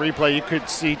at the replay, you could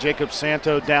see Jacob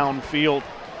Santo downfield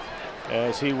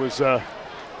as he was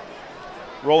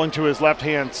rolling to his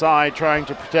left-hand side, trying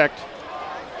to protect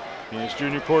his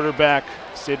junior quarterback,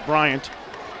 Sid Bryant.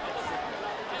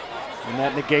 And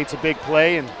that negates a big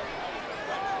play, and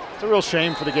it's a real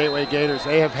shame for the Gateway Gators.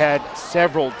 They have had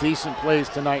several decent plays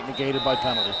tonight negated by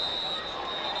penalty.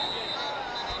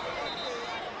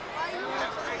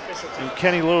 And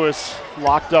Kenny Lewis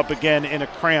locked up again in a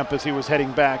cramp as he was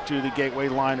heading back to the Gateway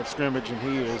line of scrimmage, and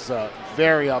he is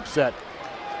very upset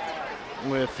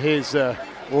with his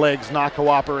legs not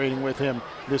cooperating with him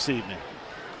this evening.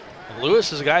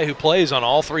 Lewis is a guy who plays on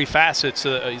all three facets.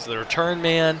 He's the return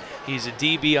man, he's a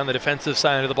DB on the defensive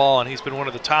side of the ball, and he's been one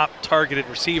of the top targeted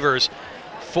receivers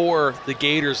for the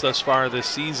Gators thus far this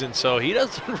season. So he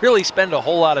doesn't really spend a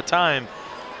whole lot of time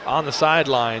on the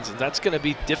sidelines, and that's going to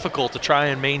be difficult to try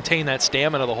and maintain that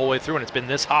stamina the whole way through, and it's been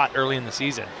this hot early in the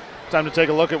season. Time to take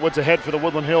a look at what's ahead for the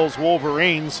Woodland Hills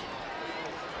Wolverines.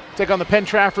 Take on the Penn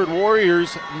Trafford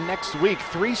Warriors next week.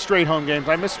 3 straight home games.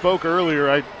 I misspoke earlier.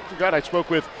 I forgot I spoke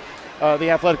with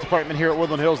the athletic department here at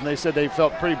Woodland Hills, and they said they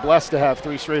felt pretty blessed to have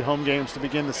 3 straight home games to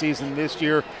begin the season this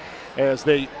year as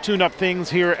they tune up things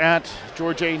here at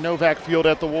George A. Novak Field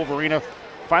at the Wolverina.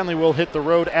 Finally will hit the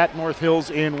road at North Hills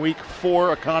in week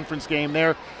 4, a conference game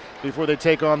there before they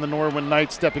take on the Norwin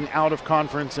Knights stepping out of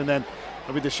conference, and then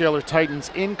it'll be the Shaler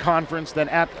Titans in conference, then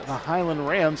at the Highland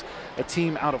Rams, a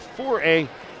team out of 4A,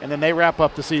 and then they wrap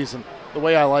up the season the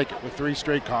way I like it with 3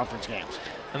 straight conference games.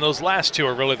 And those last 2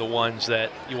 are really the ones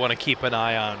that you want to keep an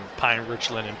eye on, Pine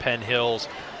Richland and Penn Hills.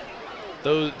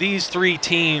 These 3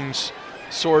 teams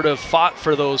sort of fought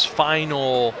for those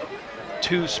final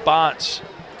 2 spots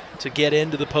to get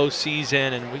into the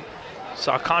postseason, and we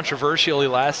saw controversially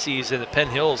last season that Penn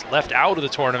Hills left out of the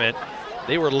tournament.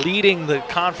 They were leading the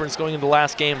conference going into the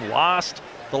last game, lost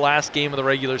the last game of the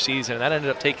regular season, and that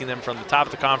ended up taking them from the top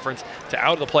of the conference to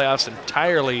out of the playoffs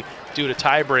entirely due to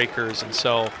tiebreakers. And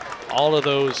so all of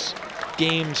those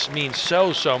games mean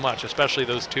so much, especially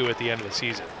those 2 at the end of the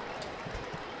season.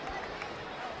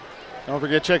 Don't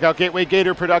forget, check out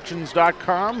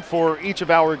GatewayGatorProductions.com for each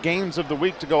of our games of the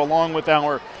week to go along with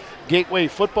our Gateway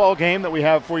football game that we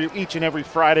have for you each and every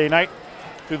Friday night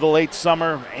through the late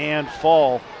summer and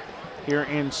fall here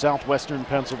in southwestern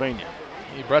Pennsylvania.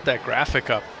 You brought that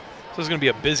graphic up. This is going to be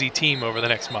a busy team over the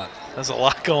next month. There's a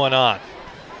lot going on.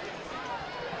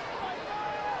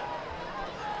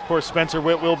 Of course, Spencer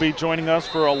Witt will be joining us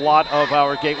for a lot of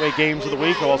our Gateway games of the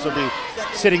week. He'll also be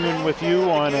sitting in with you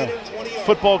on a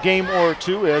football game or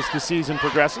 2 as the season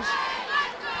progresses.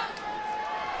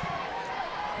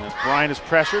 As Brian is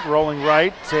pressured, rolling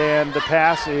right, and the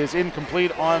pass is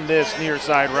incomplete on this near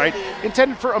side right,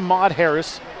 intended for Ahmad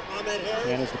Harris.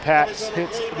 And as the pass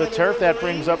hits the turf, that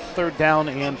brings up 3rd down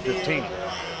and 15. You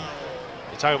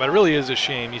talk about it, really is a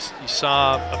shame. You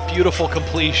saw a beautiful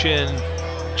completion,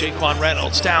 Jaquan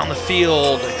Reynolds down the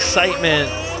field, excitement.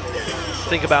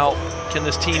 Think about, can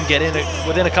this team get in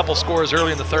within a couple scores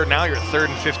early in the 3rd? Now you're at 3rd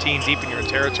and 15 deep in your own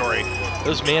territory.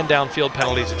 Those man downfield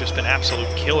penalties have just been absolute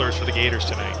killers for the Gators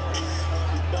tonight.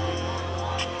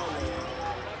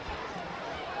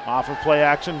 Off of play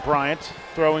action, Bryant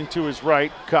throwing to his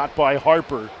right, caught by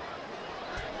Harper.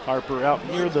 Harper out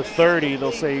near the 30.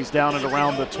 They'll say he's down at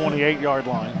around the 28-yard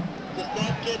line.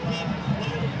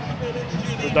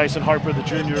 So Dyson Harper, the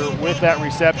junior, with that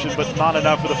reception, but not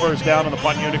enough for the 1st down, and the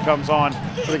punt unit comes on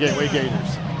for the Gateway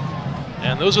Gators.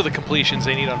 And those are the completions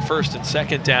they need on 1st and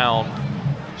 2nd down,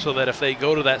 so that if they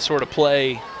go to that sort of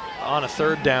play on a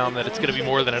 3rd down, that it's going to be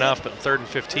more than enough. But 3rd and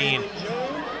 15,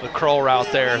 the curl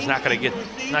route there is not going to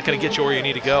get you where you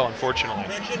need to go, unfortunately.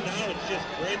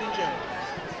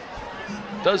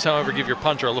 It does, however, give your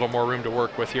punter a little more room to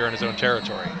work with here in his own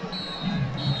territory.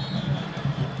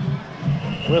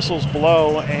 Whistles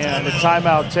blow, and a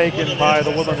timeout taken by the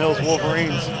Woodland Hills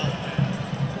Wolverines.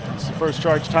 It's the first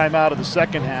charge timeout of the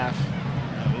 2nd half.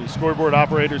 The scoreboard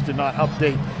operators did not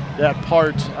update that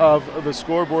part of the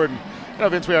scoreboard. You know,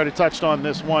 Vince, we already touched on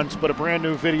this once, but a brand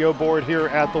new video board here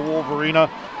at the Wolverina.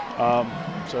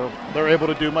 So they're able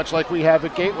to do much like we have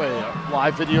at Gateway, a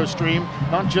live video stream,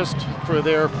 not just for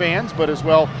their fans, but as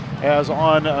well as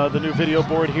on the new video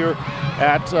board here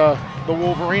at the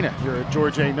Wolverina here at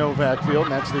George A. Novak Field,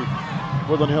 and that's the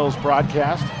Woodland Hills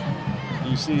broadcast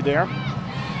you see there.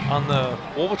 On the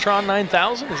Wolvatron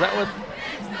 9000, is that what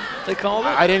they call it?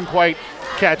 I didn't quite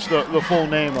catch the full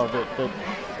name of it, but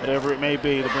whatever it may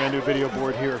be, the brand new video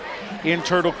board here in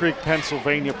Turtle Creek,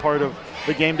 Pennsylvania, part of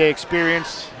the game day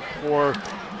experience for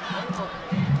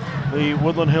the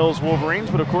Woodland Hills Wolverines.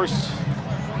 But of course,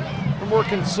 we're more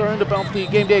concerned about the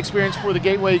game day experience for the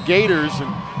Gateway Gators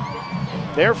and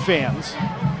their fans.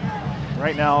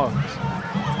 Right now,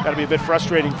 it's got to be a bit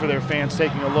frustrating for their fans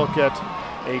taking a look at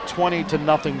a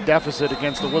 20-0 deficit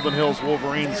against the Woodland Hills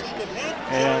Wolverines.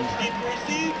 And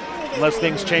unless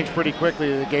things change pretty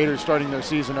quickly, the Gators starting their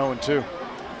season 0-2.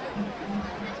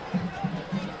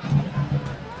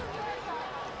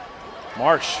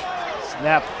 Marsh,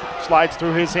 snap, slides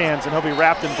through his hands, and he'll be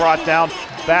wrapped and brought down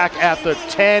back at the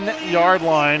 10-yard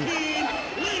line.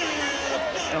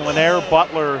 And Lanier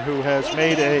Butler, who has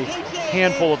made a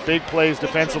handful of big plays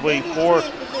defensively for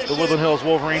the Woodland Hills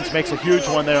Wolverines, makes a huge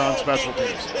one there on special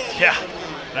teams. Yeah,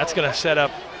 that's going to set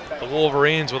up the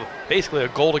Wolverines with basically a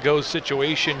goal-to-go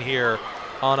situation here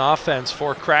on offense.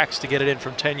 4 cracks to get it in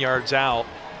from 10 yards out.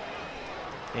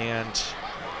 And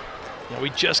we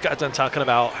just got done talking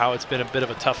about how it's been a bit of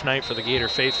a tough night for the Gator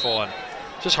faithful, and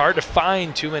it's just hard to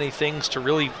find too many things to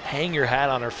really hang your hat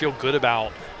on or feel good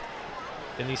about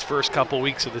in these first couple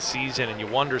weeks of the season. And you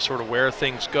wonder sort of where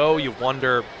things go. You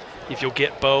wonder if you'll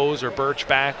get Bose or Birch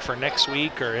back for next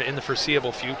week or in the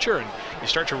foreseeable future, and you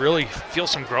start to really feel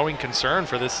some growing concern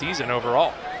for this season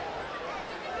overall.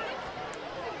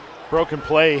 Broken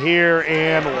play here,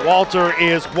 and Walter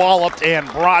is walloped and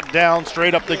brought down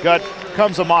straight up the gut.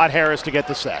 Comes Ahmad Harris to get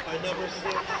the sack.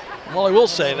 Well, I will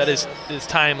say that is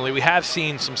timely. We have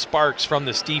seen some sparks from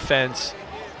this defense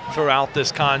throughout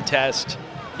this contest.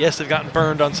 Yes, they've gotten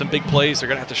burned on some big plays. They're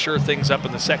going to have to shore things up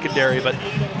in the secondary, but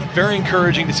very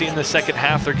encouraging to see in the second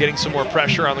half they're getting some more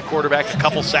pressure on the quarterback. A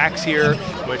couple sacks here,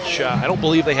 which I don't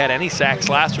believe they had any sacks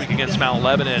last week against Mount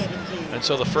Lebanon. And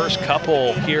so the first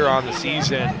couple here on the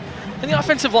season. And the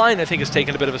offensive line, I think, has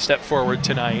taken a bit of a step forward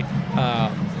tonight.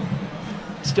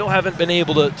 Still haven't been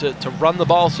able to run the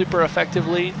ball super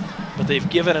effectively, but they've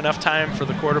given enough time for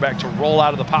the quarterback to roll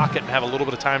out of the pocket and have a little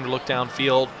bit of time to look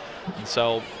downfield. And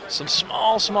so some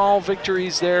small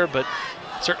victories there, but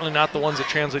certainly not the ones that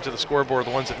translate to the scoreboard,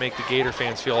 the ones that make the Gator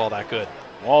fans feel all that good.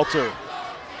 Walter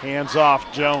hands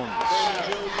off Jones.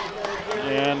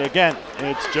 And again,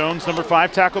 it's Jones, number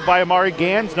 5, tackled by Amari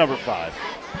Gans, number 5.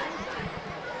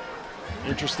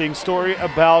 Interesting story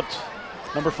about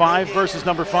number 5 versus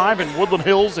number 5 in Woodland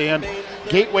Hills and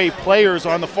Gateway players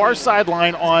on the far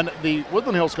sideline on the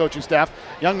Woodland Hills coaching staff.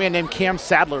 A young man named Cam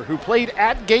Sadler, who played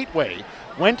at Gateway,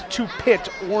 went to Pitt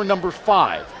or number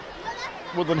 5.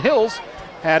 Woodland Hills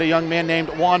had a young man named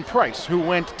Juan Price, who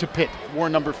went to Pitt, wore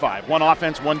number 5. 1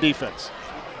 offense, 1 defense.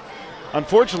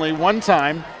 Unfortunately, one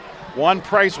time, Juan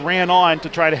Price ran on to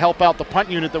try to help out the punt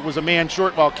unit that was a man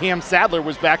short while Cam Sadler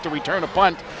was back to return a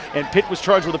punt, and Pitt was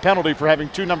charged with a penalty for having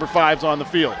 2 number 5s on the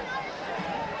field.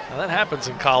 Now that happens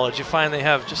in college. You find they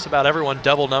have just about everyone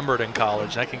double numbered in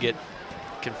college. That can get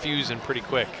confusing pretty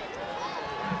quick.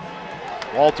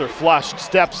 Walter flushed,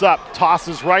 steps up,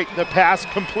 tosses right, the pass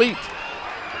complete.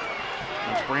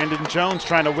 It's Brandon Jones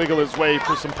trying to wiggle his way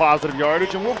for some positive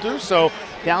yardage, and will do so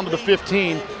down to the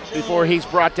 15 before he's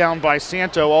brought down by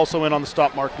Santo, also in on the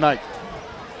stop Mark Knight.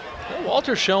 Well,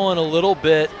 Walter showing a little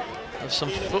bit of some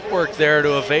footwork there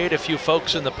to evade a few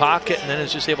folks in the pocket, and then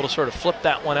is just able to sort of flip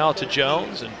that one out to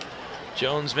Jones, and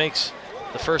Jones makes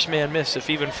the first man miss, if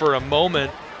even for a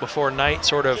moment, before Knight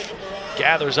sort of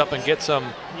gathers up and gets him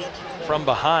from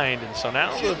behind. And so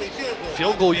now the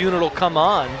field goal unit will come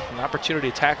on, an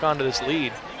opportunity to tack onto this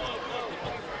lead.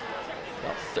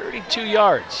 About 32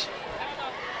 yards.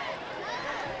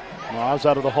 Miles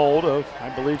out of the hold of, I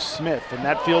believe, Smith, and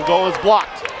that field goal is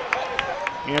blocked.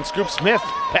 And Scoop Smith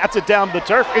pats it down to the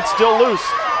turf. It's still loose.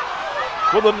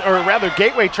 Woodland, or rather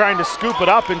Gateway trying to scoop it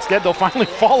up. Instead, they'll finally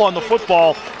fall on the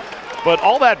football. But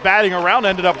all that batting around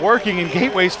ended up working in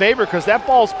Gateway's favor because that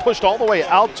ball's pushed all the way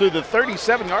out to the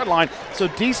 37-yard line. So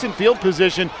decent field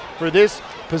position for this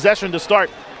possession to start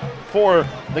for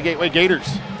the Gateway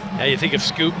Gators. Yeah, you think if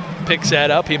Scoop picks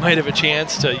that up, he might have a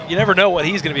chance to, you never know what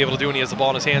he's going to be able to do when he has the ball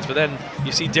in his hands, but then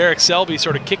you see Derek Selby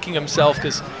sort of kicking himself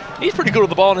because he's pretty good with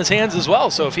the ball in his hands as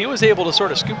well. So if he was able to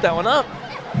sort of scoop that one up,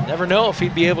 never know if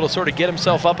he'd be able to sort of get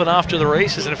himself up and off to the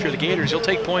races. And if you're the Gators, you'll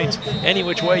take points any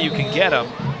which way you can get them.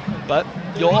 But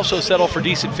you'll also settle for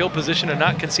decent field position and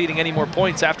not conceding any more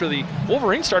points after the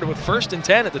Wolverines started with 1st and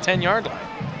 10 at the 10-yard line.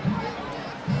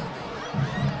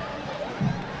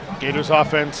 Gators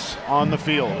offense on the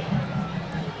field.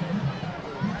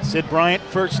 Sid Bryant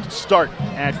first start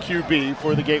at QB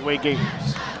for the Gateway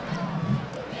Gators.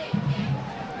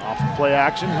 Off of play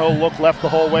action, he'll look left the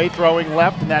whole way, throwing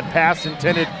left, and that pass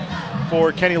intended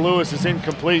for Kenny Lewis is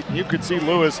incomplete. You could see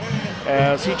Lewis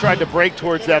as he tried to break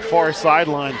towards that far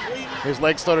sideline. His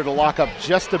legs started to lock up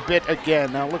just a bit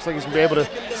again. Now it looks like he's going to be able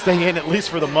to stay in at least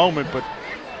for the moment, but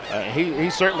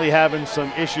he's certainly having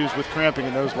some issues with cramping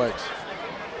in those legs.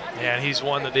 Yeah, and he's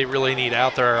one that they really need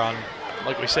out there on,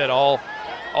 like we said, all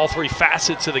 3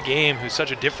 facets of the game, who's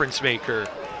such a difference maker.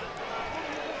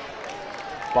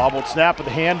 Bobbled snap of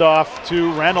the handoff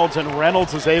to Reynolds, and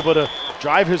Reynolds is able to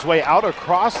drive his way out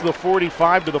across the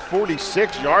 45 to the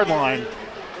 46-yard line.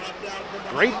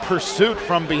 Great pursuit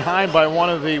from behind by one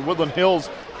of the Woodland Hills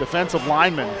defensive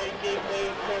linemen.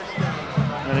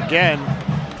 And again,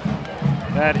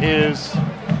 that is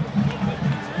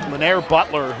Denair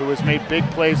Butler, who has made big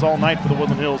plays all night for the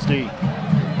Woodland Hills D.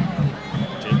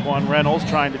 Jaquan Reynolds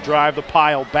trying to drive the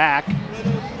pile back.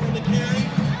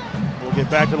 We'll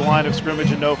get back to the line of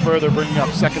scrimmage and no further, bringing up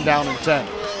 2nd down and 10.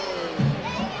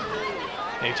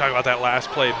 And you talk about that last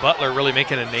play, Butler really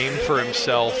making a name for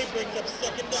himself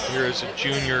here as a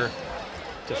junior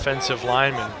defensive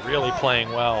lineman, really playing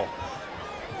well.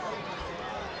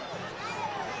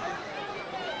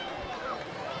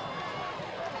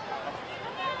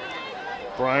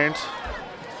 Bryant,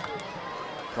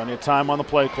 plenty of time on the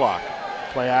play clock.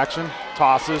 Play action,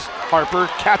 tosses, Harper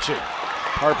catching.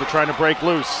 Harper trying to break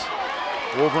loose.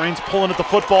 Wolverines pulling at the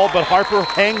football, but Harper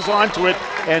hangs on to it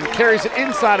and carries it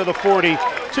inside of the 40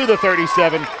 to the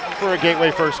 37 for a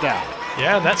Gateway 1st down.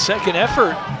 Yeah, and that second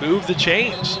effort moved the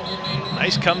chains.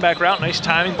 Nice comeback route, nice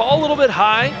timing. Ball a little bit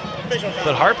high,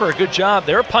 but Harper, a good job.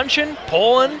 They're punching,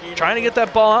 pulling, trying to get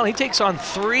that ball out. He takes on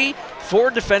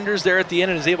 3-4 defenders there at the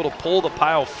end and is able to pull the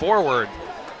pile forward.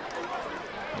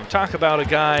 You talk about a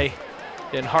guy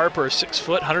in Harper, 6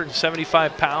 foot,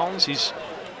 175 pounds. He's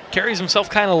carries himself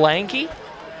kind of lanky.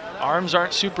 Arms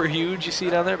aren't super huge, you see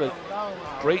down there, but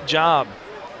great job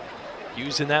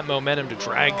using that momentum to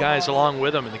drag guys along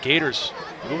with him. And the Gators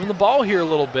moving the ball here a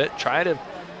little bit, try to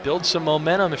build some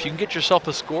momentum. If you can get yourself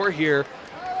a score here,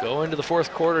 go into the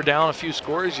 4th quarter down a few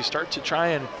scores, you start to try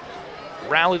and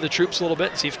rally the troops a little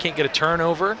bit, see if you can't get a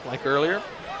turnover like earlier.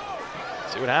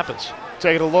 See what happens.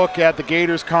 Taking a look at the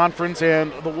Gators conference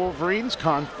and the Wolverines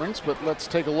conference, but let's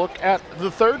take a look at the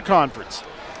 3rd conference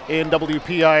in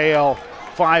WPIAL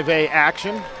 5A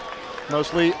action.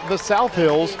 Mostly the South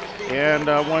Hills and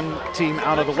one team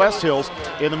out of the West Hills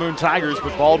in the Moon Tigers,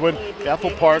 with Baldwin,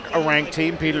 Bethel Park, a ranked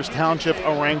team, Peters Township,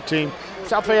 a ranked team,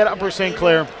 South Fayette, Upper St.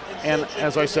 Clair, and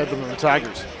as I said, the Moon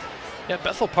Tigers. Yeah,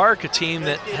 Bethel Park, a team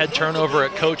that had turnover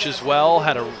at coach as well,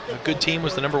 had a good team,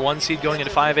 was the #1 seed going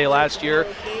into 5A last year.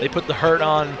 They put the hurt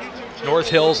on North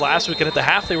Hills last week, and at the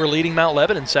half they were leading Mount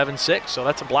Lebanon 7-6, so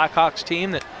that's a Blackhawks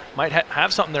team that might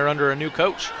have something there under a new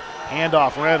coach.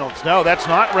 Handoff Reynolds. No, that's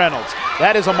not Reynolds.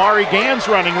 That is Amari Gans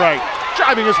running right,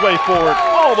 driving his way forward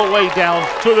all the way down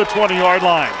to the 20-yard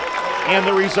line. And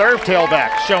the reserve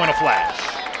tailback showing a flash.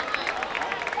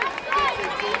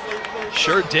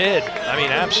 Sure did. I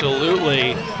mean,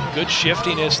 absolutely good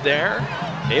shiftiness there.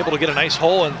 Able to get a nice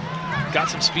hole and got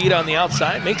some speed on the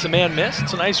outside. Makes a man miss.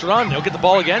 It's a nice run. He'll get the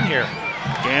ball again here.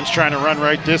 Gans trying to run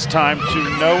right this time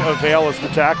to no avail as the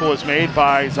tackle is made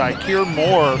by Zykir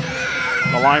Moore,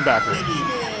 the linebacker.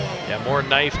 Yeah, Moore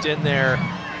knifed in there,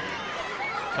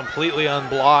 completely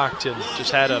unblocked, and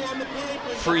just had a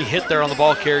free hit there on the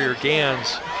ball carrier,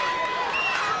 Gans.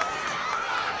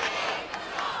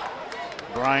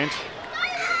 Bryant,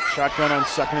 shotgun on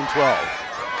 2nd and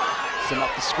 12. Send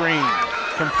up the screen,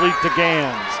 complete to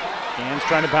Gans. Gans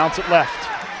trying to bounce it left.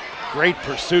 Great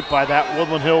pursuit by that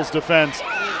Woodland Hills defense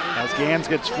as Gans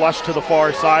gets flushed to the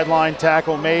far sideline.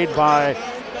 Tackle made by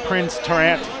Prince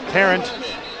Tarrant.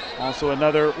 Also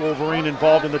another Wolverine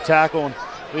involved in the tackle. And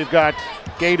we've got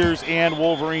Gators and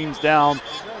Wolverines down.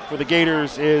 For the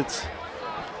Gators, it's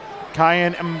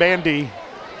Kyan Mbandi,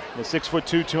 the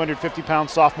 6'2", 250-pound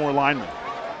sophomore lineman.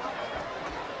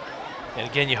 And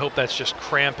again, you hope that's just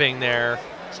cramping there.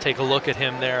 Let's take a look at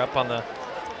him there up on the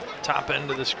top end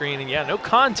of the screen. And yeah, no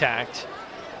contact.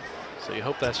 So you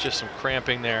hope that's just some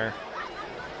cramping there,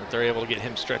 that they're able to get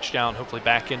him stretched out, hopefully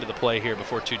back into the play here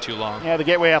before too long. Yeah, the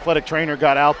Gateway athletic trainer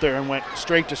got out there and went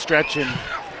straight to stretching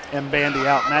Mbandi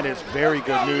out, and that is very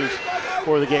good news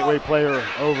for the Gateway player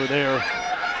over there,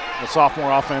 the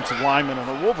sophomore offensive lineman. And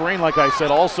the Wolverine, like I said,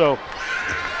 also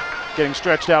getting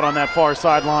stretched out on that far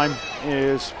sideline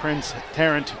is Prince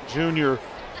Tarrant Jr.,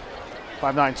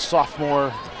 5'9"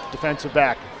 sophomore defensive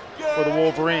back for the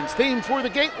Wolverines. Theme for the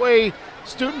Gateway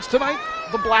students tonight,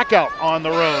 the blackout on the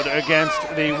road against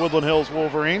the Woodland Hills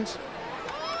Wolverines.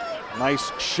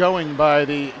 Nice showing by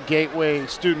the Gateway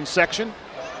student section.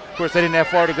 Of course, they didn't have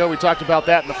far to go. We talked about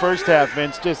that in the first half,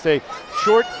 Vince. Just a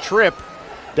short trip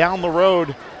down the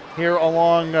road here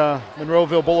along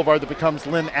Monroeville Boulevard that becomes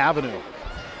Lynn Avenue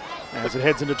as it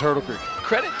heads into Turtle Creek.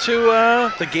 Credit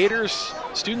to the Gators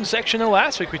student section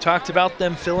last week. We talked about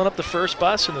them filling up the first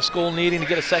bus and the school needing to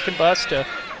get a second bus to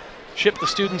ship the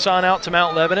students on out to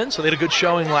Mount Lebanon. So they had a good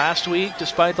showing last week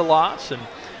despite the loss and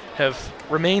have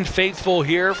remained faithful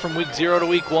here from week 0 to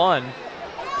week 1.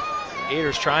 The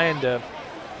Gators trying to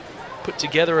put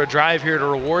together a drive here to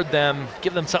reward them,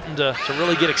 give them something to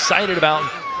really get excited about, and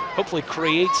hopefully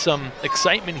create some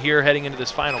excitement here heading into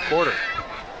this final quarter.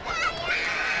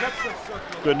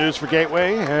 Good news for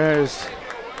Gateway as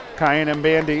Kyan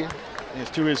Mbandi is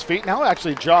to his feet. Now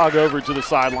actually jog over to the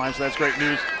sideline, so that's great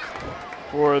news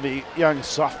for the young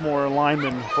sophomore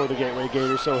lineman for the Gateway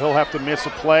Gators, so he'll have to miss a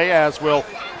play, as will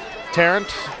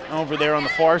Tarrant over there on the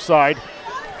far side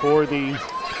for the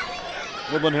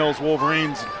Woodland Hills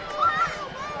Wolverines.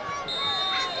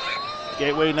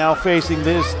 Gateway now facing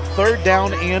this 3rd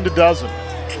down and a dozen.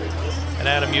 And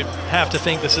Adam, you'd have to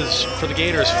think this is, for the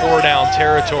Gators, 4-down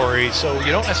territory, so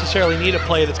you don't necessarily need a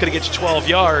play that's going to get you 12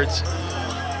 yards,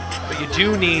 but you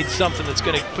do need something that's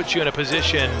going to put you in a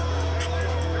position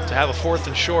to have a 4th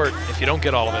and short if you don't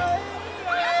get all of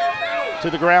it.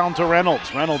 To the ground to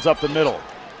Reynolds. Reynolds up the middle.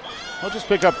 He'll just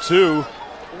pick up 2,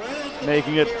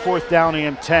 making it 4th down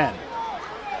and 10.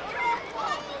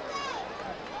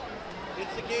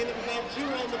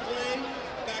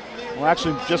 We'll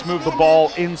actually just move the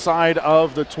ball inside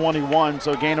of the 21,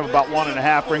 so a gain of about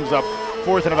 1.5 brings up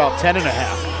 4th and about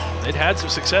 10.5. They'd had some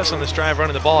success on this drive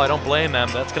running the ball. I don't blame them.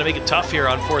 That's going to make it tough here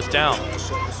on 4th down.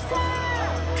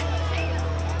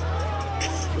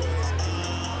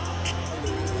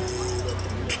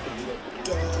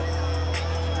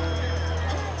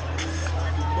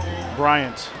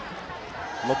 Bryant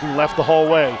looking left the whole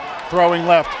way, throwing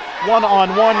left,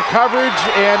 one-on-one coverage,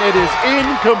 and it is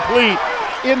incomplete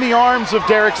in the arms of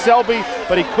Derek Selby,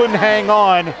 but he couldn't hang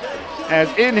on, as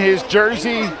in his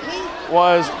jersey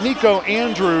was Nico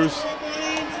Andrews,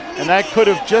 and that could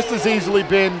have just as easily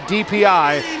been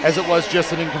DPI as it was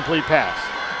just an incomplete pass.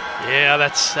 Yeah,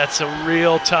 that's a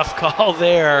real tough call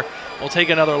there. We'll take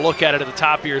another look at it at the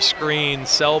top of your screen.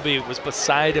 Selby was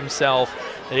beside himself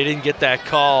that he didn't get that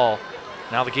call.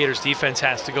 Now the Gators defense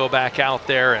has to go back out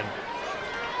there and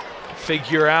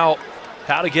figure out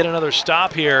how to get another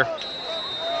stop here.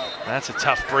 That's a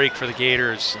tough break for the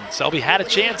Gators. And Selby had a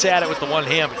chance at it with the one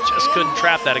hand, but just couldn't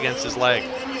trap that against his leg.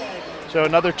 So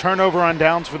another turnover on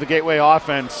downs for the Gateway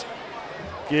offense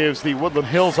gives the Woodland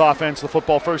Hills offense the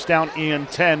football, 1st down and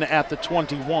 10 at the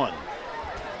 21.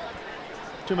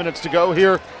 2 minutes to go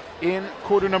here in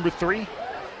quarter number 3.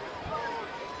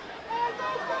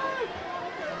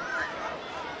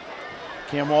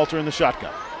 Cam Walter in the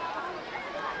shotgun.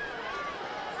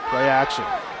 Play action,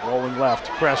 rolling left,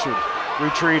 pressured,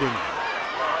 retreating,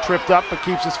 tripped up but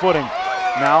keeps his footing.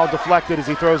 Now deflected as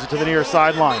he throws it to the near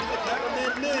sideline.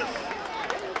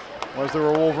 Was there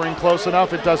a Wolverine close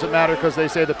enough? It doesn't matter because they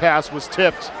say the pass was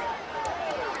tipped.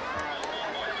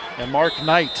 And Mark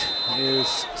Knight is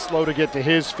slow to get to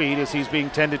his feet as he's being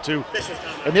tended to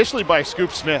initially by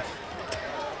Scoop Smith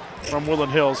from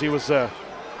Woodland Hills. He was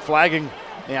flagging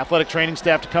the athletic training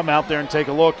staff to come out there and take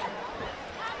a look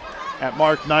at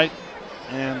Mark Knight,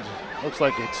 and looks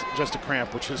like it's just a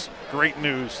cramp, which is great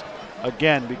news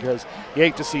again, because you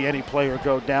hate to see any player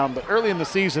go down. But early in the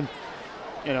season,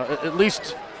 you know, at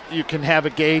least you can have a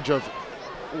gauge of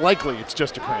likely it's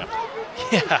just a cramp.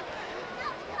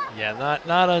 Yeah,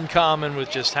 not uncommon with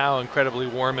just how incredibly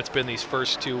warm it's been these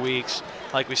first 2 weeks.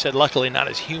 Like we said, luckily not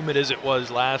as humid as it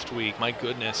was last week, my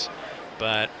goodness.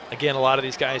 But again, a lot of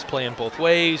these guys playing both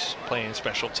ways, playing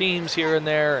special teams here and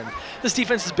there. And this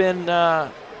defense has been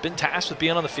tasked with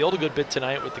being on the field a good bit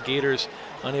tonight, with the Gators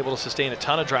unable to sustain a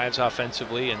ton of drives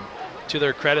offensively. And to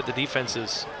their credit, the defense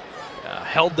has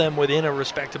held them within a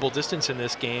respectable distance in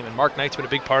this game. And Mark Knight's been a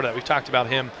big part of that. We've talked about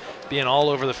him being all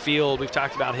over the field. We've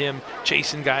talked about him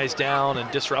chasing guys down and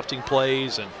disrupting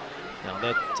plays. And you know,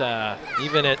 that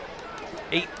even at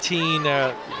 15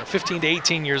 to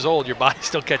 18 years old, your body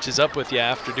still catches up with you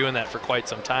after doing that for quite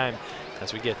some time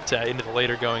as we get into the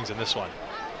later goings in this one.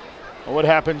 Well, what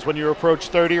happens when you approach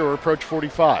 30 or approach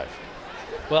 45?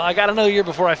 Well, I got another year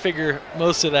before I figure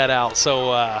most of that out,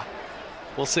 so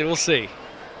we'll see.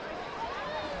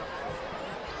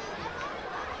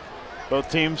 Both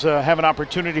teams have an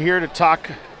opportunity here to talk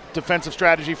defensive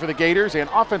strategy for the Gators and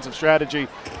offensive strategy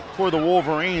for the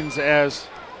Wolverines, as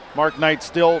Mark Knight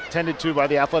still tended to by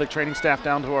the athletic training staff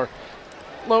down to our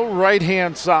low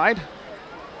right-hand side.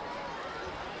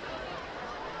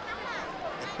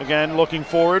 Again, looking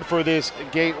forward for this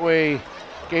Gateway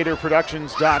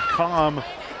GatorProductions.com.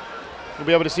 We'll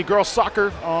be able to see girls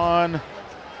soccer on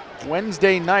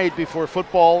Wednesday night before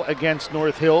football against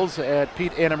North Hills at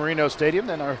Pete Annamarino Stadium.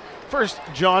 Then our first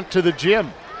jaunt to the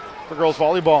gym for girls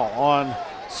volleyball on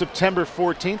September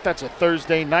 14th. That's a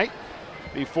Thursday night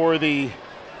before the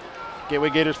Gateway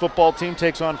Gators football team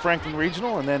takes on Franklin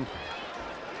Regional, and then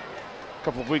a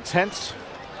couple of weeks hence,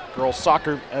 girls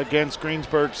soccer against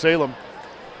Greensburg Salem.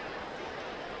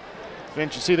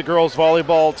 Vince, you see the girls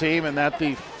volleyball team, and that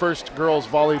the first girls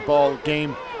volleyball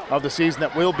game of the season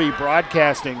that we'll be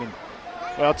broadcasting. And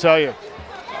well, I'll tell you,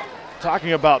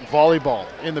 talking about volleyball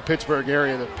in the Pittsburgh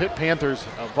area, the Pitt Panthers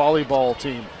volleyball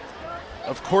team,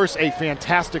 of course, a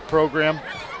fantastic program.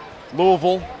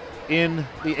 Louisville in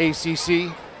the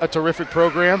ACC, a terrific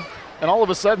program, and all of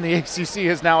a sudden the ACC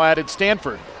has now added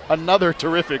Stanford, another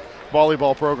terrific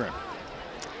volleyball program.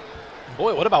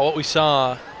 Boy, what about what we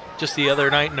saw just the other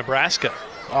night in Nebraska?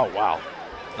 Oh, wow.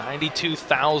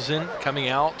 92,000 coming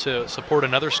out to support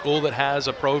another school that has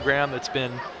a program that's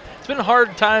been, it's been a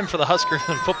hard time for the Huskers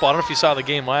in football. I don't know if you saw the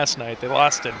game last night. They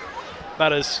lost in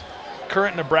about as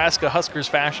current Nebraska Huskers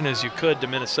fashion as you could to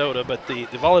Minnesota, but the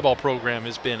volleyball program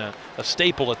has been a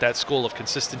staple at that school of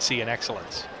consistency and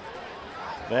excellence.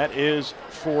 That is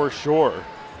for sure.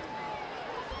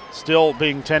 Still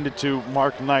being tended to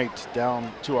Mark Knight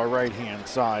down to our right-hand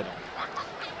side.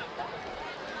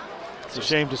 It's a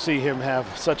shame to see him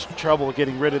have such trouble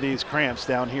getting rid of these cramps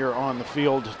down here on the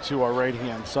field to our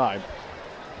right-hand side.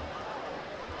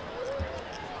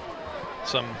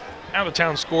 Some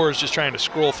out-of-town scores, just trying to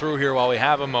scroll through here while we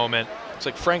have a moment. It's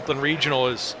like Franklin Regional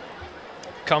has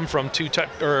come from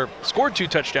scored 2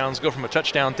 touchdowns, go from a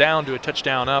touchdown down to a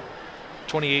touchdown up,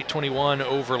 28-21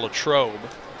 over Latrobe.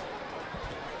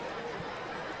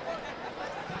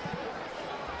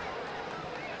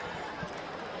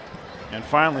 And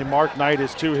finally, Mark Knight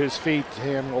is to his feet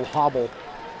and will hobble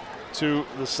to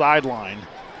the sideline.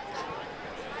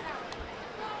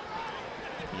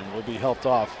 And will be helped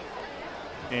off.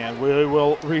 And we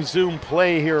will resume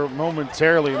play here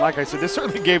momentarily. And like I said, this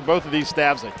certainly gave both of these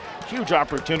staffs a huge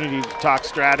opportunity to talk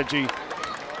strategy.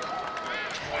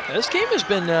 This game has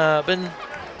been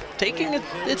taking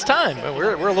its time.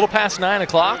 We're a little past 9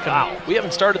 o'clock, and we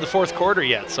haven't started the fourth quarter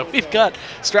yet. So we've got,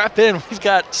 strap in, we've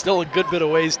got still a good bit of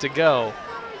ways to go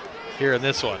here in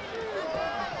this one.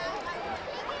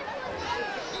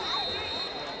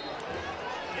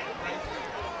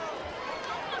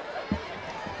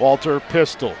 Walter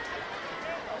Pistol.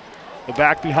 The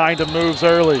back behind him moves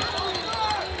early.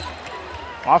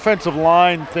 Offensive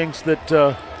line thinks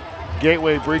that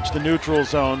Gateway breached the neutral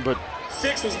zone, but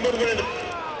 6 was moving in the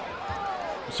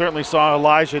certainly saw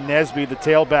Elijah Nesby, the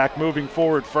tailback, moving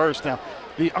forward first. Now,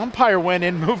 the umpire went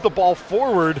in, moved the ball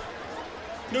forward.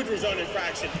 neutral zone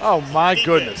infraction. Oh, my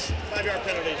goodness. 5-yard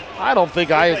penalty. I don't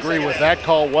think I agree with that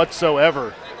call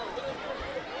whatsoever.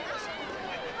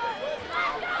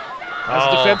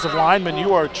 As a defensive lineman,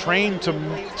 you are trained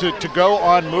to go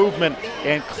on movement,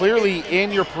 and clearly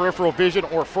in your peripheral vision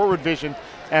or forward vision,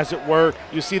 as it were,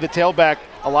 you see the tailback,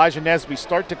 Elijah Nesby,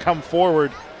 start to come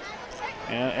forward,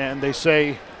 and they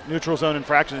say neutral zone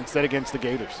infraction instead against the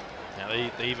Gators. Yeah,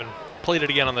 they even played it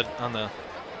again on the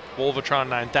Wolvatron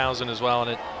 9000 as well,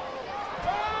 and it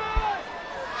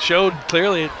showed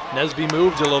clearly Nesby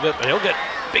moved a little bit, but he'll get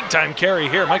big time carry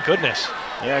here. My goodness.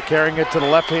 Yeah, carrying it to the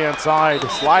left-hand side,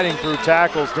 sliding through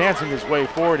tackles, dancing his way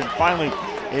forward, and finally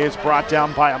is brought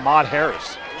down by Ahmad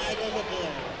Harris.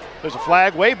 There's a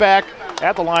flag way back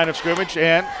at the line of scrimmage,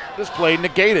 and this play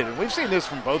negated. And we've seen this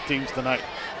from both teams tonight.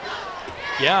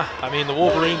 Yeah, I mean, the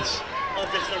Wolverines.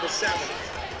 Offense number 7.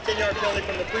 10-yard penalty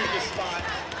from the previous spot.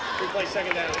 Replay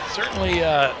second down. Certainly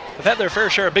have had their fair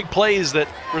share of big plays that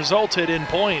resulted in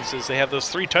points, as they have those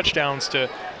 3 touchdowns to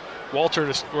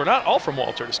Walter, or not all from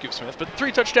Walter to Scoop Smith, but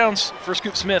 3 touchdowns for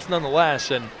Scoop Smith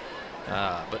nonetheless. And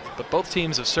but both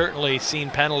teams have certainly seen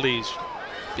penalties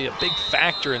be a big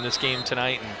factor in this game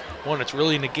tonight, and one that's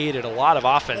really negated a lot of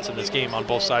offense in this game on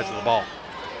both sides of the ball.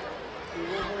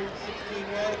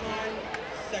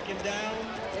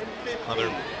 Another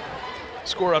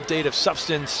score update of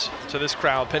substance to this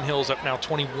crowd. Penn Hill's up now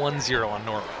 21-0 on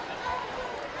Norwin.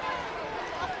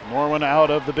 Norwin out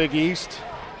of the Big East.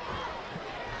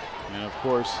 And of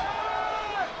course,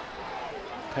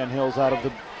 Penn Hill's out of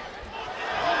the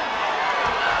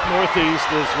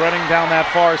Northeast, is running down that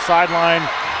far sideline.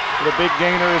 The big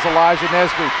gainer is Elijah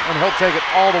Nesby, and he'll take it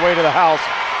all the way to the house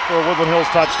for a Woodland Hills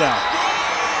touchdown.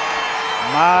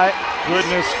 My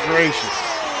goodness gracious.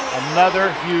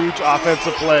 Another huge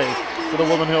offensive play for the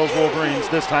Woodland Hills Wolverines,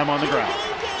 this time on the ground.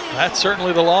 That's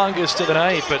certainly the longest of the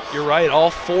night, but you're right,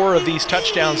 all 4 of these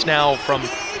touchdowns now from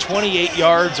 28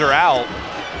 yards or out.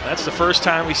 That's the first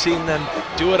time we've seen them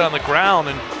do it on the ground,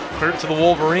 and credit to the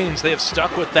Wolverines, they have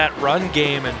stuck with that run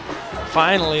game, and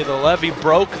finally the levee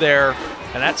broke there,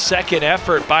 and that second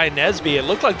effort by Nesby, it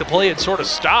looked like the play had sort of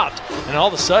stopped, and all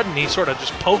of a sudden he sort of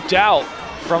just poked out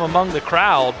from among the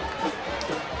crowd,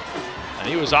 and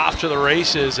he was off to the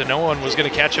races, and no one was going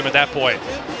to catch him at that point.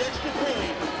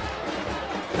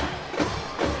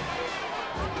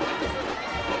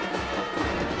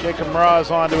 Jacob Mraz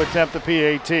on to attempt the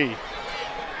PAT.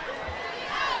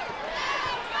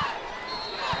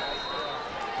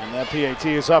 And that PAT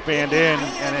is up and in,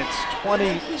 and it's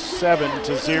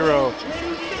 27-0.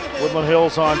 Woodland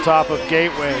Hills on top of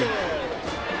Gateway.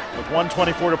 With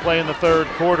 1:24 to play in the third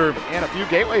quarter, and a few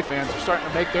Gateway fans are starting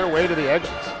to make their way to the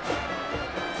exits.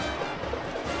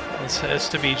 This has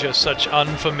to be just such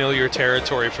unfamiliar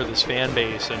territory for this fan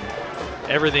base, and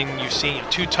everything you've seen,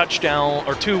 two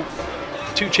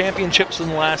championships in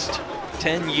the last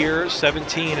 10 years,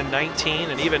 17 and 19,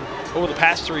 and even over the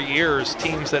past 3 years,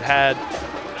 teams that had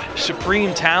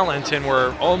supreme talent and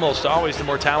were almost always the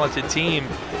more talented team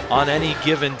on any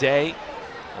given day.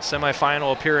 A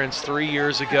semifinal appearance 3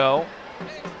 years ago.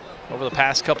 Over the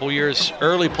past couple years,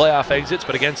 early playoff exits,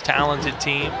 but against talented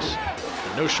teams.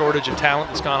 No shortage of talent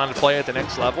that's gone on to play at the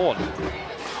next level. And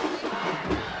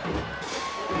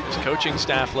this coaching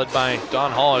staff led by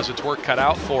Don Hall has its work cut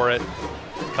out for it.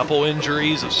 A couple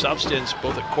injuries of substance,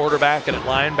 both at quarterback and at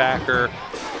linebacker.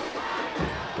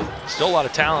 Still a lot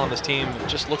of talent on this team. It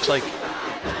just looks like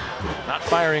not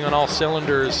firing on all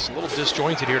cylinders, a little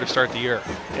disjointed here to start the year.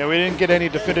 Yeah, we didn't get any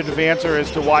definitive answer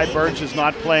as to why Birch is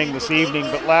not playing this evening,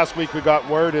 but last week we got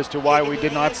word as to why we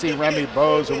did not see Remy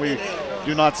Bose, and we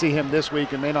do not see him this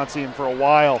week and may not see him for a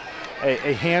while.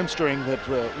 A hamstring that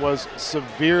was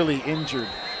severely injured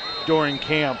during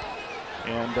camp,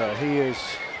 and he is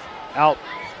out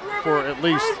for at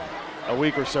least a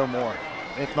week or so more,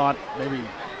 if not maybe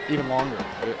even longer.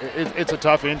 It's a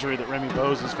tough injury that Remy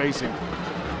Bose is facing.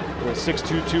 The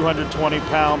 6'2",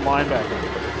 220-pound linebacker.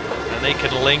 And they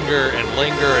can linger and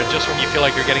linger, and just when you feel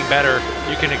like you're getting better,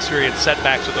 you can experience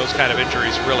setbacks with those kind of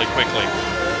injuries really quickly.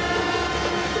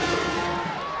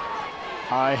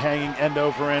 High hanging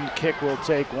end-over-end kick will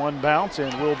take one bounce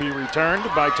and will be returned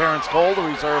by Terrence Cole, the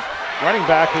reserve running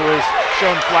back who has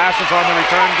shown flashes on the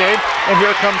return game. And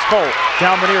here comes Cole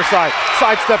down the near side,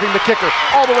 sidestepping the kicker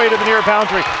all the way to the near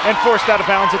boundary and forced out of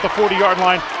bounds at the 40-yard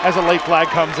line as a late flag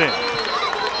comes in.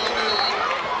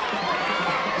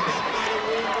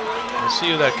 See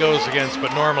who that goes against,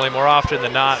 but normally, more often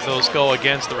than not, those go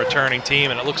against the returning team,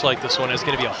 and it looks like this one is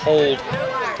going to be a hold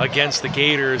against the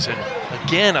Gators, and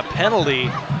again, a penalty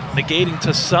negating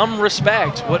to some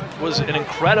respect what was an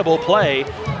incredible play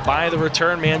by the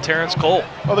return man, Terrence Cole.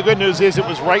 Well, the good news is it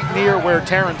was right near where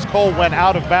Terrence Cole went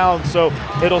out of bounds, so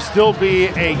it'll still be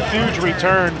a huge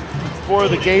return for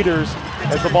the Gators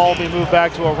as the ball will be moved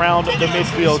back to around the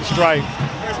midfield stripe.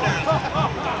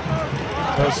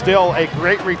 So still a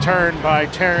great return by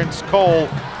Terrence Cole,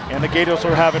 and the Gators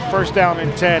will have it first down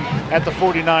and 10 at the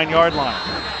 49-yard line.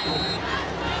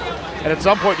 And at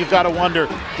some point you've got to wonder,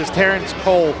 does Terrence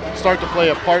Cole start to play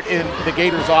a part in the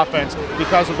Gators offense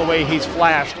because of the way he's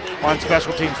flashed on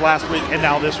special teams last week and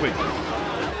now this week?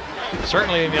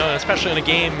 Certainly, especially in a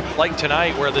game like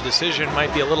tonight where the decision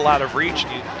might be a little out of reach,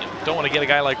 and you don't want to get a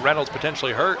guy like Reynolds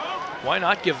potentially hurt. Why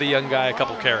not give the young guy a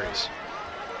couple carries?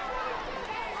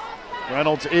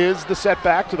 Reynolds is the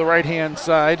setback to the right-hand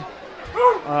side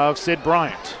of Sid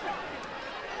Bryant.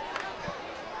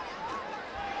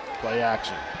 Play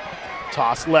action.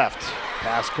 Toss left.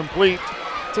 Pass complete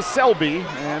to Selby,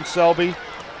 and Selby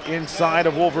inside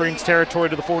of Wolverines territory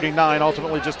to the 49,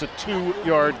 ultimately just a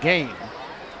 2-yard gain.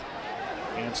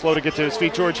 And slow to get to his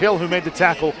feet, George Hill, who made the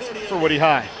tackle for Woody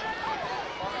High.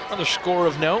 Another score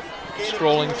of note,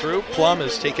 scrolling through, Plum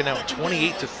has taken out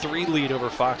 28-3 lead over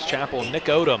Fox Chapel. Nick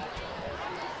Odom,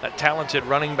 that talented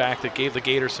running back that gave the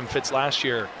Gators some fits last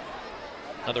year.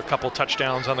 Another couple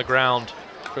touchdowns on the ground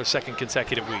for a second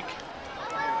consecutive week.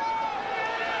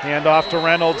 Hand off to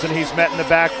Reynolds, and he's met in the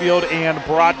backfield and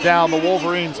brought down. The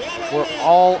Wolverines were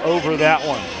all over that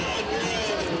one.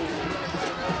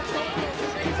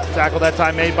 Tackle that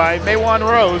time made by Maywan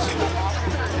Rose.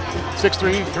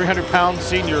 6'3", 300-pound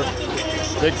senior.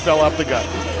 Big fella up the gut.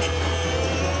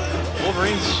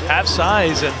 Wolverines have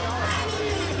size, and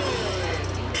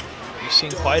we've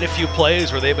seen quite a few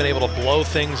plays where they've been able to blow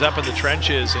things up in the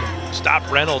trenches and stop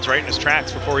Reynolds right in his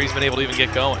tracks before he's been able to even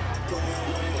get going.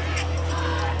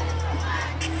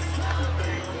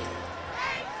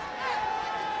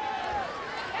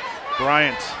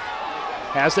 Bryant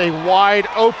has a wide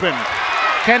open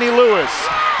Kenny Lewis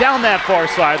down that far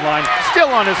sideline, still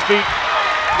on his feet,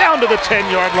 down to the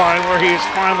 10-yard line where he is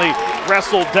finally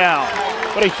wrestled down.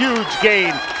 But a huge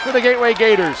gain for the Gateway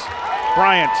Gators.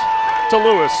 Bryant to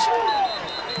Lewis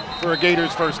for a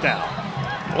Gators first down.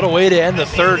 What a way to end the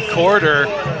third quarter.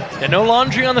 And no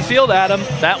laundry on the field, Adam.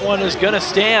 That one is going to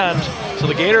stand. So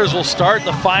the Gators will start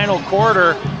the final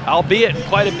quarter, albeit in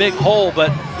quite a big hole, but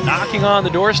knocking on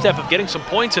the doorstep of getting some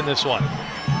points in this one.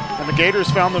 And the Gators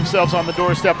found themselves on the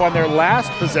doorstep on their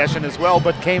last possession as well,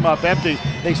 but came up empty.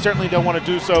 They certainly don't want to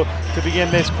do so to begin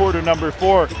this quarter number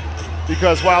 4,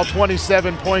 because while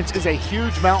 27 points is a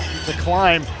huge mountain to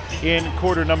climb in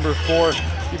quarter number 4,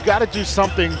 you've got to do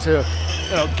something to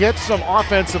get some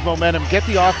offensive momentum, get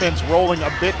the offense rolling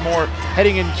a bit more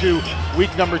heading into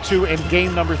week number 2 and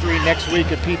game number 3 next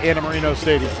week at Pete Annamarino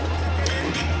Stadium.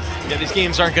 Yeah, these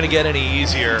games aren't going to get any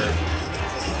easier.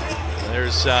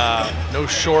 There's no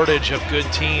shortage of good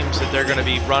teams that they're going to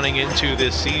be running into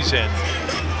this season.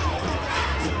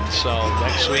 So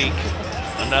next week,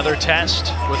 another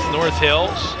test with North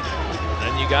Hills.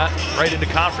 And then you got right into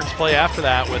conference play after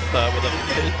that with a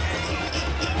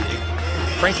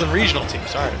Franklin Regional team.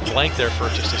 Sorry, I blanked there for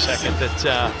just a second. That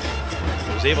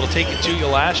was able to take it to you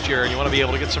last year, and you want to be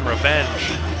able to get some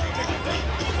revenge.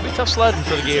 It'll be tough sledding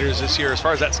for the Gators this year as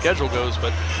far as that schedule goes,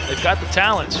 but they've got the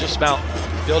talent. It's just about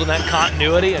building that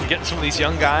continuity and getting some of these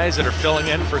young guys that are filling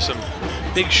in for some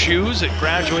big shoes that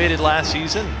graduated last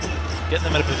season, getting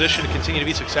them in a position to continue to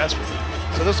be successful.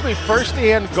 So this will be first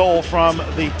and goal from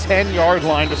the 10-yard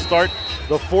line to start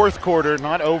the 4th quarter,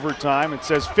 not overtime. It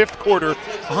says 5th quarter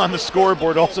on the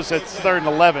scoreboard. Also says 3rd and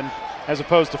 11 as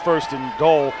opposed to 1st and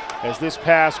goal, as this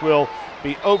pass will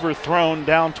be overthrown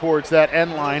down towards that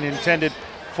end line intended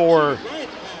for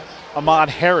Ahmad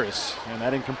Harris. And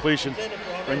that incompletion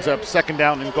brings up 2nd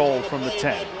down and goal from the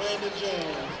 10.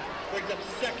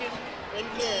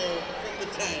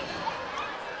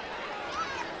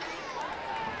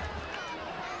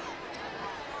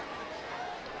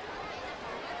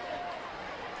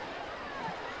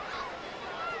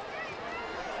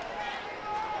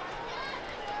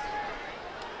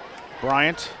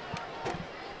 Bryant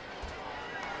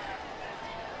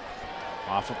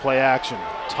off of play action,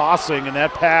 tossing, and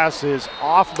that pass is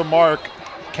off the mark.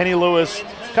 Kenny Lewis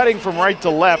cutting from right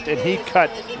to left, and he cut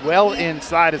well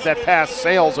inside as that pass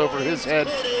sails over his head,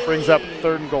 brings up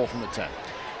 3rd and goal from the 10.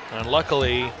 And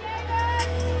luckily,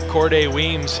 Corday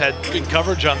Weems had good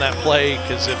coverage on that play,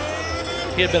 because if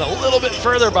he had been a little bit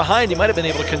further behind, he might have been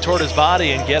able to contort his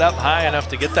body and get up high enough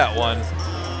to get that one.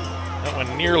 That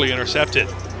one nearly intercepted.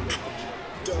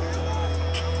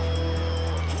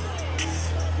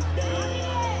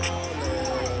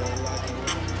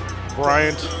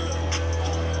 Bryant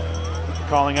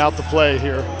calling out the play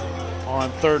here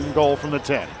on 3rd and goal from the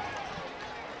 10.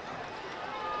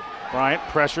 Bryant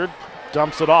pressured,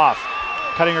 dumps it off.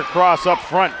 Cutting across up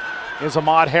front is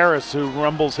Ahmad Harris, who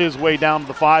rumbles his way down to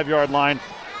the 5-yard line,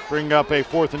 bringing up a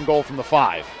 4th and goal from the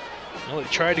 5. Well, they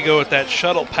tried to go with that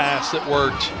shuttle pass that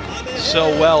worked so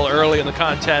well early in the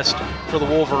contest for the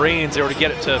Wolverines. They were to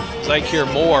get it to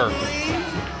Zykeer Moore,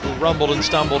 who rumbled and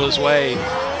stumbled his way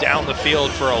down the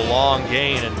field for a long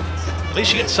gain. And at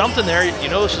least you get something there. You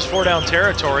know this is 4-down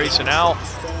territory, so now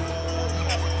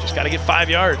just got to get 5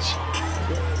 yards.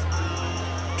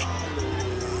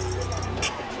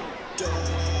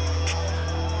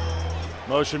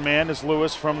 Motion man is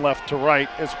Lewis from left to right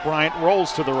as Bryant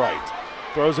rolls to the right.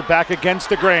 Throws it back against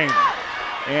the grain.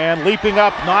 And leaping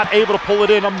up, not able to pull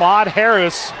it in, Ahmad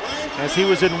Harris, as he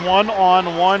was in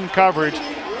one-on-one coverage.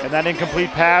 And that incomplete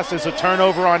pass is a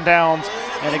turnover on downs.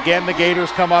 And again, the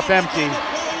Gators come up empty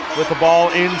with the ball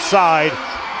inside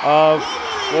of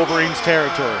Wolverines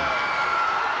territory.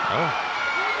 Oh.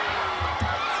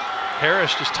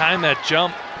 Harris just timed that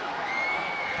jump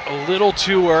a little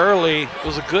too early. It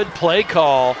was a good play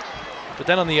call, but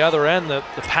then on the other end, the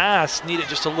pass needed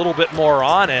just a little bit more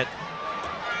on it.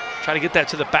 Try to get that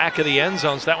to the back of the end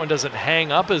zone so that one doesn't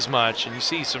hang up as much. And you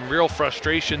see some real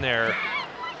frustration there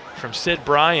from Sid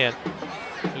Bryant,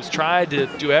 who's tried to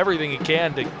do everything he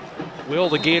can to will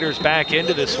the Gators back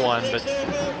into this one, but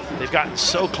they've gotten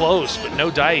so close, but no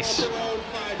dice.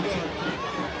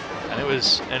 And it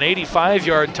was an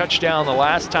 85-yard touchdown the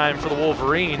last time for the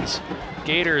Wolverines.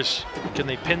 Gators, can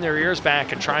they pin their ears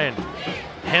back and try and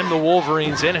hem the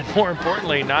Wolverines in, and more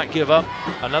importantly, not give up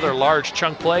another large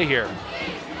chunk play here?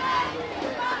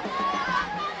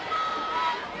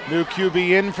 New QB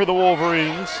in for the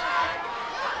Wolverines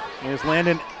is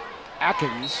Landon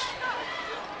Atkins.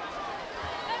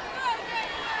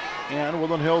 And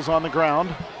Woodland Hills on the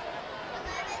ground.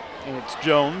 And it's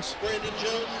Jones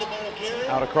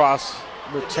out across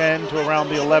the 10 to around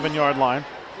the 11-yard line.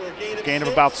 Gain of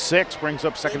about 6 brings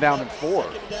up 2nd down and 4.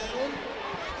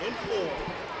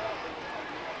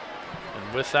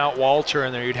 And without Walter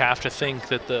in there, you'd have to think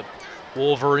that the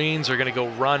Wolverines are going to go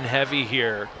run heavy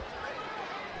here.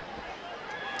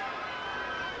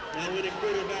 Now in a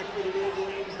quarterback for the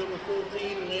Wolverines, number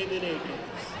 14, Landon Akins.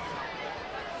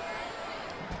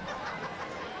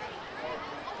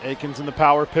 Akins in the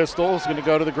power pistol is going to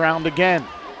go to the ground again.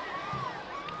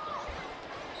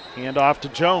 Hand off to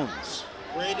Jones.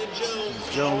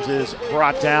 Jones is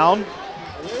brought down.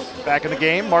 Back in the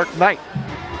game, Mark Knight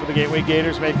for the Gateway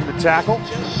Gators making the tackle.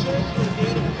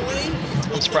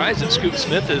 I'm surprised that Scoop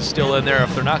Smith is still in there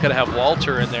if they're not going to have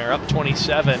Walter in there, up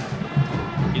 27.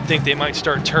 You'd think they might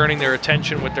start turning their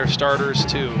attention with their starters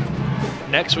to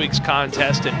next week's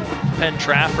contest in Penn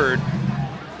Trafford,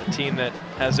 a team that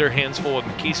has their hands full with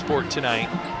McKeesport tonight.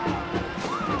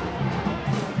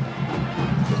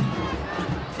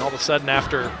 And all of a sudden,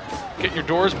 after getting your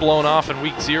doors blown off in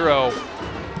week 0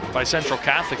 by Central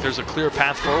Catholic, there's a clear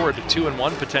path forward to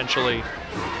 2-1 potentially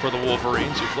for the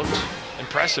Wolverines, who've looked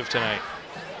impressive tonight.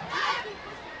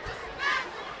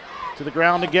 To the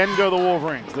ground again go the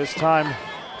Wolverines. This time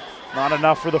not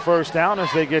enough for the first down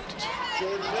as they get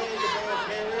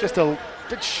just a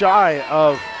bit shy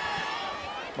of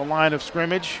the line of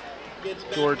scrimmage.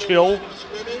 George Hill,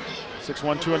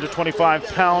 6'1",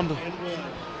 225-pound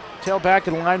tailback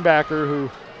and linebacker who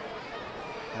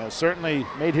has certainly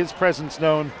made his presence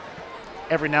known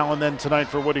every now and then tonight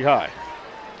for Woody High.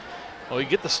 Well, you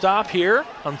get the stop here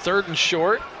on 3rd and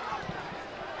short.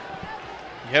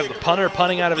 You have the punter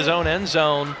punting out of his own end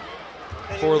zone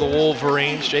for the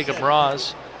Wolverines, Jacob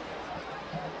Ross.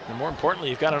 And more importantly,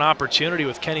 you've got an opportunity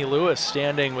with Kenny Lewis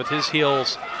standing with his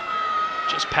heels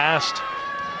just past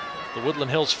the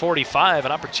Woodland Hills 45,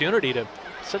 an opportunity to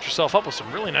set yourself up with some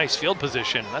really nice field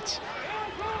position. That's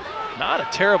not a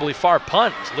terribly far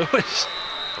punt. Lewis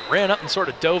ran up and sort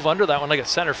of dove under that one like a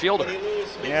center fielder.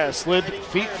 Yeah, slid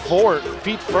feet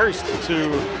first to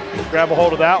grab a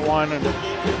hold of that one, and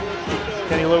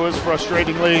Kenny Lewis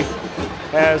frustratingly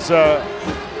has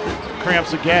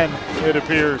cramps again, it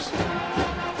appears.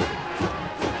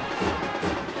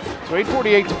 So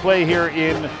 8:48 to play here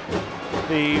in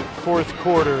the 4th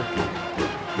quarter.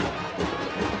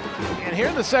 And here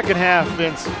in the second half,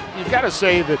 Vince, you've got to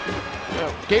say that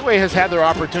Gateway has had their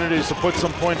opportunities to put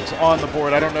some points on the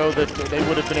board. I don't know that they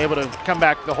would have been able to come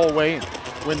back the whole way and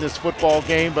win this football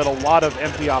game, but a lot of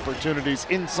empty opportunities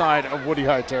inside of Woody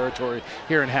High territory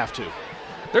here in half 2.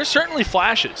 There's certainly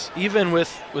flashes, even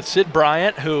with Sid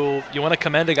Bryant, who you want to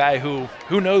commend a guy who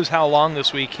knows how long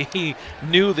this week he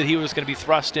knew that he was going to be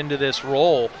thrust into this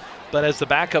role, but as the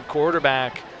backup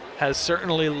quarterback has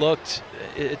certainly looked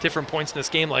at different points in this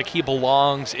game like he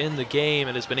belongs in the game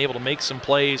and has been able to make some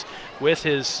plays with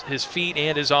his feet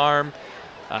and his arm.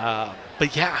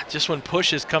 But yeah, just when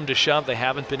push has come to shove, they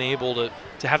haven't been able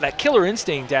to have that killer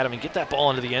instinct at him and get that ball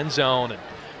into the end zone. And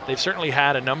they've certainly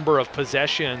had a number of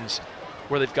possessions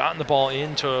where they've gotten the ball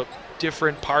into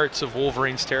different parts of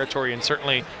Wolverines territory, and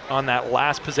certainly on that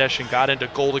last possession got into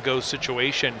goal-to-go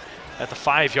situation at the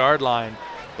 5-yard line.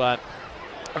 But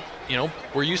you know,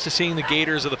 we're used to seeing the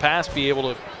Gators of the past be able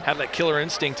to have that killer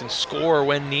instinct and score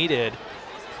when needed.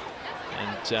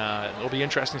 And it'll be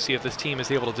interesting to see if this team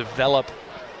is able to develop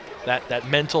that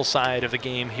mental side of the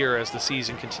game here as the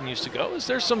season continues to go.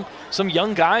 There's some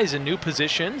young guys in new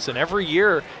positions, and every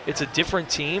year it's a different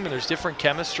team and there's different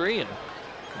chemistry. And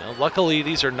luckily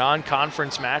these are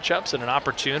non-conference matchups and an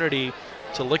opportunity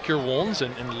to lick your wounds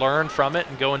and learn from it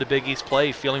and go into Big East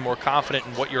play feeling more confident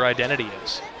in what your identity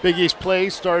is. Big East play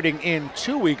starting in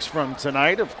 2 weeks from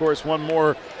tonight. Of course, one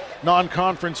more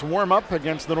non-conference warm-up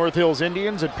against the North Hills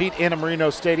Indians at Pete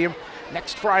Annamarino Stadium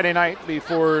next Friday night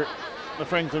before the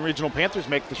Franklin Regional Panthers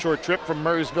make the short trip from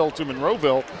Murraysville to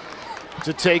Monroeville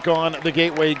to take on the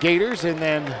Gateway Gators, and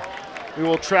then we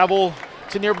will travel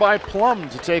to nearby Plum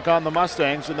to take on the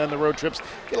Mustangs, and then the road trips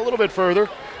get a little bit further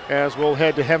as we'll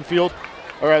head to Hempfield,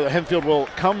 or rather Hempfield will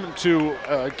come to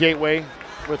Gateway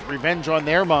with revenge on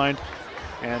their mind,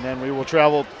 and then we will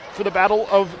travel for the Battle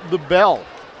of the Bell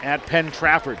at Penn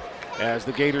Trafford as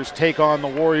the Gators take on the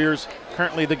Warriors.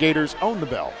 Currently the Gators own the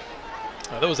Bell.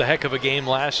 That was a heck of a game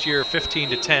last year,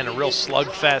 15-10, a real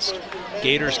slugfest.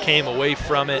 Gators came away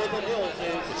from it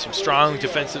with some strong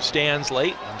defensive stands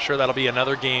late. I'm sure that'll be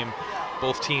another game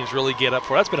both teams really get up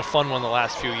for. That's been a fun one the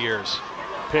last few years.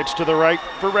 Pitch to the right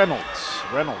for Reynolds.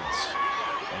 Reynolds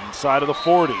inside of the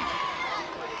 40,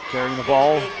 carrying the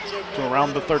ball to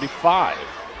around the 35.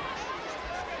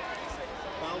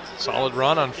 Solid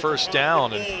run on first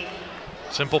down and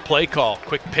simple play call.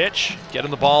 Quick pitch, get him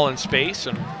the ball in space,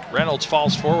 and Reynolds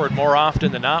falls forward more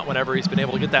often than not whenever he's been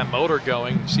able to get that motor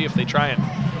going. See if they try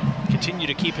and continue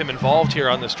to keep him involved here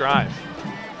on this drive.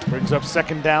 Brings up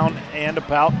second down and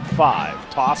about 5.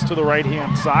 Toss to the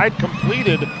right-hand side,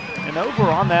 completed, and over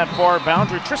on that far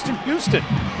boundary. Tristan Houston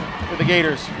for the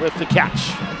Gators with the catch.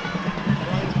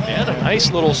 And a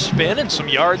nice little spin and some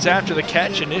yards after the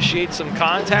catch, initiates some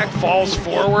contact, falls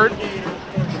forward.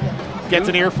 Gets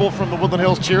an earful from the Woodland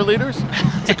Hills cheerleaders.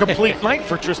 It's a complete night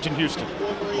for Tristan Houston.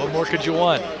 What more could you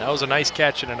want? That was a nice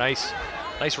catch and a nice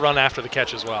run after the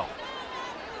catch as well.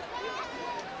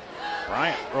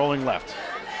 Bryant rolling left.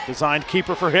 Designed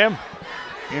keeper for him.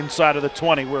 inside of the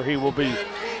 20 where he will be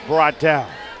brought down.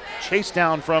 Chased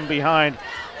down from behind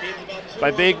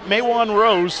by big Maywan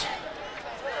Rose.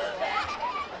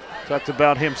 Talked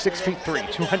about him,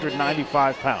 6'3",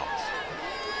 295 pounds.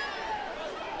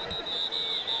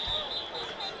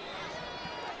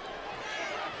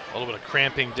 A little bit of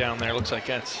cramping down there. Looks like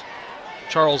that's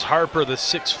Charles Harper, the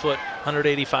 6 foot,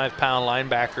 185 pound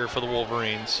linebacker for the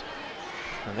Wolverines.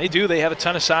 And they have a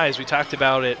ton of size. We talked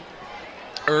about it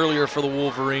earlier for the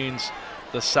Wolverines,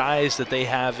 the size that they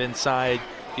have inside.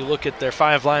 You look at their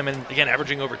 5 linemen, again,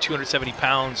 averaging over 270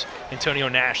 pounds. Antonio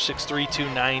Nash, 6'3",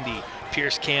 290.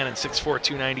 Pierce Cannon, 6'4",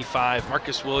 295.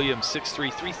 Marcus Williams,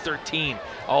 6'3", 313.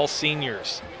 All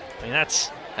seniors. I mean, that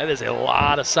is a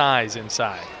lot of size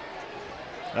inside.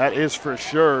 That is for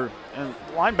sure. And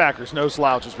linebackers, no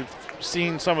slouches. We've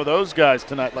seen some of those guys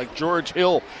tonight, like George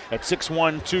Hill at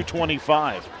 6'1",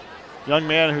 225. Young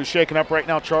man who's shaken up right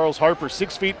now, Charles Harper,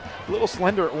 6 feet, a little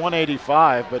slender at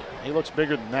 185, but he looks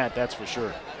bigger than that, that's for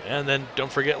sure. And then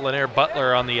don't forget Lanier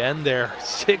Butler on the end there,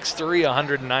 6'3",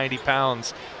 190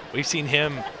 pounds. We've seen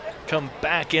him come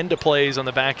back into plays on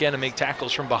the back end and make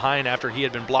tackles from behind after he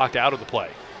had been blocked out of the play.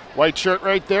 White shirt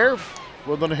right there,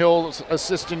 Woodland Hills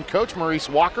assistant coach Maurice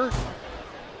Walker,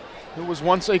 who was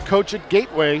once a coach at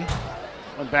Gateway,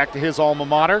 went back to his alma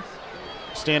mater.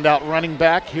 Standout running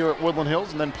back here at Woodland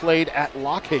Hills and then played at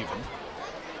Lockhaven.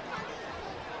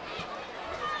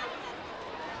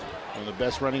 One of the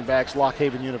best running backs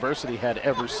Lockhaven University had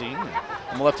ever seen.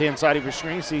 On the left-hand side of your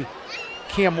screen, you see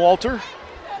Cam Walter,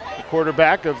 the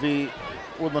quarterback of the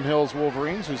Woodland Hills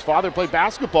Wolverines, whose father played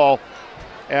basketball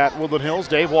at Woodland Hills,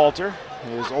 Dave Walter.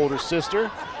 His older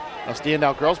sister, a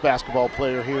standout girls basketball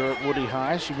player here at Woody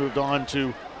High. She moved on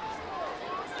to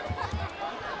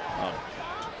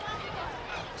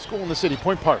school in the city,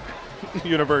 Point Park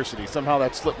University. Somehow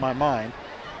that slipped my mind.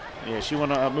 Yeah, she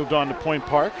moved on to Point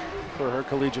Park for her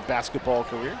collegiate basketball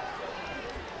career.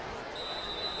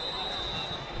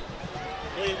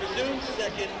 Play resumes,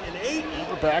 2nd and 8.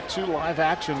 We're back to live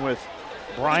action with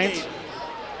Bryant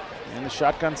and the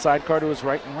shotgun sidecar to his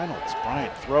right and Reynolds.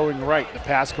 Bryant throwing right, the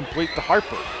pass complete to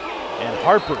Harper. And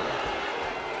Harper,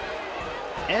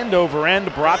 end over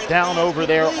end, brought down over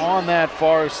there on that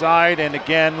far side, and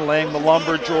again laying the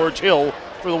lumber, George Hill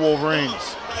for the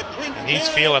Wolverines. And he's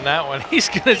feeling that one. He's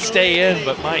going to stay in,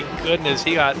 but my goodness,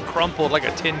 he got crumpled like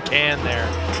a tin can there.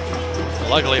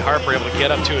 Luckily, Harper able to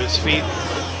get up to his feet.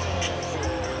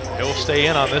 He'll stay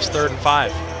in on this 3rd and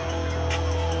 5.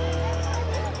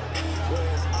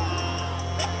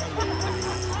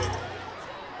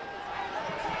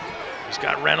 He's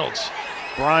got Reynolds.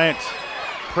 Bryant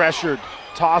pressured,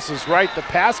 tosses right, the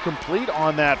pass complete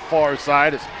on that far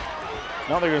side.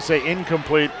 Now they're going to say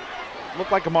incomplete.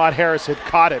 Looked like Ahmad Harris had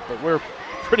caught it, but we're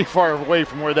pretty far away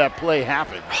from where that play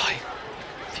happened.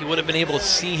 If he would have been able to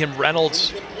see him,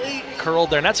 Reynolds curled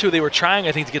there, and that's who they were trying,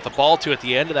 I think, to get the ball to at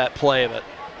the end of that play. But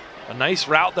a nice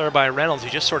route there by Reynolds. He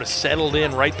just sort of settled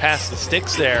in right past the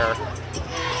sticks there.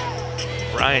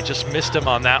 Bryant just missed him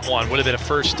on that one. Would have been a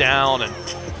 1st down, and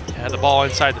had the ball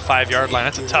inside the 5-yard line.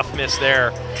 That's a tough miss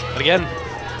there. But again,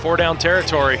 4 down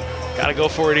territory. Got to go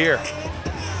for it here.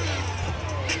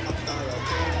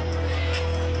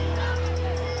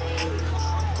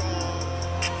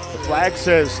 The flag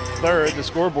says 3rd, the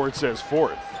scoreboard says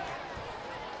 4th.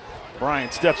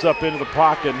 Bryant steps up into the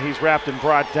pocket, and he's wrapped and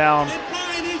brought down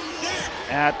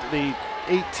at the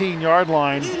 18-yard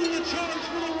line.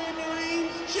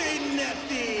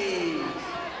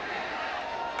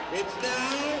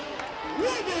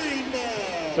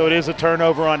 So it is a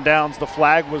turnover on downs. The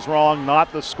flag was wrong,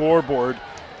 not the scoreboard.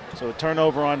 So a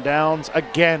turnover on downs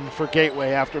again for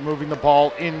Gateway after moving the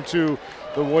ball into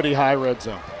the Woody High red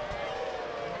zone.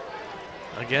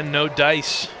 Again, no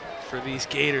dice for these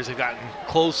Gators. They've gotten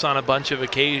close on a bunch of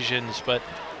occasions, but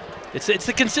it's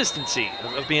the consistency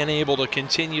of being able to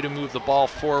continue to move the ball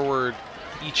forward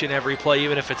each and every play,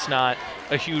 even if it's not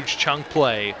a huge chunk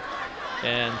play.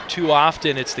 And too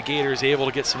often it's the Gators able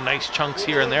to get some nice chunks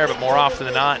here and there, but more often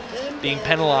than not being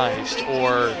penalized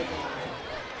or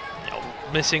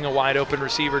missing a wide open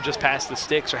receiver just past the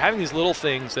sticks, or having these little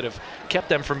things that have kept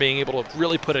them from being able to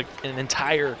really put an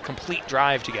entire complete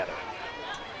drive together.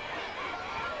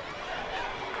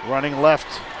 Running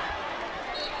left.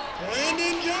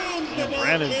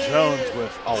 Brandon Jones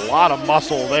with a lot of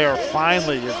muscle there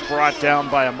finally is brought down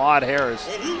by Ahmad Harris.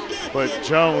 But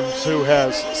Jones, who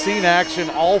has seen action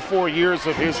all 4 years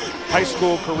of his high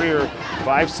school career,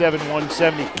 5'7",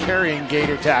 170, carrying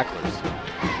Gator tacklers.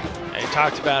 He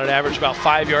talked about it, averaged about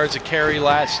 5 yards a carry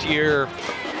last year.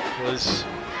 Was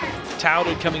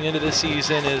touted coming into this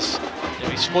season as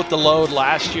he split the load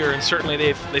last year, and certainly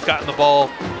they've gotten the ball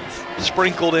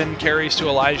sprinkled in carries to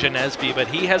Elijah Nesby, but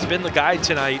he has been the guy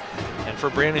tonight. And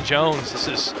for Brandon Jones, this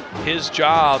is his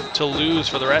job to lose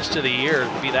for the rest of the year,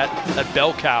 to be that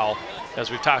bell cow,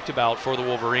 as we've talked about, for the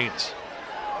Wolverines.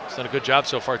 He's done a good job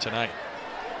so far tonight.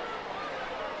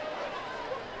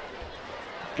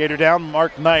 Gator down,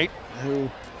 Mark Knight, who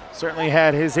certainly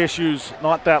had his issues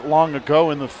not that long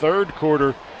ago in the third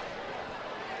quarter.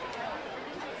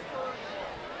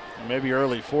 Maybe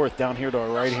early fourth down here to our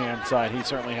right-hand side. He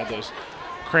certainly had those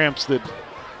cramps that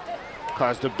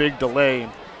caused a big delay.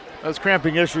 Those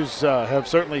cramping issues have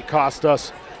certainly cost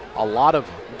us a lot of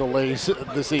delays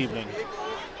this evening.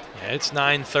 Yeah, it's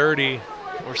 9:30.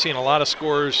 We're seeing a lot of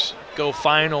scores go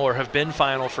final or have been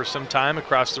final for some time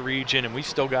across the region, and we've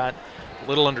still got a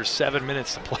little under 7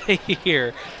 minutes to play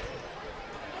here.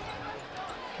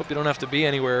 Hope you don't have to be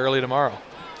anywhere early tomorrow.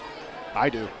 I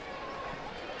do.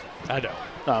 I know.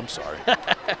 No, I'm sorry.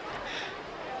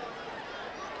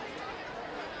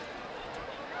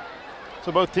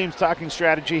 So both teams talking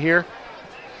strategy here.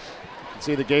 You can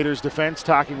see the Gators defense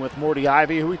talking with Morty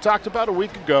Ivy, who we talked about a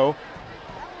week ago.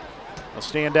 He'll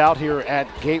stand out here at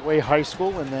Gateway High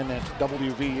School and then at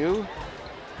WVU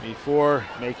before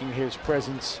making his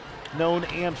presence known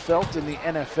and felt in the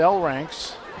NFL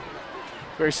ranks.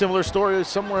 Very similar story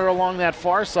somewhere along that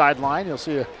far sideline. You'll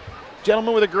see a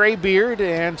gentleman with a gray beard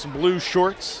and some blue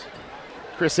shorts,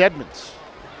 Chris Edmonds.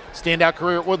 Standout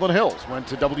career at Woodland Hills. Went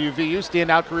to WVU,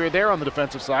 standout career there on the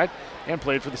defensive side, and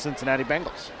played for the Cincinnati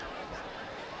Bengals.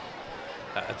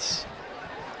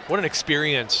 What an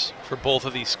experience for both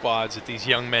of these squads that these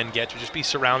young men get to just be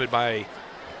surrounded by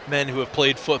men who have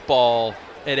played football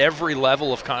at every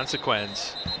level of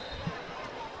consequence.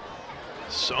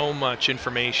 So much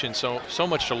information, so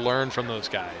much to learn from those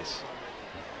guys.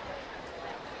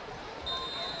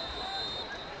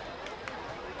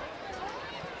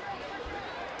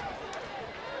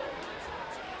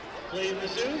 Play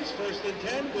resumes, 1st and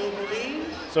 10, Wolverines.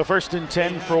 So 1st and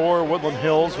 10 for Woodland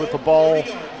Hills with the ball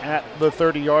at the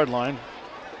 30-yard line.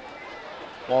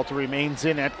 Walter remains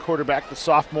in at quarterback, the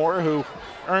sophomore who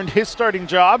earned his starting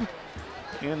job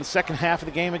in the second half of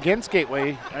the game against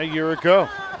Gateway a year ago.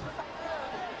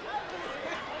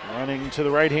 Running to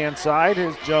the right-hand side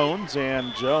is Jones,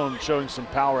 and Jones showing some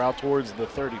power out towards the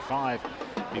 35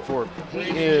 before he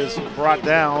is brought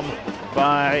down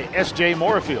by S.J.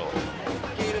 Moorfield.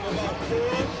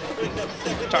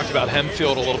 Talked about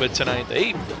Hemfield a little bit tonight.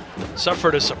 They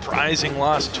suffered a surprising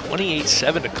loss,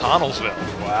 28-7 to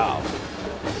Connellsville. Wow.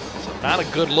 So not a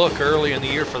good look early in the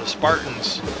year for the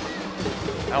Spartans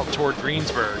out toward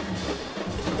Greensburg.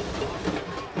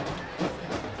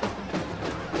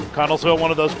 Connellsville,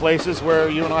 one of those places where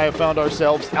you and I have found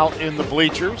ourselves out in the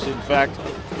bleachers. In fact,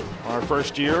 our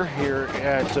first year here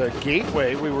at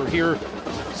Gateway, we were here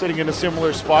sitting in a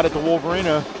similar spot at the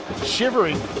Wolverina,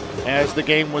 shivering as the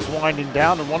game was winding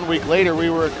down. And 1 week later, we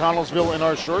were at Connellsville in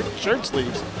our shirt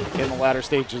sleeves in the latter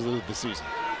stages of the season.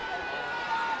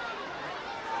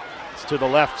 It's to the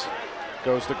left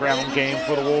goes the ground game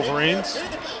for the Wolverines.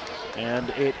 And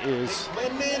it is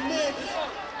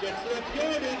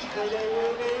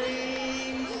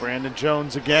Brandon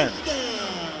Jones again.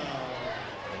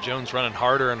 Jones running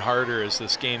harder and harder as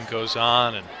this game goes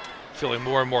on and feeling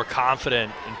more and more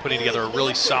confident in putting together a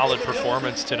really solid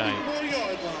performance tonight.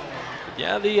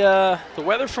 Yeah, the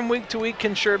weather from week to week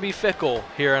can sure be fickle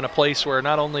here in a place where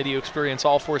not only do you experience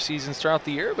all 4 seasons throughout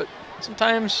the year, but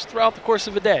sometimes throughout the course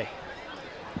of a day.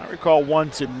 I recall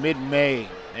once in mid-May,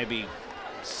 maybe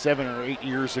 7 or 8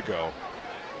 years ago,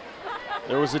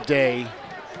 there was a day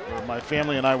where my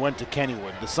family and I went to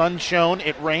Kennywood. The sun shone,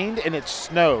 it rained, and it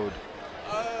snowed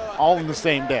all in the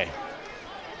same day.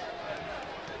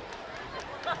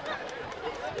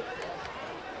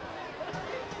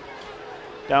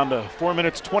 Down to 4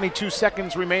 minutes, 22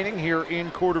 seconds remaining here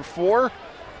in quarter 4.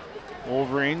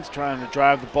 Wolverines trying to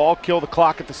drive the ball, kill the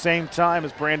clock at the same time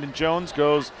as Brandon Jones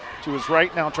goes to his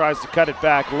right, now tries to cut it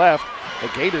back left. The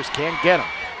Gators can't get him.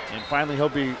 And finally he'll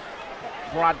be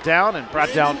brought down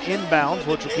inbounds,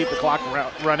 which will keep the clock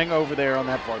running over there on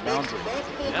that far boundary.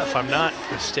 Yeah, if I'm not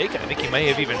mistaken, I think he may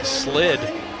have even slid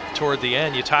toward the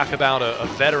end. You talk about a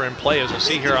veteran play, as we'll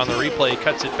see here on the replay. He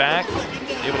cuts it back,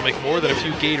 able to make more than a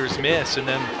few Gators miss, and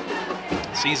then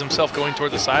sees himself going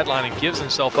toward the sideline and gives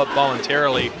himself up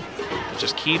voluntarily to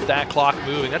just keep that clock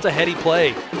moving. That's a heady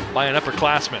play by an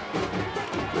upperclassman.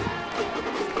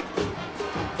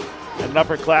 An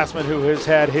upperclassman who has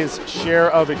had his share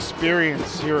of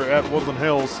experience here at Woodland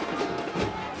Hills.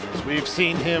 As we've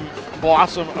seen him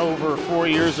blossom over 4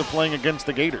 years of playing against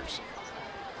the Gators.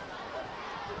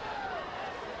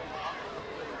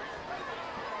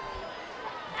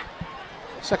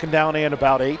 Second down and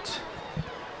about 8.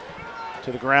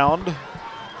 To the ground.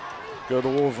 Go the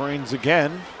Wolverines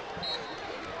again.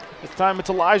 This time it's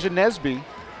Elijah Nesby,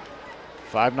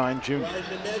 5'9" junior.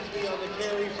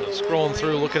 So scrolling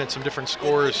through, looking at some different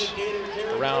scores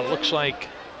around. Looks like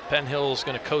Penn Hill's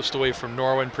going to coast away from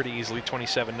Norwin pretty easily,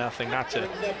 27-0. Not to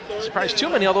surprise too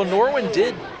many, although Norwin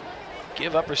did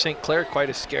give Upper St. Clair quite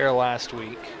a scare last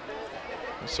week.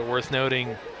 So worth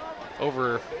noting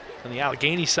over on the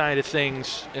Allegheny side of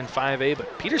things in 5A,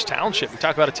 but Peters Township, we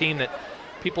talk about a team that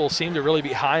people seem to really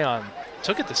be high on.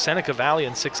 Took it to Seneca Valley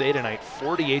in 6A tonight,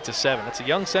 48-7. It's a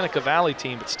young Seneca Valley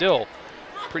team, but still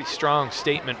pretty strong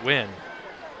statement win.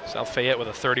 South Fayette with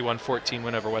a 31-14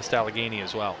 win over West Allegheny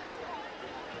as well.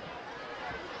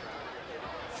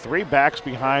 3 backs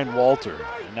behind Walter,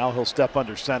 and now he'll step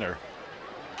under center.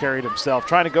 Carried himself,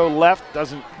 trying to go left,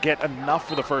 doesn't get enough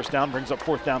for the first down, brings up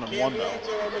 4th down and 1 though.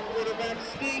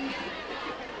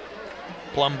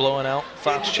 Plum blowing out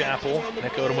Fox Chapel.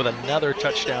 Nick Odom with another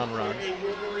touchdown run.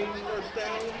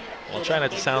 Well, I'll try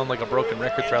not to sound like a broken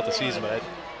record throughout the season, but I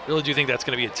really do think that's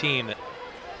going to be a team that,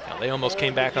 you know, they almost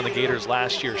came back on the Gators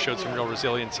last year, showed some real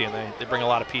resiliency, and they bring a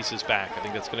lot of pieces back. I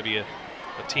think that's going to be a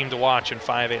team to watch in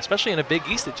 5A, especially in a Big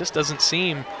East. It just doesn't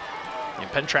seem, you know,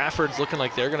 Penn Trafford's looking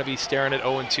like they're going to be staring at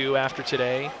 0-2 after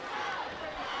today.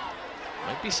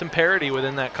 Might be some parity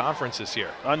within that conference this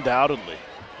year. Undoubtedly.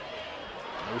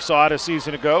 We saw it a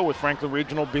season ago with Franklin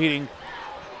Regional beating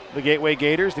the Gateway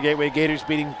Gators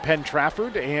beating Penn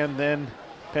Trafford, and then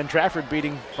Penn Trafford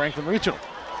beating Franklin Regional.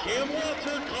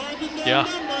 Yeah.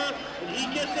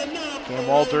 Cam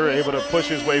Walter able to push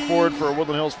his way forward for a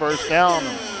Woodland Hills first down.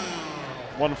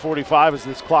 1:45 as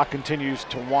this clock continues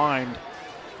to wind.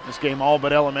 This game all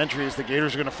but elementary as the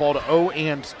Gators are going to fall to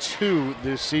 0-2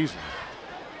 this season.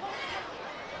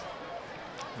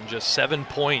 And just 7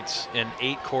 points in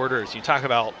 8 quarters. We talked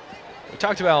about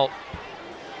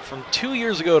from 2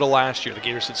 years ago to last year, the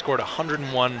Gators had scored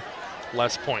 101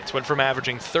 less points. Went from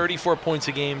averaging 34 points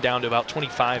a game down to about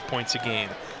 25 points a game.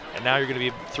 And now you're going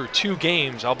to be through 2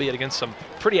 games, albeit against some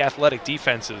pretty athletic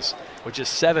defenses, with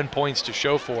just 7 points to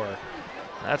show for.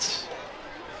 That's,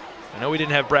 I know we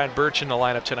didn't have Brad Birch in the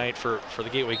lineup tonight for the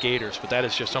Gateway Gators, but that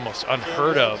is just almost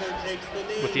unheard of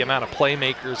with the amount of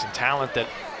playmakers and talent that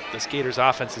this Gators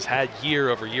offense has had year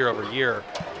over year over year,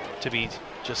 to be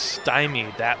just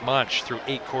stymied that much through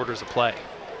 8 quarters of play.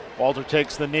 Walter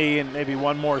takes the knee, and maybe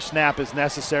one more snap is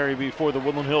necessary before the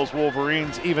Woodland Hills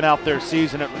Wolverines even out their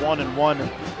season at 1-1.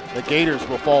 The Gators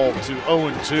will fall to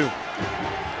 0-2.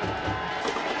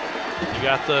 You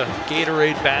got the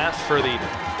Gatorade bath for the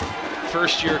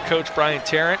first-year coach Brian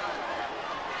Tarrant,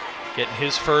 getting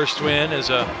his first win as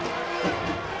the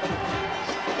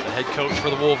head coach for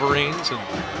the Wolverines, and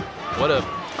what a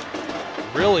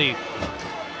really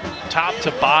top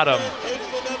to bottom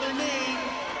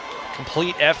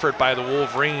complete effort by the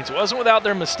Wolverines. It wasn't without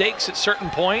their mistakes at certain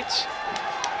points.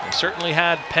 They certainly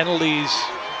had penalties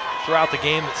throughout the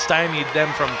game that stymied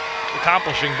them from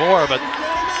accomplishing more, but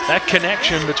that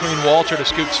connection between Walter to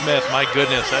Scoop Smith, my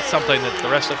goodness, that's something that the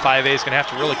rest of 5A is going to have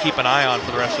to really keep an eye on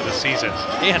for the rest of the season,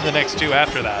 and the next 2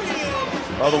 after that.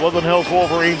 Well, the Woodland Hills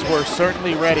Wolverines were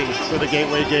certainly ready for the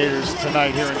Gateway Gators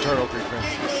tonight here in Turtle Creek.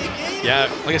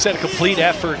 Yeah, like I said, a complete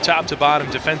effort top to bottom.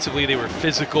 Defensively, they were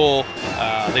physical.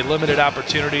 They limited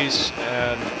opportunities.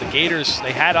 And the Gators,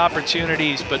 they had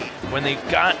opportunities, but when they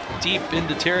got deep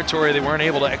into territory, they weren't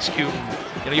able to execute.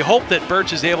 You know, you hope that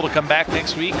Birch is able to come back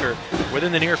next week or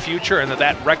within the near future, and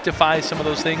that rectifies some of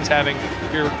those things, having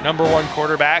your #1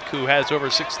 quarterback who has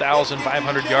over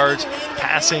 6,500 yards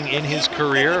passing in his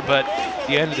career. But at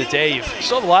the end of the day, you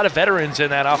still have a lot of veterans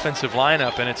in that offensive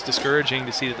lineup, and it's discouraging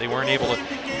to see that they weren't able to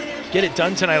get it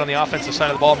done tonight on the offensive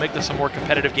side of the ball, make this a more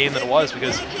competitive game than it was,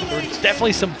 because there were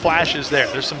definitely some flashes there.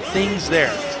 There's some things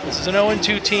there. This is an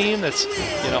 0-2 team that's,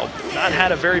 you know, not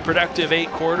had a very productive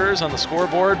 8 quarters on the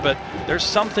scoreboard, but there's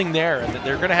something there, and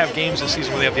they're going to have games this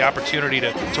season where they have the opportunity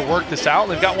to work this out.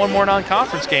 And they've got one more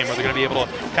non-conference game where they're going to be able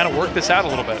to kind of work this out a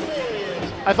little bit.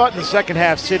 I thought in the second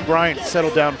half, Sid Bryant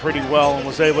settled down pretty well and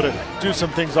was able to do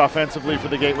some things offensively for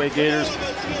the Gateway Gators,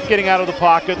 getting out of the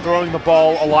pocket, throwing the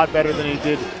ball a lot better than he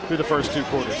did through the first 2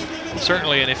 quarters.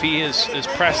 Certainly, and if he is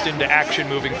pressed into action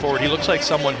moving forward, he looks like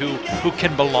someone who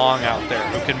can belong out there,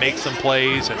 who can make some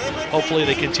plays, and hopefully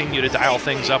they continue to dial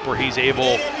things up where he's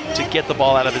able to get the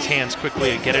ball out of his hands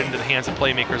quickly and get it into the hands of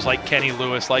playmakers like Kenny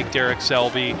Lewis, like Derek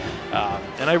Selby.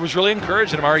 And I was really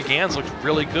encouraged that Amari Gans looked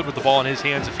really good with the ball in his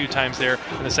hands a few times there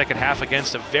in the second half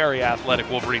against a very athletic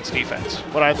Wolverines defense.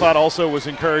 What I thought also was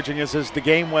encouraging is as the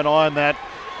game went on, that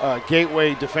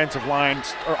Gateway defensive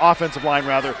lines, or offensive line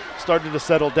rather, started to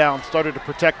settle down, started to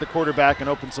protect the quarterback and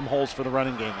open some holes for the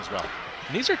running game as well.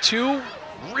 And these are two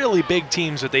really big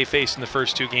teams that they faced in the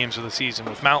first 2 games of the season.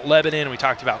 With Mount Lebanon, we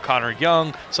talked about Connor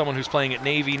Young, someone who's playing at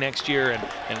Navy next year,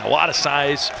 and a lot of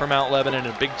size for Mount Lebanon,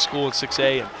 a big school in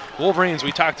 6A. And Wolverines,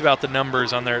 we talked about the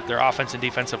numbers on their offense and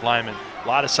defensive linemen, a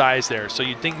lot of size there. So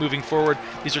you'd think moving forward,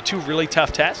 these are 2 really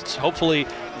tough tests. Hopefully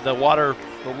the level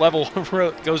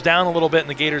goes down a little bit and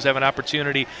the Gators have an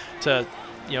opportunity to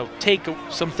take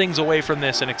some things away from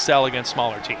this and excel against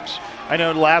smaller teams. I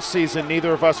know last season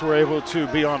neither of us were able to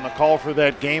be on the call for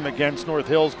that game against North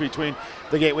Hills between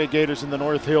the Gateway Gators and the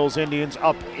North Hills Indians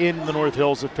up in the North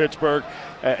Hills of Pittsburgh,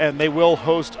 and they will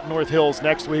host North Hills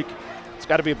next week. It's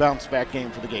got to be a bounce-back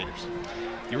game for the Gators.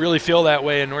 You really feel that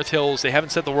way in North Hills. They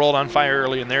haven't set the world on fire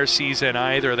early in their season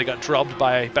either. They got drubbed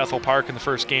by Bethel Park in the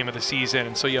first game of the season,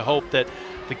 and so you hope that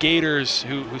the Gators,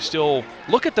 who still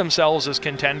look at themselves as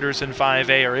contenders in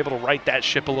 5A, are able to right that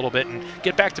ship a little bit and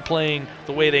get back to playing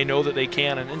the way they know that they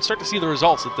can and start to see the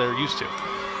results that they're used to.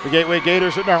 The Gateway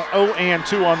Gators are now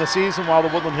 0-2 on the season, while the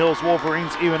Woodland Hills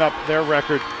Wolverines even up their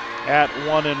record at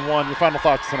 1-1. Your final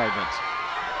thoughts tonight, Vince?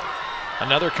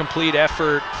 Another complete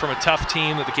effort from a tough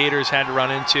team that the Gators had to run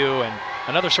into, and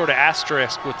another sort of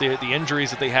asterisk with the injuries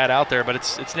that they had out there. But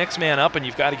it's next man up, and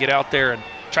you've got to get out there and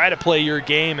try to play your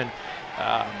game. And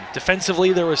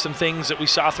defensively, there were some things that we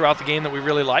saw throughout the game that we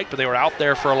really liked, but they were out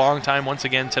there for a long time once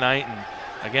again tonight. And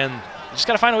again, you just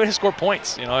got to find a way to score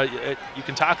points. You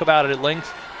can talk about it at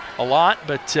length a lot,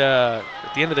 but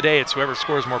at the end of the day, it's whoever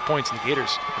scores more points, and the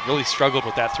Gators have really struggled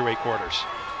with that through 8 quarters.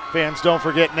 Fans, don't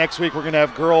forget, next week we're going to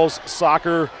have girls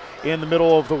soccer in the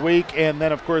middle of the week, and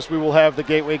then, of course, we will have the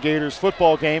Gateway Gators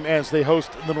football game as they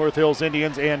host the North Hills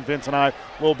Indians, and Vince and I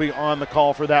will be on the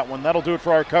call for that one. That'll do it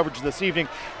for our coverage this evening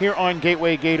here on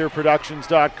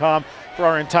GatewayGatorProductions.com. For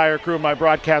our entire crew, my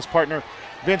broadcast partner,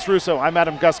 Vince Russo, I'm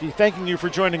Adam Gusky, thanking you for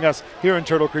joining us here in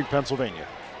Turtle Creek, Pennsylvania.